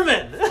he's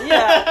German.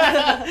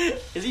 Yeah.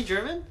 Is he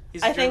German?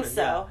 He's I German, think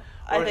so.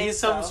 Or think he's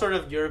some so. sort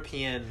of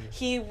European.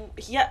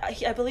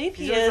 I believe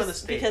He's he really from the is,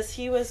 States. because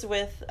he was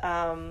with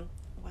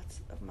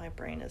my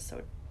brain is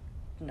so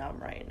numb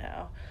right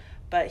now,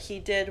 but he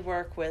did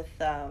work with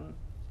the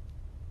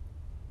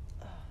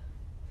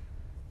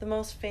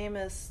most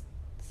famous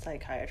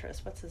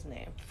psychiatrist. What's his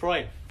name?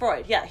 Freud.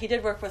 Yeah, he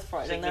did work with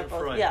Freud, and they're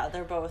Sigmund both Freud.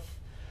 they're both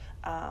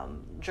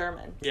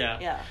German.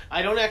 Yeah.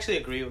 I don't actually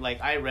agree.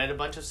 Like, I read a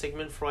bunch of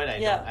Sigmund Freud.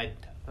 I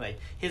like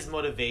his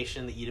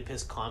motivation, the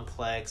Oedipus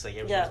complex, like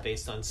everything's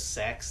based on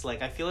sex.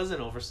 Like, I feel is an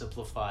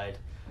oversimplified.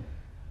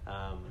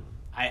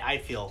 I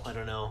feel, I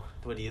don't know.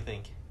 What do you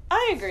think?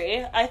 I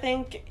agree. I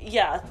think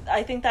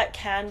that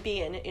can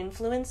be an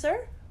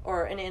influencer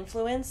or an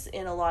influence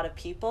in a lot of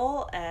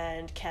people,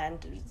 and can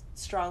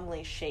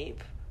strongly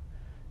shape,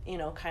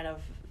 kind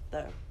of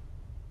the,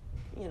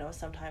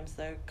 sometimes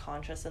the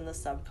conscious and the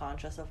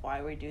subconscious of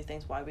why we do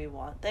things, why we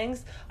want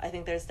things. I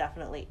think there's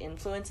definitely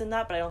influence in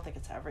that, but I don't think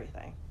it's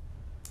everything.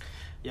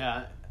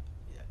 Yeah.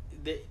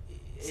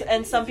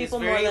 And some people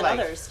more than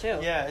others, too.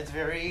 Yeah, it's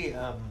very,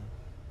 I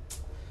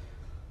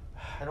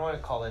don't want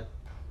to call it,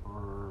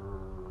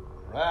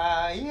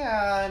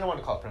 I don't want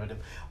to call it primitive,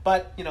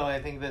 but, I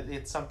think that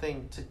it's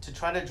something to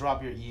try to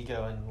drop your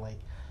ego, and, like,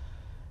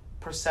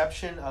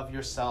 perception of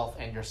yourself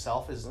and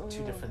yourself is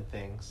two different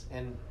things.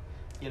 And,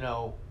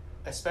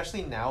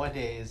 especially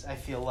nowadays, I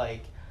feel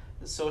like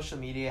social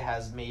media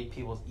has made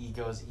people's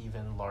egos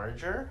even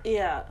larger.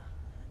 Yeah.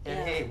 And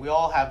hey, we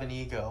all have an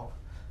ego.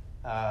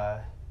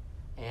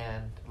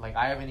 And, like,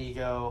 I have an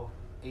ego.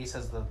 Ace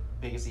has the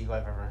biggest ego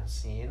I've ever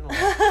seen.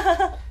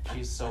 Like,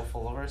 she's so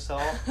full of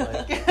herself.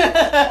 Like,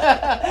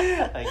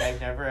 like,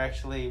 I've never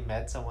actually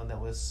met someone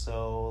that was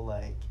so,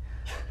 like,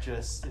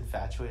 just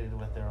infatuated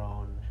with their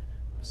own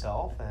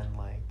self and,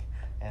 like,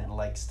 and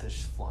likes to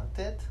flaunt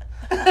it.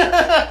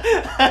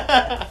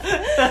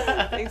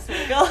 Thanks,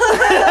 Michael.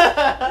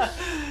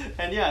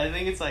 And yeah, I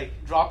think it's like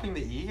dropping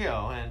the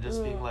ego and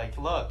just being like,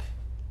 look,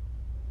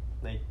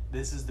 like,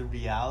 this is the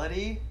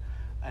reality,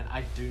 and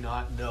I do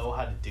not know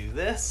how to do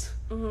this.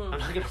 I'm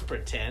not going to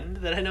pretend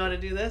that I know how to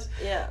do this.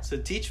 Yeah. So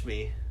teach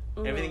me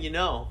everything you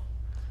know,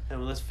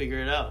 and let's figure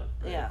it out.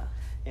 Right? Yeah.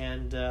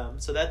 And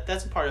so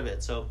that's a part of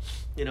it. So,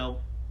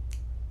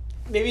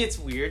 maybe it's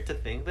weird to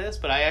think this,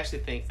 but I actually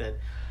think that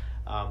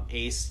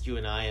Ace, you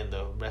and I, and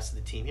the rest of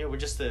the team here, we're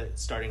just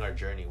starting our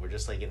journey. We're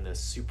just, like, in the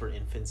super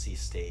infancy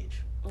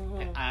stage.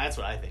 And that's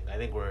what I think. I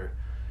think we're,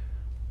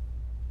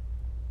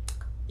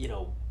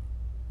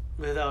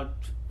 without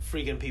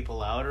freaking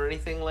people out or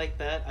anything like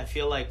that, I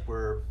feel like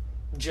we're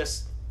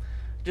just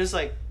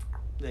like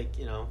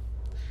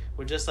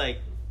we're just, like,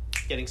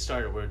 getting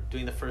started. We're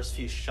doing the first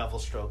few shovel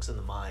strokes in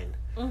the mine.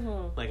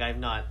 Like,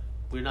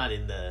 we're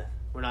not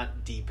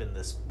deep in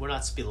this. We're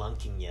not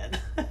spelunking yet.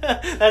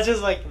 That's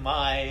just, like,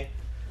 my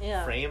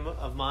frame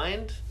of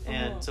mind.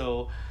 And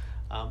so,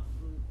 I've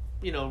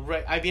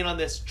been on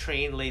this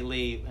train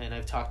lately, and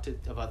I've talked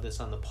about this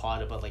on the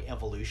pod about, like,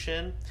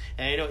 evolution.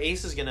 And I know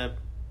Ace is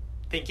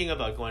thinking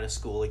about going to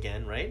school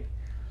again, right?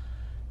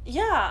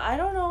 Yeah, I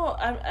don't know.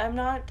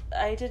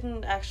 I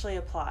didn't actually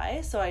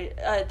apply, so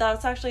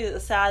that's actually a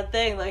sad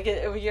thing. Like,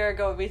 a year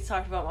ago, we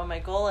talked about what my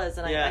goal is,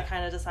 and I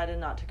kind of decided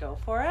not to go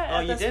for it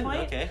at this point. Oh, you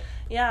didn't? Okay.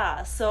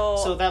 Yeah,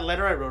 so that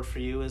letter I wrote for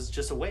you is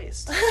just a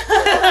waste. Well,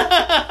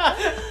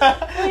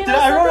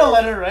 I wrote a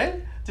letter,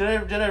 right?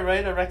 Did I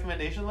write a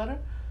recommendation letter?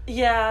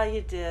 Yeah,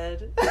 you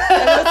did. And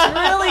it's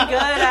really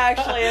good,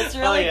 actually. It's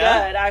really good,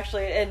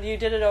 actually. And you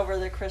did it over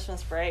the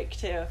Christmas break,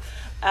 too.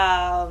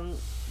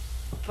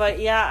 But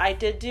yeah,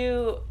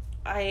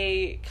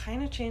 I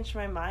kind of changed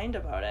my mind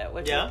about it,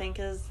 which I think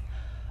is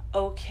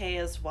okay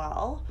as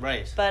well.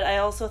 Right. But I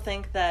also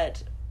think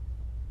that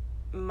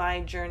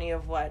my journey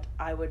of what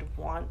I would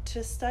want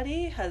to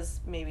study has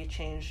maybe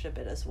changed a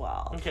bit as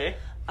well. Okay.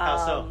 How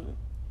so?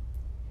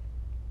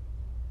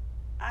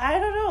 I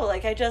don't know.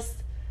 Like,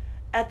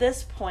 at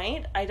this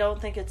point, I don't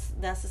think it's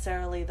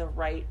necessarily the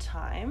right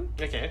time.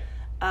 Okay.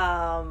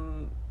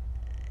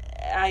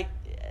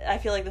 I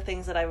feel like the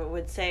things that I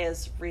would say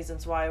as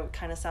reasons why would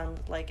kind of sound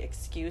like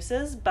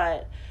excuses,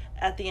 but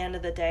at the end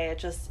of the day, it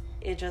just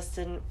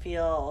didn't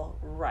feel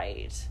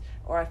right,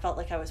 or I felt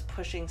like I was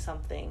pushing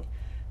something,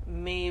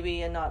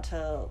 maybe, and not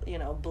to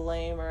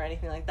blame or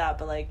anything like that,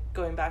 but, like,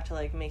 going back to,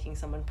 like, making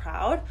someone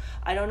proud.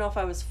 I don't know if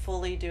I was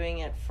fully doing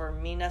it for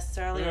me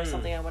necessarily, or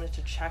something I wanted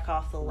to check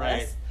off the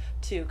list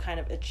to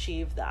kind of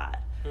achieve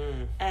that.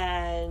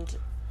 And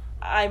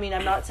I mean,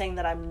 I'm not saying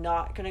that I'm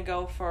not going to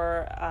go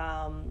for,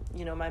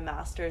 my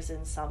master's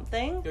in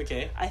something.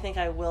 Okay. I think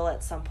I will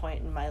at some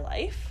point in my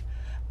life.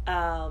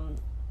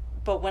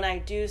 But when I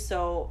do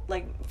so,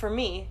 like, for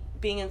me,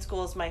 being in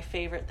school is my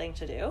favorite thing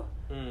to do.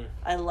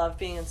 I love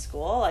being in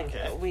school. Like,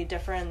 we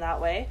differ in that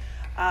way.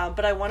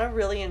 But I want to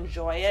really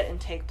enjoy it and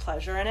take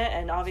pleasure in it.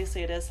 And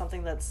obviously it is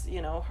something that's,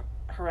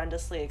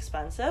 horrendously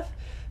expensive.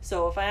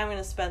 So if I am going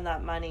to spend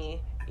that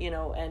money,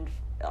 and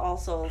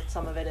also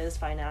some of it is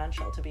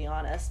financial, to be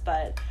honest,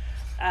 but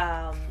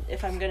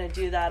if I'm going to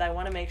do that, I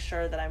want to make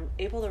sure that I'm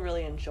able to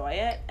really enjoy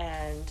it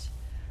and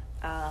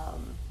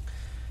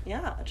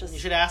Yeah, just you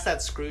should ask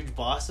that Scrooge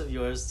boss of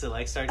yours to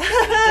like start kicking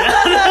it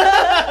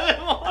down a bit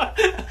more.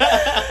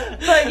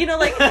 But you know,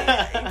 like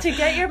to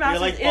get your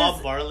master's, you're like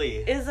Bob Marley.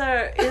 It's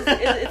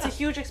a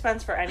huge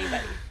expense for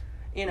anybody.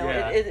 You know,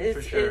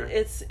 for sure.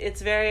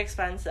 it's very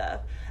expensive,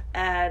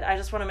 and I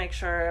just want to make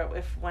sure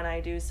when I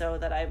do so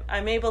that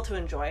I'm able to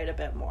enjoy it a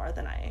bit more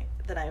than I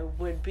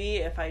would be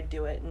if I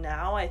do it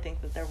now. I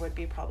think that there would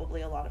be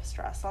probably a lot of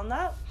stress on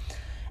that.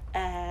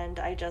 And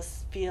I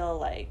just feel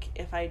like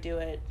if I do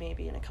it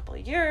maybe in a couple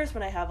of years,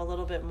 when I have a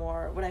little bit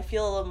more, when I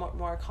feel a little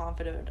more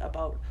confident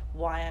about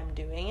why I'm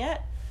doing it,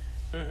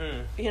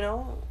 you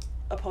know,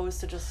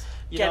 opposed to just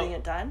getting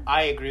it done.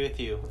 I agree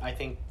with you. I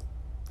think,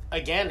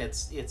 again,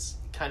 it's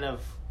kind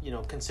of, you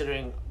know,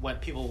 considering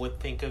what people would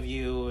think of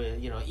you,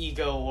 you know,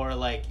 ego or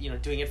like, you know,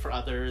 doing it for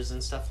others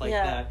and stuff like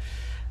that.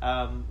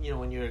 You know,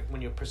 when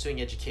you're pursuing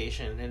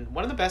education. And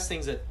one of the best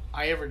things that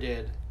I ever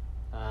did,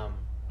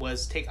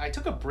 I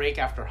took a break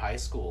after high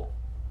school.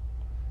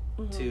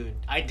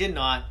 I did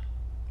not,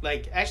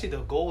 like, actually the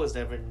goal was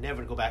never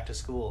to go back to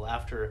school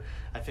after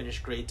I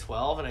finished grade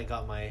 12 and I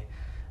got my,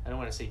 I don't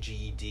want to say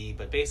GED,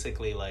 but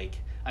basically like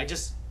I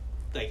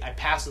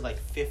passed with like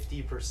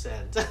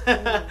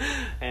 50%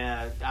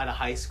 and out of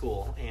high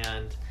school,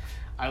 and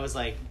I was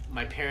like,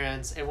 my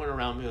parents, everyone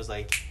around me was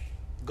like,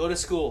 go to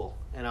school,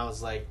 and I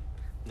was like,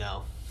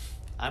 no,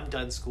 I'm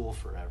done school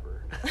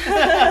forever.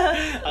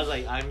 I was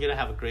like, I'm gonna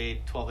have a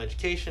grade 12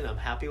 education. I'm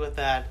happy with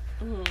that.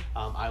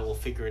 I will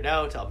figure it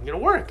out. I'm gonna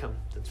work.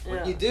 That's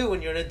what you do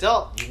when you're an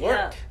adult. You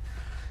work.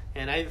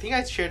 And I think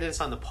I shared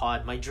this on the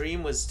pod. My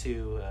dream was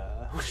to,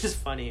 which is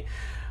funny,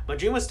 my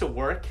dream was to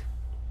work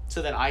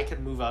so that I could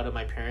move out of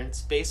my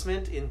parents'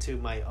 basement into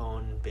my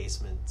own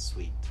basement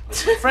suite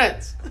with my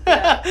friends.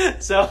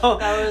 So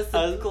that was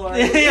the glory.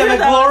 Yeah, the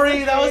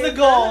glory. That was the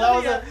goal. That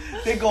was a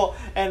big goal.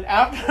 And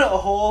after a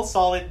whole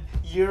solid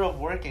year of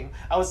working,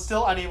 I was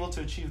still unable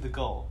to achieve the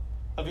goal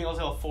of being able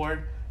to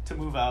afford to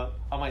move out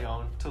on my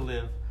own to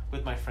live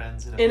with my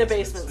friends in a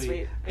basement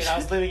suite. And I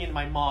was living in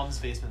my mom's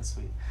basement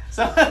suite.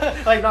 So,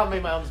 like, not my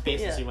mom's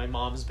basement suite, my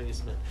mom's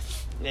basement.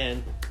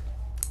 And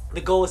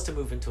the goal was to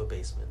move into a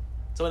basement.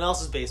 Someone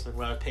else's basement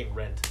where I was paying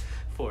rent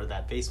for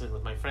that basement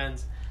with my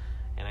friends.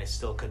 And I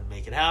still couldn't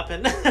make it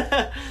happen.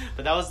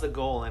 But that was the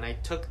goal. And I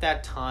took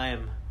that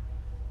time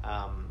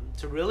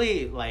to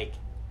really, like,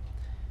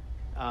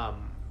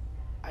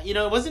 you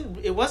know,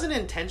 it wasn't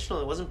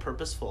intentional. It wasn't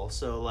purposeful.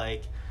 So,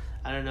 like,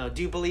 I don't know.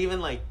 Do you believe in,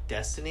 like,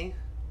 destiny?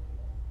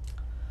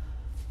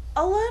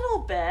 A little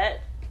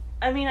bit.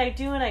 I mean, I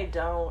do and I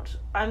don't.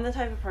 I'm the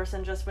type of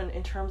person, just when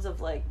in terms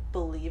of like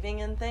believing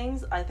in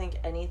things, I think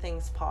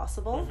anything's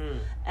possible,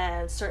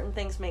 and certain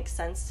things make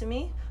sense to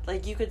me.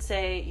 Like you could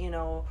say, you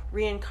know,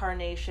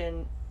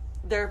 reincarnation.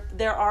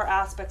 There are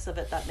aspects of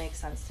it that make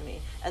sense to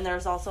me, and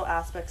there's also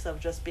aspects of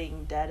just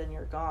being dead and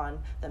you're gone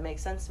that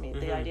makes sense to me.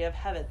 The idea of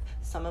heaven,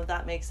 some of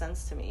that makes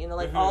sense to me. You know,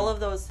 like all of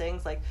those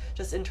things, like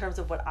just in terms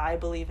of what I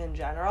believe in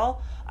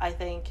general, I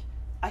think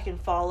I can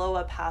follow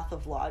a path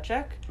of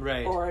logic,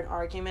 or an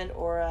argument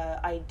or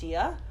an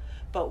idea,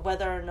 but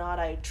whether or not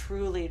I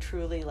truly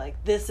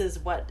like, this is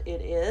what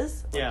it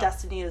is,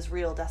 destiny is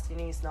real,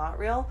 destiny is not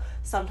real,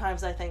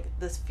 sometimes I think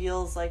this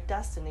feels like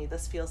destiny,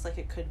 this feels like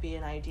it could be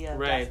an idea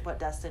of what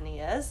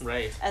destiny is.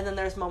 And then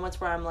there's moments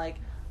where I'm like,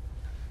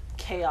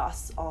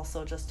 chaos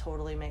also just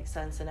totally makes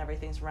sense and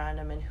everything's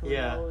random and who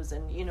knows,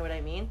 and you know what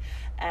I mean.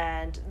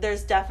 And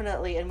there's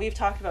definitely, and we've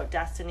talked about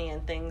destiny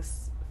and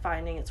things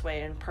finding its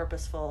way in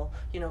purposeful,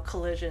 you know,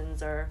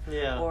 collisions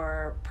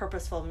or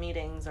purposeful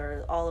meetings,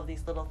 or all of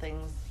these little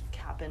things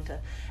happen to,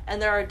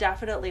 and there are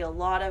definitely a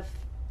lot of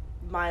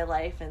my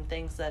life and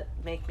things that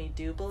make me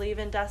do believe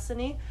in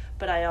destiny,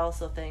 but I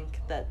also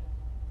think that,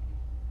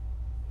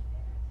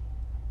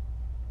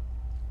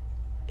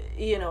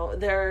 you know,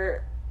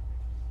 there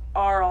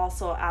are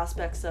also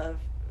aspects of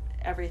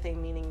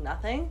everything meaning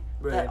nothing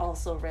that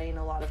also reign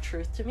a lot of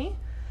truth to me.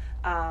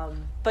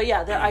 But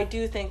yeah, I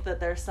do think that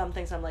there's some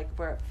things I'm like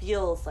where it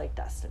feels like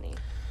destiny.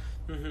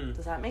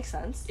 Does that make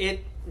sense?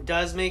 It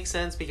does make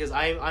sense, because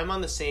I'm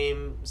on the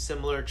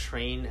similar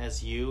train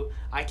as you.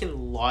 I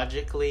can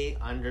logically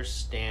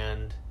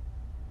understand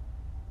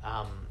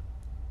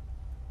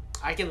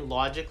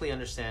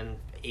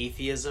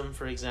atheism,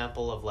 for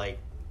example, of like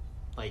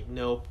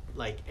no,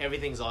 like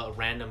everything's a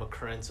random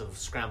occurrence of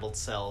scrambled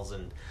cells,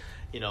 and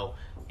you know,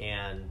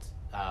 and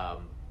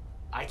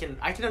I can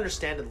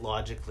understand it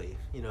logically,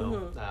 you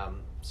know.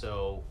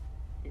 So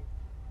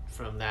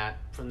from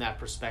that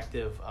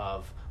perspective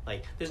of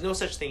like, there's no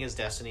such thing as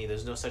destiny,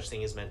 there's no such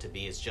thing as meant to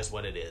be, it's just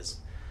what it is.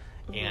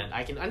 And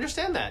I can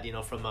understand that, you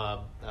know, from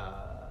a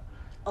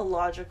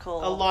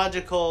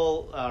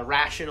logical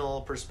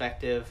rational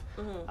perspective.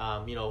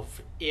 You know,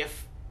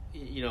 if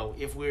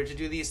we were to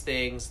do these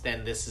things,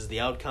 then this is the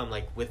outcome,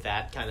 like with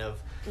that kind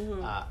of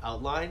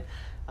outline.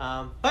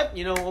 But,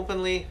 you know,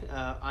 openly,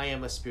 I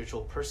am a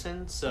spiritual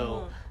person,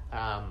 so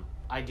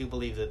I do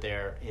believe that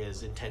there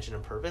is intention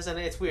and purpose. And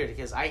it's weird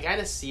because I kind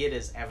of see it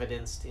as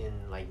evidenced in,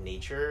 like,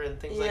 nature and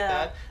things like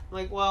that. I'm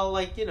like, well,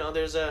 like, you know,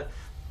 there's a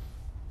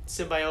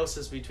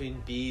symbiosis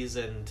between bees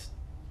and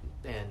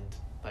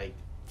like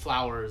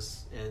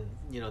flowers,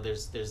 and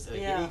there's like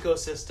Yeah. an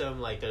ecosystem,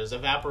 like there's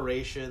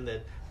evaporation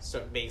that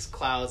makes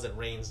clouds and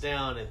rains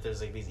down, and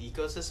there's like these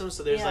ecosystems.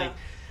 So there's Yeah. like,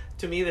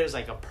 to me, there's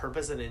like a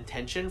purpose and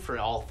intention for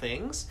all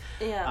things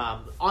Yeah.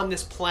 on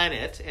this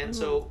planet. And Mm-hmm.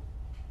 so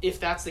if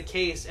that's the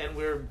case and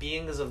we're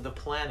beings of the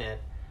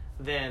planet,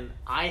 then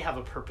I have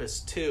a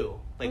purpose too.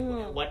 Like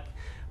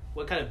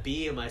what kind of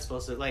bee am I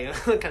supposed to, like,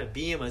 what kind of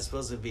bee am I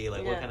supposed to be?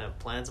 Like, what Yeah. kind of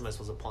plants am I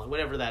supposed to pollinate?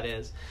 Whatever that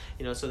is,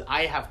 so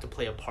I have to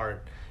play a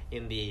part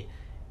in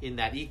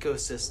that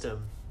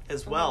ecosystem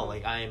as well.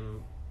 Like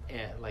I'm,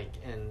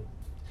 and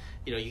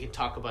you can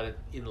talk about it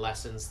in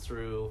lessons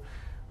through,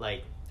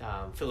 like,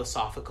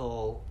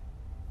 philosophical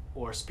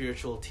or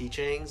spiritual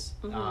teachings,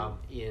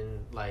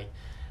 in, like,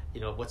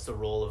 what's the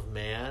role of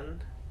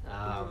man,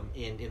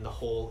 in the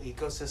whole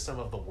ecosystem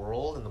of the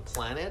world and the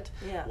planet.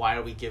 Yeah. Why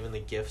are we given the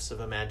gifts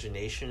of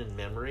imagination and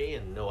memory,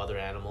 and no other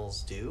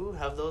animals do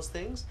have those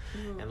things?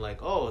 And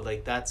like,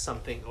 like that's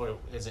something, or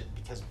is it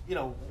because,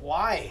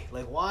 why?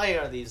 Like, why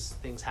are these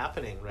things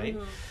happening, right?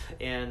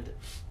 And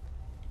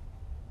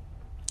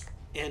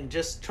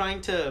just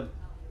trying to,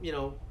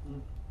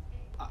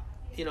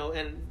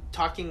 and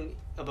talking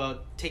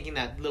about taking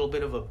that little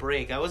bit of a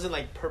break. I wasn't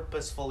like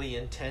purposefully,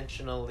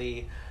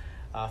 intentionally,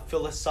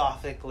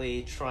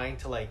 philosophically trying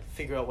to like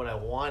figure out what I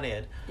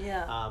wanted.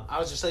 Yeah. I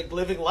was just like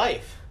living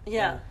life.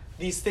 Yeah. And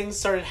these things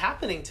started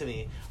happening to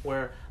me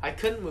where I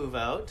couldn't move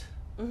out.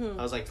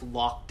 I was like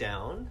locked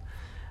down.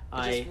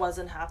 It just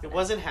wasn't happening. It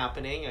wasn't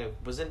happening. I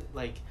wasn't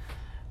like,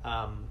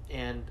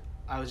 and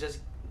I was just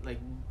like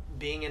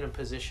being in a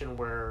position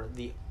where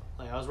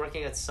I was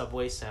working at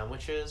Subway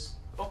sandwiches.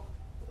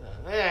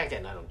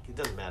 Again, it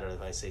doesn't matter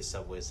if I say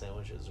Subway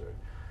sandwiches or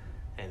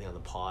anything on the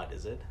pod,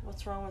 is it?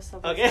 What's wrong with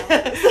Subway? Okay.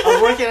 I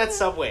was working at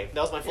Subway. That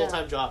was my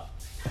full-time job.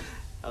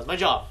 That was my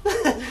job.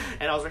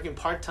 And I was working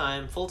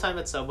part-time, full-time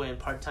at Subway and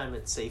part-time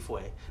at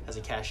Safeway as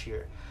a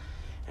cashier.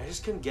 And I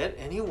just couldn't get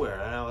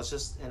anywhere. And I was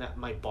just,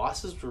 my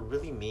bosses were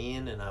really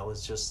mean, and I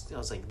was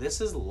like,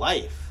 this is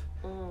life.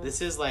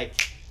 This is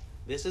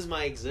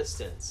my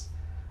existence.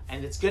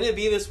 And it's going to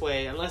be this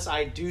way unless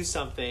I do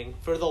something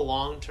for the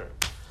long term.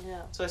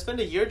 Yeah. So I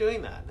spent a year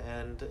doing that,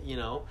 and you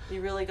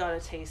really got a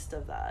taste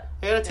of that.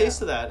 I got a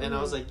taste of that, and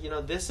I was like,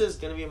 this is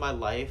gonna be my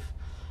life.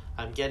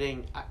 I'm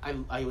getting,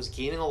 I was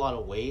gaining a lot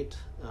of weight,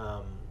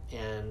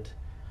 and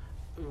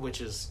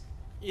which is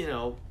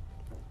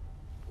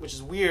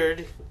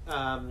weird, because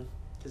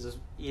I was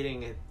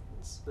eating it.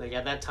 Like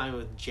at that time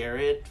with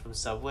Jared from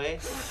Subway,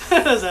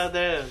 I was out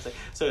there.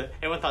 So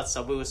everyone thought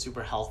Subway was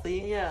super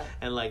healthy. Yeah.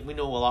 And like we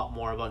know a lot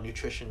more about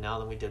nutrition now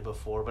than we did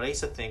before. But I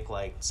used to think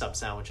like sub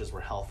sandwiches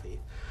were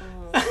healthy.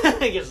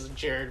 I guess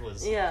Jared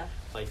was. Yeah.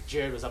 Like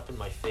Jared was up in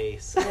my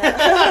face.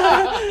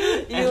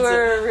 Yeah. You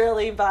were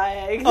really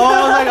buying. Oh,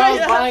 I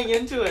was buying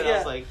into it. Yeah. I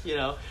was like,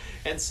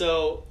 and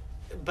so.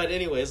 But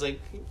anyways, like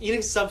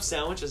eating sub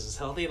sandwiches is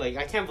healthy. Like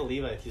I can't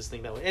believe I used to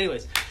think that way.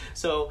 Anyways,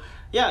 so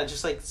yeah,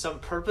 just like some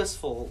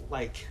purposeful,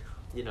 like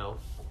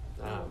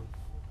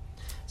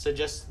so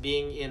just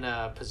being in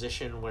a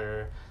position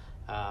where,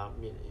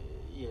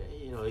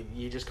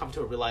 you just come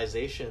to a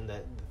realization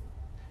that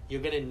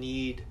you're gonna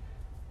need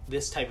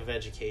this type of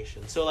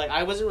education. So like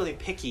I wasn't really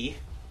picky,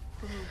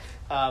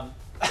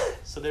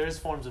 so there is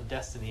forms of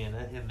destiny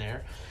in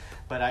there,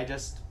 but I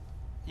just.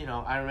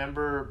 I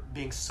remember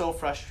being so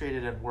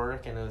frustrated at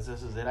work, and this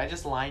is it. I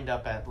just lined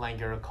up at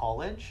Langara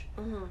College,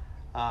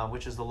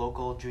 which is the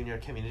local junior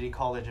community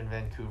college in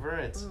Vancouver.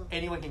 It's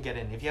anyone can get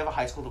in. If you have a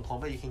high school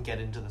diploma, you can get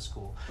into the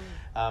school.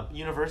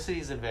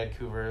 Universities in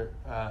Vancouver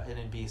and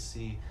in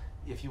BC,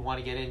 if you want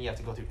to get in, you have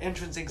to go through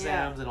entrance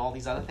exams and all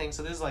these other things.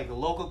 So this is like a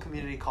local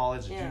community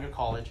college, a junior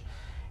college,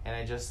 and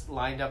I just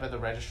lined up at the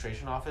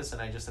registration office,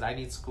 and I just said, I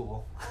need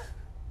school.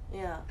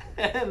 Yeah.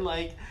 And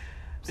like,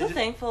 I'm so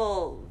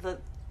thankful that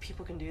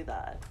people can do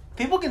that.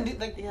 People can do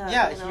here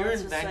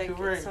in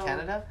Vancouver in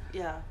Canada.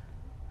 Yeah.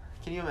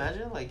 Can you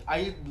imagine? Like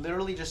I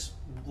literally just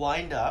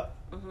lined up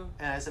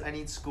and I said I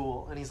need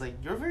school, and he's like,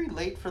 you're very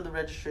late for the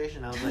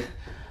registration. I was like,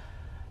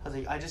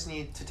 I just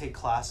need to take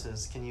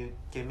classes. Can you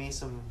give me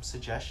some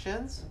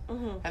suggestions?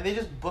 And they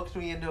just booked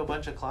me into a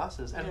bunch of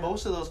classes, and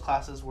most of those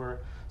classes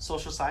were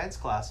social science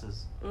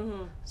classes.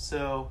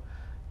 So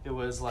it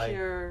was like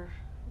pure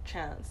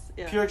chance.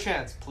 Yeah. Pure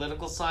chance.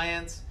 Political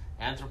science,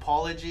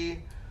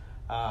 anthropology.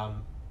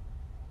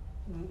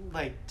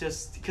 Like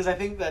just because I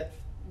think that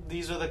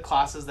these are the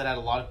classes that had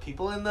a lot of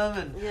people in them,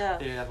 and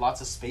they had lots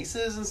of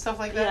spaces and stuff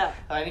like that.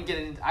 Yeah. I didn't get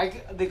in.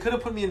 They could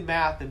have put me in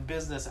math and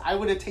business. I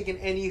would have taken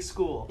any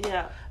school.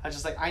 Yeah. I was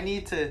just like, I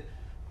need to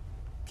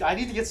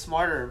get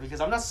smarter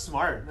because I'm not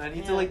smart. I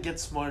need to like get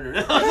smarter. I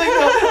was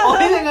like, the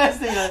only thing I was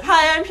thinking.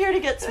 Hi, I'm here to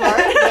get smart.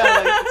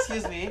 Yeah, like,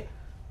 excuse me.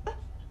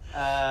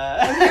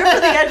 I'm here for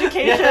the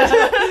education.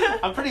 Yeah.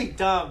 I'm pretty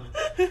dumb.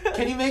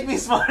 Can you make me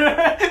smarter?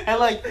 And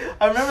like,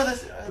 I remember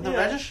this. The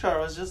registrar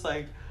was just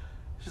like,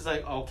 she's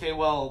like, okay,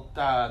 well,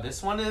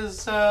 this one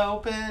is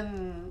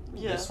open.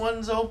 Yeah. This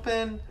one's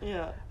open.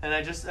 Yeah. And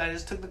I just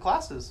took the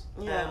classes.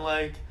 Yeah. And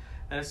like,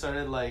 and I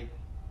started like,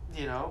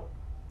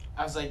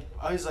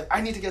 I was like,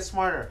 I need to get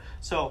smarter.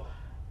 So,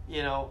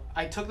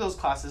 I took those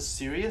classes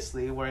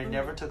seriously where I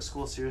never took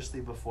school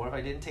seriously before. If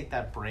I didn't take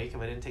that break,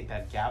 if I didn't take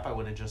that gap, I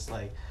would have just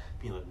like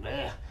been like,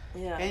 meh.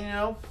 Yeah.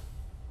 And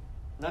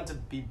not to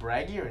be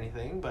braggy or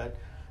anything, but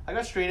I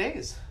got straight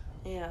A's.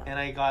 Yeah. And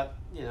I got,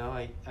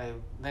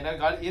 then I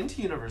got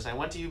into university. I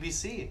went to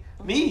UBC.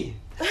 Me!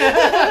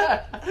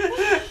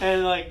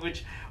 And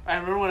which I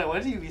remember when I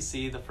went to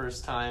UBC the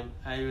first time,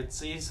 I would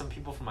see some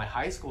people from my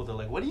high school. They're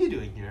like, "What are you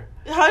doing here?"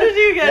 How did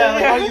you get here?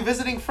 here? Are you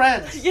visiting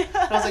friends? Yeah.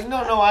 And I was like, no,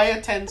 I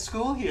attend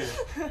school here.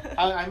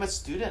 I'm a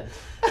student.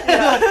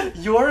 Yeah.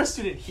 You're a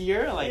student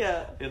here?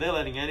 Yeah, they're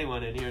letting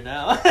anyone in here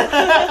now.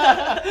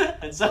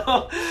 And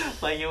so,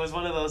 it was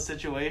one of those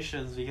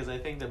situations because I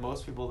think that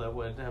most people that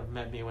would have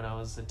met me when I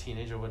was a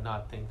teenager would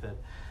not think that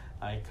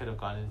I could have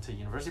gone into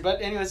university.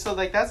 But anyway, so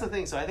that's the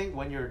thing. So I think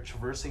when you're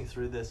traversing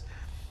through this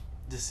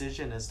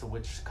decision as to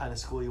which kind of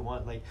school you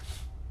want,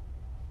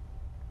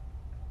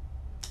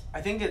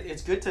 I think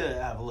it's good to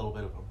have a little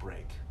bit of a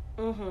break.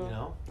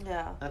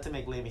 Yeah. Not to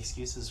make lame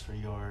excuses for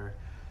your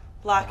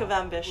lack of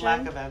ambition.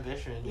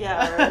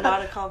 Yeah, or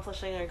not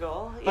accomplishing a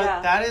goal.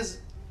 But that is,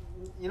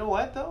 you know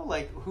what though?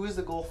 Who is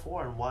the goal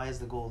for, and why is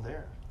the goal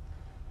there?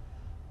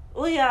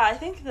 Well, yeah, I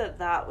think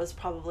that was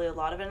probably a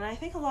lot of it, and I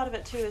think a lot of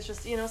it too is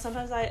just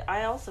sometimes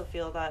I also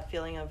feel that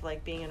feeling of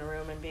being in a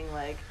room and being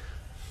like,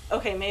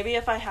 okay, maybe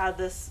if I had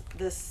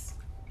this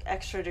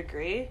extra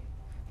degree,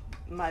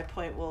 my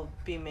point will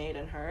be made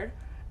and heard.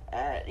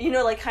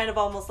 Kind of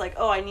almost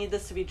oh, I need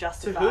this to be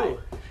justified. To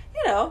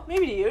who?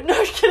 Maybe to you. No,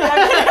 I'm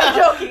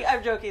kidding.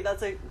 I'm joking.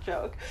 That's a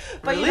joke.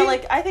 But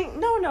really? I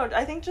think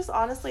I think just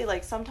honestly,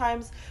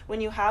 sometimes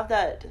when you have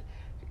that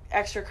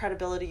extra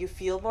credibility, you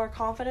feel more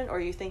confident, or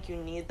you think you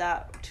need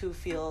that to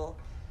feel,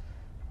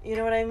 you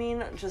know what I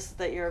mean? Just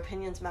that your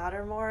opinions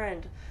matter more,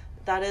 and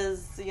that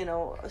is,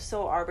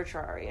 so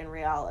arbitrary in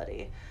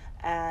reality.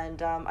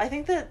 And I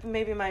think that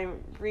maybe my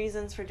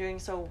reasons for doing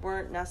so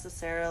weren't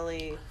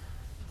necessarily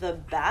the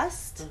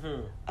best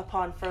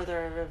upon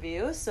further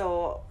review.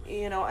 So,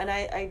 and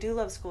I do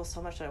love school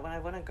so much that when I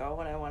want to go,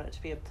 when I want it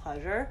to be a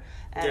pleasure,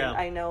 and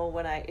I know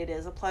when it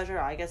is a pleasure,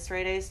 I get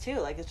straight A's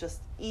too. It's just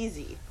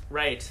easy.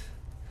 Right.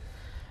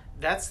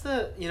 That's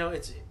the,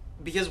 it's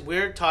because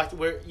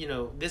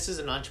this is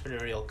an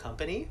entrepreneurial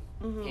company,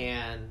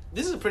 and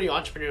this is a pretty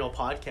entrepreneurial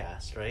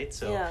podcast, right?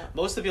 So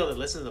most of the people that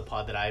listen to the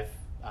pod that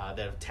that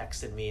have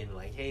texted me and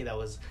hey, that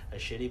was a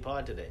shitty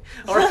pod today,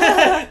 or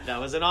that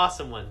was an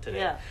awesome one today.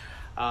 Yeah.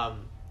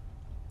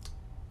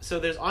 So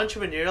there's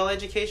entrepreneurial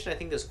education. I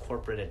think there's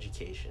corporate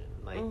education.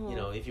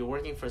 If you're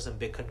working for some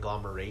big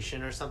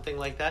conglomeration or something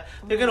like that,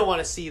 they're gonna want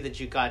to see that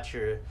you got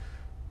your,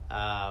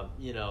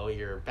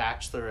 your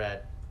bachelor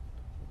at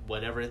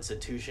whatever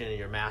institution and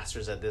your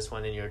master's at this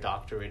one and your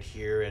doctorate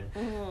here, and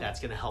that's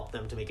going to help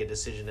them to make a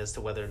decision as to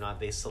whether or not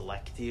they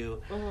select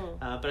you.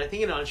 But I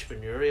think in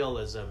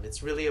entrepreneurialism,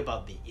 it's really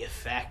about the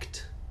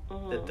effect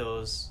that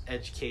those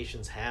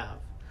educations have.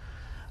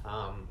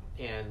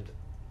 And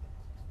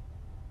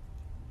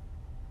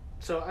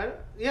so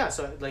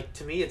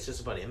to me, it's just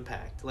about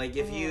impact.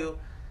 If you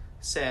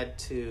said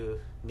to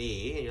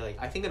me, and you're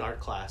I think an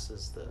art class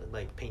is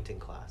the painting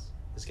class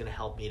is going to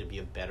help me to be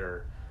a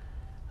better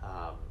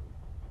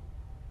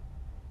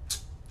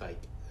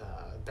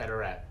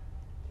better at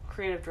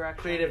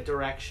creative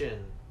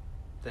direction,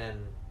 then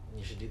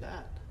you should do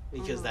that,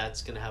 because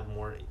that's going to have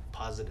more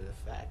positive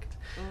effect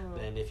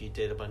than if you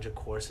did a bunch of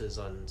courses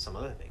on some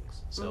other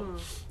things. So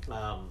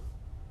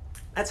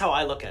that's how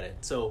I look at it.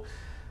 So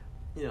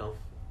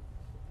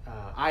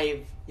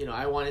I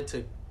wanted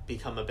to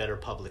become a better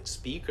public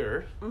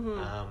speaker,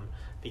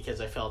 because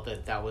I felt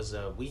that was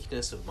a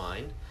weakness of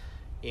mine,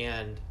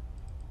 and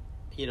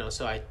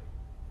so I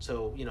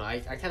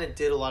kind of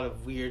did a lot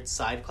of weird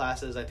side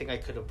classes. I think I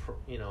could have,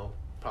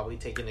 probably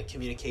taken a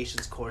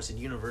communications course at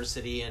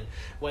university and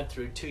went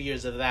through 2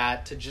 years of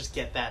that to just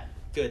get that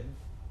good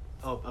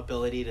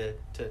ability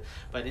to.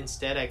 But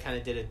instead, I kind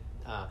of did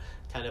a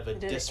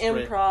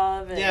disparate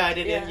improv.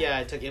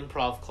 I took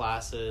improv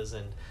classes,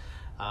 and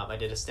I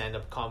did a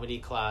stand-up comedy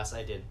class.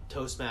 I did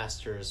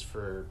Toastmasters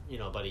for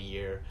about a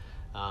year.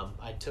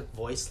 I took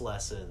voice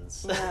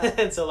lessons,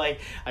 and so I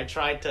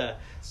tried to.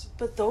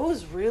 But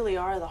those really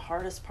are the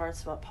hardest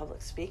parts about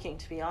public speaking.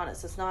 To be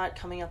honest, it's not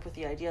coming up with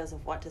the ideas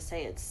of what to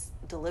say; it's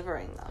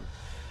delivering them.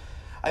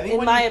 I think,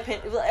 in my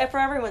opinion, for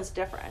everyone's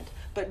different,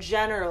 but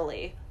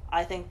generally,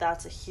 I think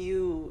that's a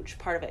huge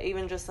part of it.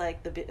 Even just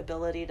the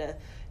ability to,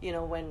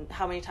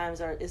 how many times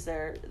is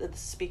there the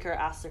speaker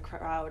asks the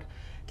crowd,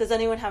 does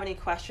anyone have any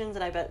questions?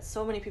 And I bet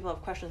so many people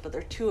have questions, but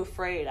they're too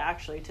afraid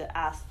actually to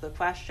ask the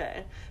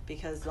question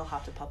because they'll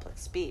have to public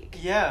speak.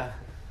 Yeah,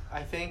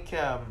 I think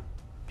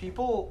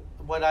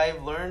what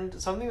I've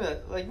learned, something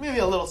that maybe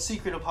a little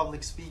secret of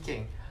public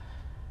speaking,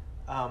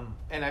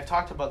 and I've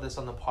talked about this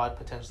on the pod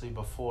potentially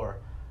before.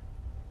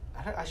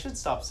 I should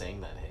stop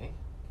saying that, hey?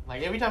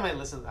 Every time I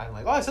listen, I'm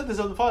oh, I said this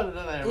on the pod, and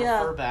then I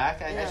refer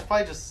back. I should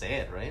probably just say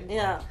it, right?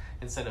 Yeah.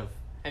 Instead of,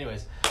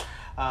 anyways.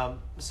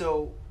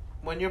 So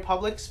when you're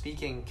public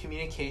speaking,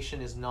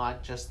 communication is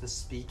not just the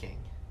speaking.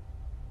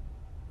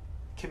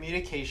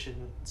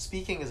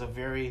 speaking is a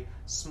very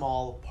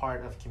small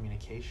part of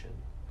communication.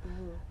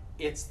 Mm-hmm.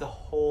 It's the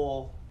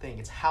whole thing.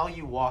 It's how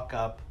you walk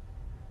up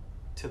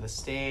to the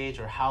stage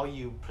or how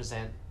you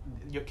present.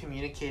 You're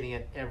communicating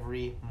at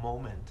every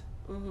moment.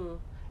 Mm-hmm.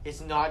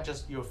 It's not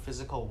just your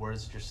physical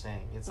words that you're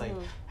saying. It's like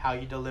how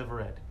you deliver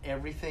it.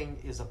 Everything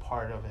is a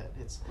part of it.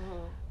 It's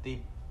the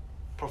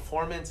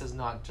performance is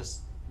not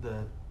just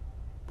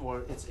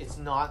it's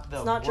not the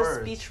It's not words.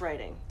 just speech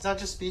writing. It's not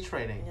just speech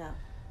writing. Yeah.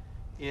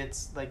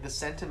 It's like the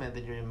sentiment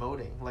that you're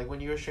emoting. Like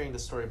when you were sharing the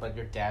story about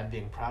your dad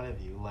being proud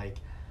of you, like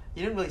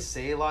you didn't really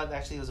say a lot.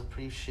 Actually, it was a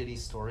pretty shitty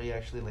story.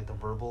 Actually, like the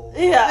verbal.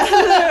 Yeah,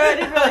 I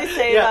didn't really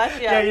say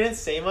much. Yeah, you didn't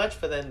say much,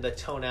 but then the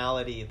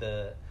tonality,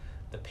 the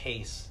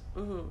pace,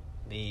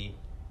 the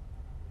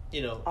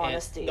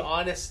honesty. The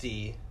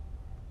honesty.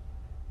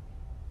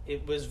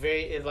 It was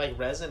it like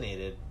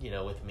resonated,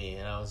 with me,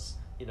 and I was,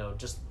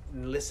 just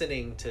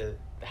listening to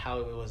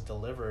how it was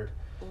delivered.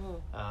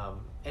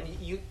 And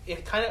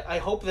it kind of, I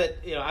hope that,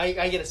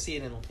 I get to see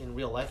it in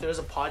real life. There was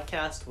a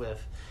podcast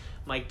with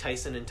Mike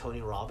Tyson and Tony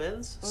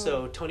Robbins.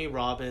 So Tony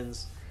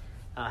Robbins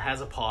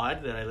has a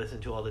pod that I listen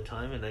to all the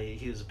time, and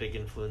he was a big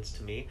influence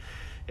to me.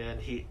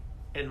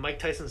 And Mike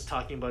Tyson's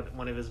talking about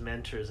one of his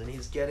mentors, and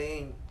he's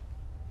getting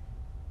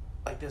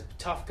like this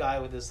tough guy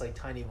with this like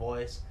tiny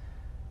voice.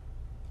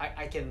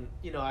 I can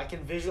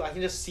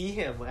just see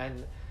him,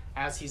 and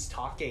as he's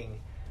talking,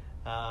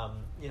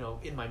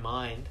 in my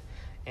mind.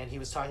 And he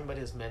was talking about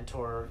his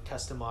mentor,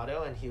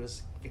 Customato, and he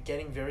was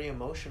getting very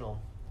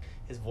emotional.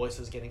 His voice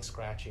was getting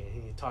scratchy.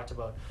 He talked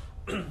about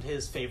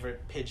his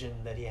favorite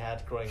pigeon that he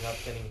had growing up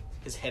getting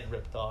his head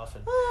ripped off.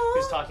 And he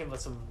was talking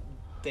about some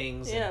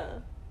things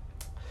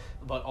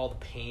about all the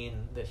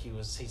pain that he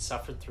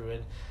suffered through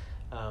it.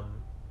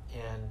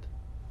 And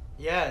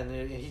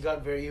he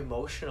got very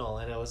emotional.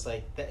 And I was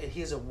like,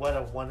 what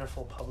a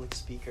wonderful public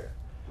speaker.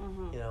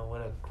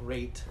 What a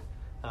great...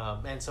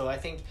 and so I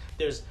think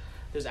there's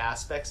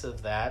aspects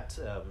of that,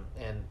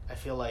 and I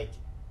feel like,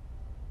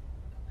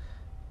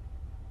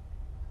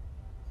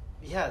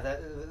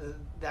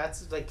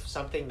 that's like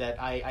something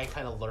that I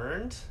kind of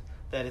learned,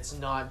 that it's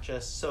not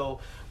just,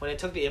 so when I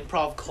took the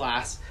improv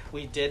class,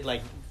 we did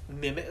like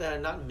miming.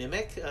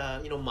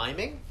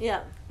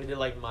 Yeah. We did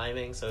like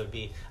miming, so it'd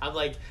be, I'm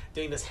like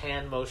doing this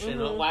hand motion,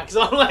 wax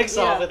on, wax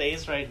off with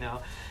Ace right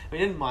now. We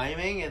did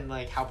miming, and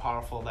like how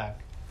powerful that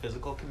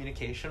physical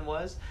communication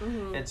was.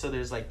 And so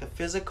there's like the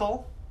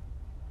physical,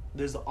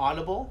 there's the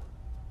audible,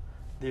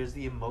 there's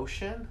the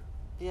emotion.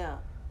 Yeah.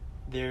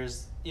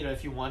 There's,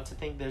 if you want to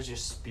think, there's your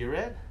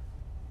spirit.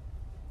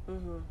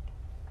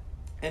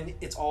 And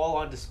it's all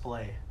on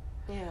display.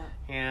 Yeah.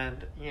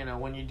 And,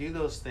 when you do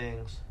those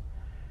things,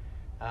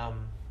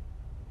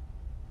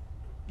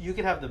 you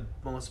could have the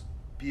most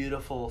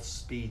beautiful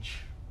speech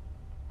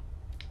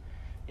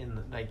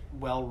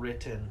well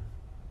written,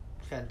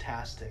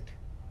 fantastic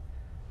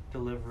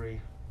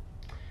delivery,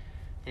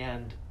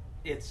 and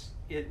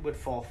it would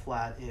fall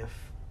flat if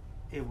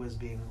it was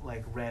being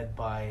like read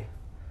by,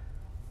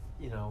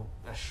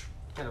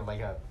 kind of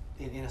like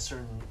in a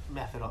certain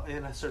method.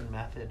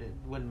 It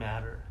wouldn't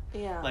matter.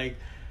 Yeah. Like,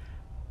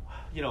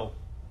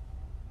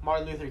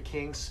 Martin Luther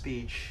King's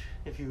speech,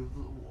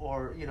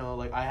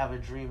 like I Have a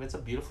Dream. It's a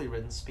beautifully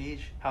written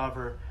speech.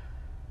 However,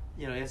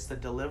 it's the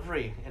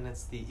delivery, and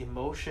it's the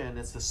emotion,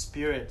 it's the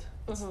spirit,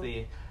 it's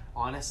the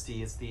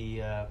honesty, it's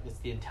the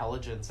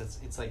intelligence,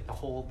 it's like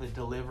the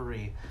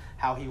delivery,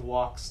 how he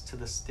walks to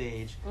the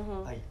stage,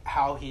 like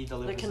how he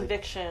delivers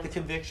the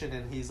conviction,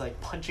 and he's like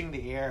punching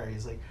the air.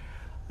 He's like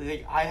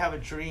I have a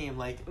dream,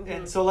 like,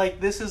 and so like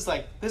this is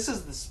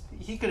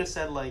he could have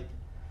said like,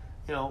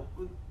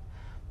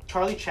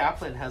 Charlie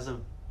Chaplin has a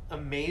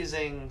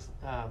amazing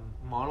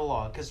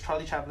monologue, because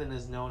Charlie Chaplin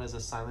is known as a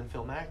silent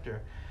film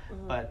actor,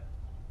 but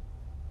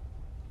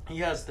he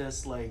has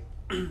this like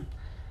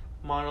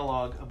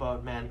monologue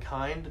about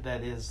mankind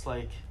that is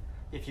like,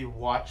 if you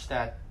watch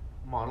that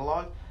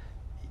monologue,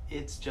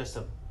 it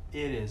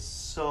is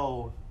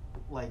so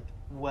like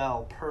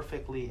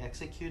perfectly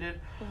executed.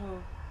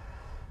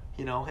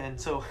 And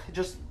so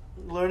just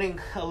learning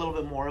a little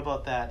bit more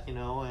about that,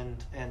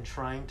 and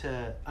trying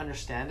to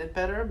understand it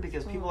better,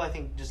 because people I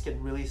think just get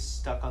really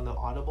stuck on the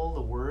audible,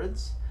 the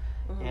words,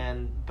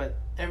 but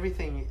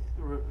everything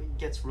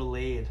gets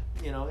relayed,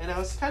 and I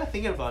was kind of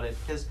thinking about it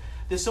because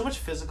there's so much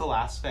physical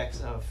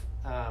aspects of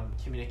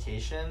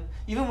communication.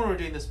 Even when we're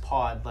doing this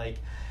pod, like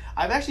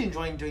I'm actually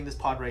enjoying doing this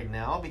pod right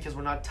now because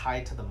we're not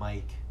tied to the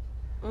mic.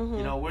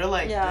 We're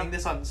like doing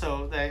this on,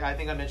 so I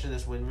think I mentioned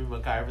this when we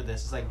MacGyver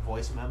this, is like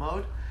voice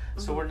memoed.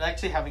 So we're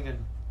actually having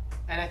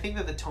and I think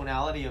that the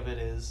tonality of it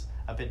is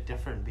a bit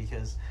different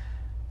because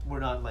we're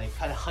not like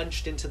kind of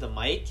hunched into the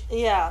mic.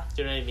 Yeah.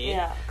 Do you know what I mean?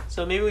 Yeah.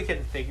 So maybe we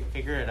can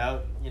figure it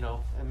out,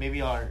 and maybe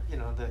it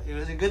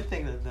was a good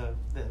thing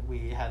that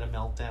we had a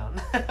meltdown.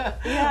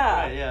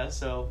 Yeah. Right, yeah.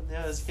 So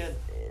yeah, it was good.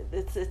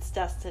 It's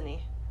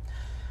destiny.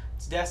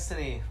 It's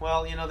destiny.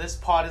 Well, this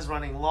pod is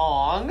running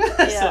long,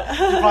 yeah.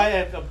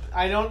 So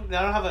I don't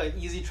have an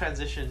easy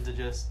transition to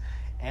just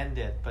end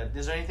it. But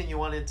is there anything you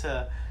wanted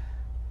to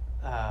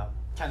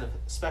kind of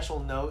special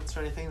notes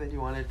or anything that you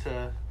wanted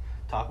to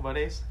talk about,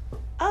 Ace?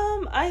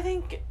 I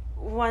think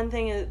one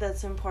thing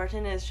that's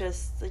important is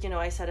just,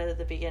 I said it at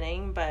the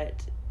beginning,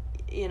 but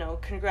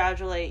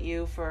congratulate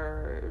you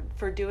for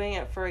doing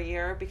it for a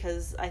year,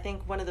 because I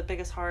think one of the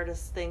biggest,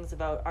 hardest things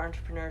about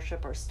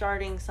entrepreneurship or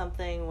starting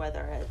something,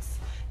 whether it's,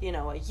 a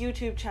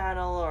YouTube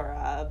channel or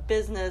a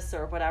business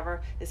or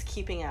whatever, is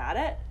keeping at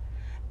it.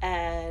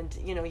 And,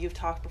 you've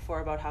talked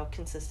before about how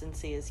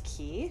consistency is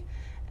key.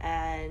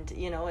 And,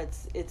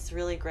 it's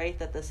really great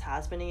that this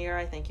has been a year.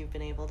 I think you've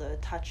been able to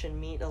touch and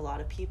meet a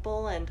lot of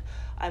people, and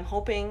I'm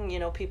hoping,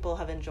 people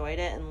have enjoyed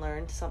it and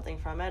learned something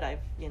from it. I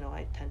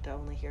tend to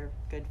only hear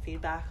good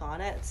feedback on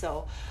it.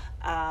 So,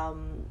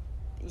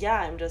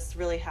 I'm just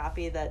really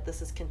happy that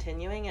this is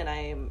continuing, and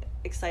I'm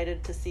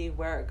excited to see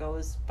where it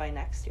goes by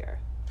next year.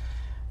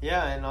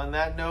 Yeah, and on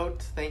that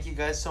note, thank you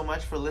guys so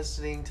much for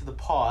listening to the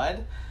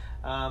pod.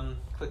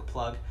 Quick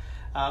plug.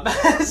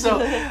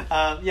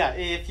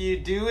 If you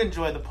do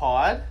enjoy the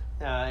pod,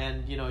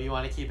 and you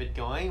want to keep it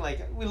going,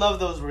 we love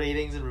those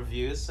ratings and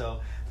reviews, so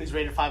please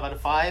rate it 5 out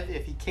of 5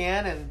 if you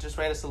can, and just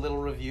write us a little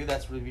review.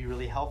 That's really,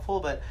 really helpful.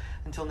 But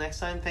until next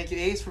time, thank you,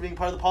 Ace, for being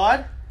part of the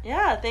pod.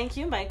 Yeah, thank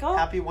you, Michael.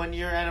 Happy 1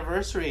 year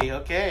anniversary.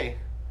 Okay,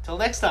 till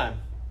next time.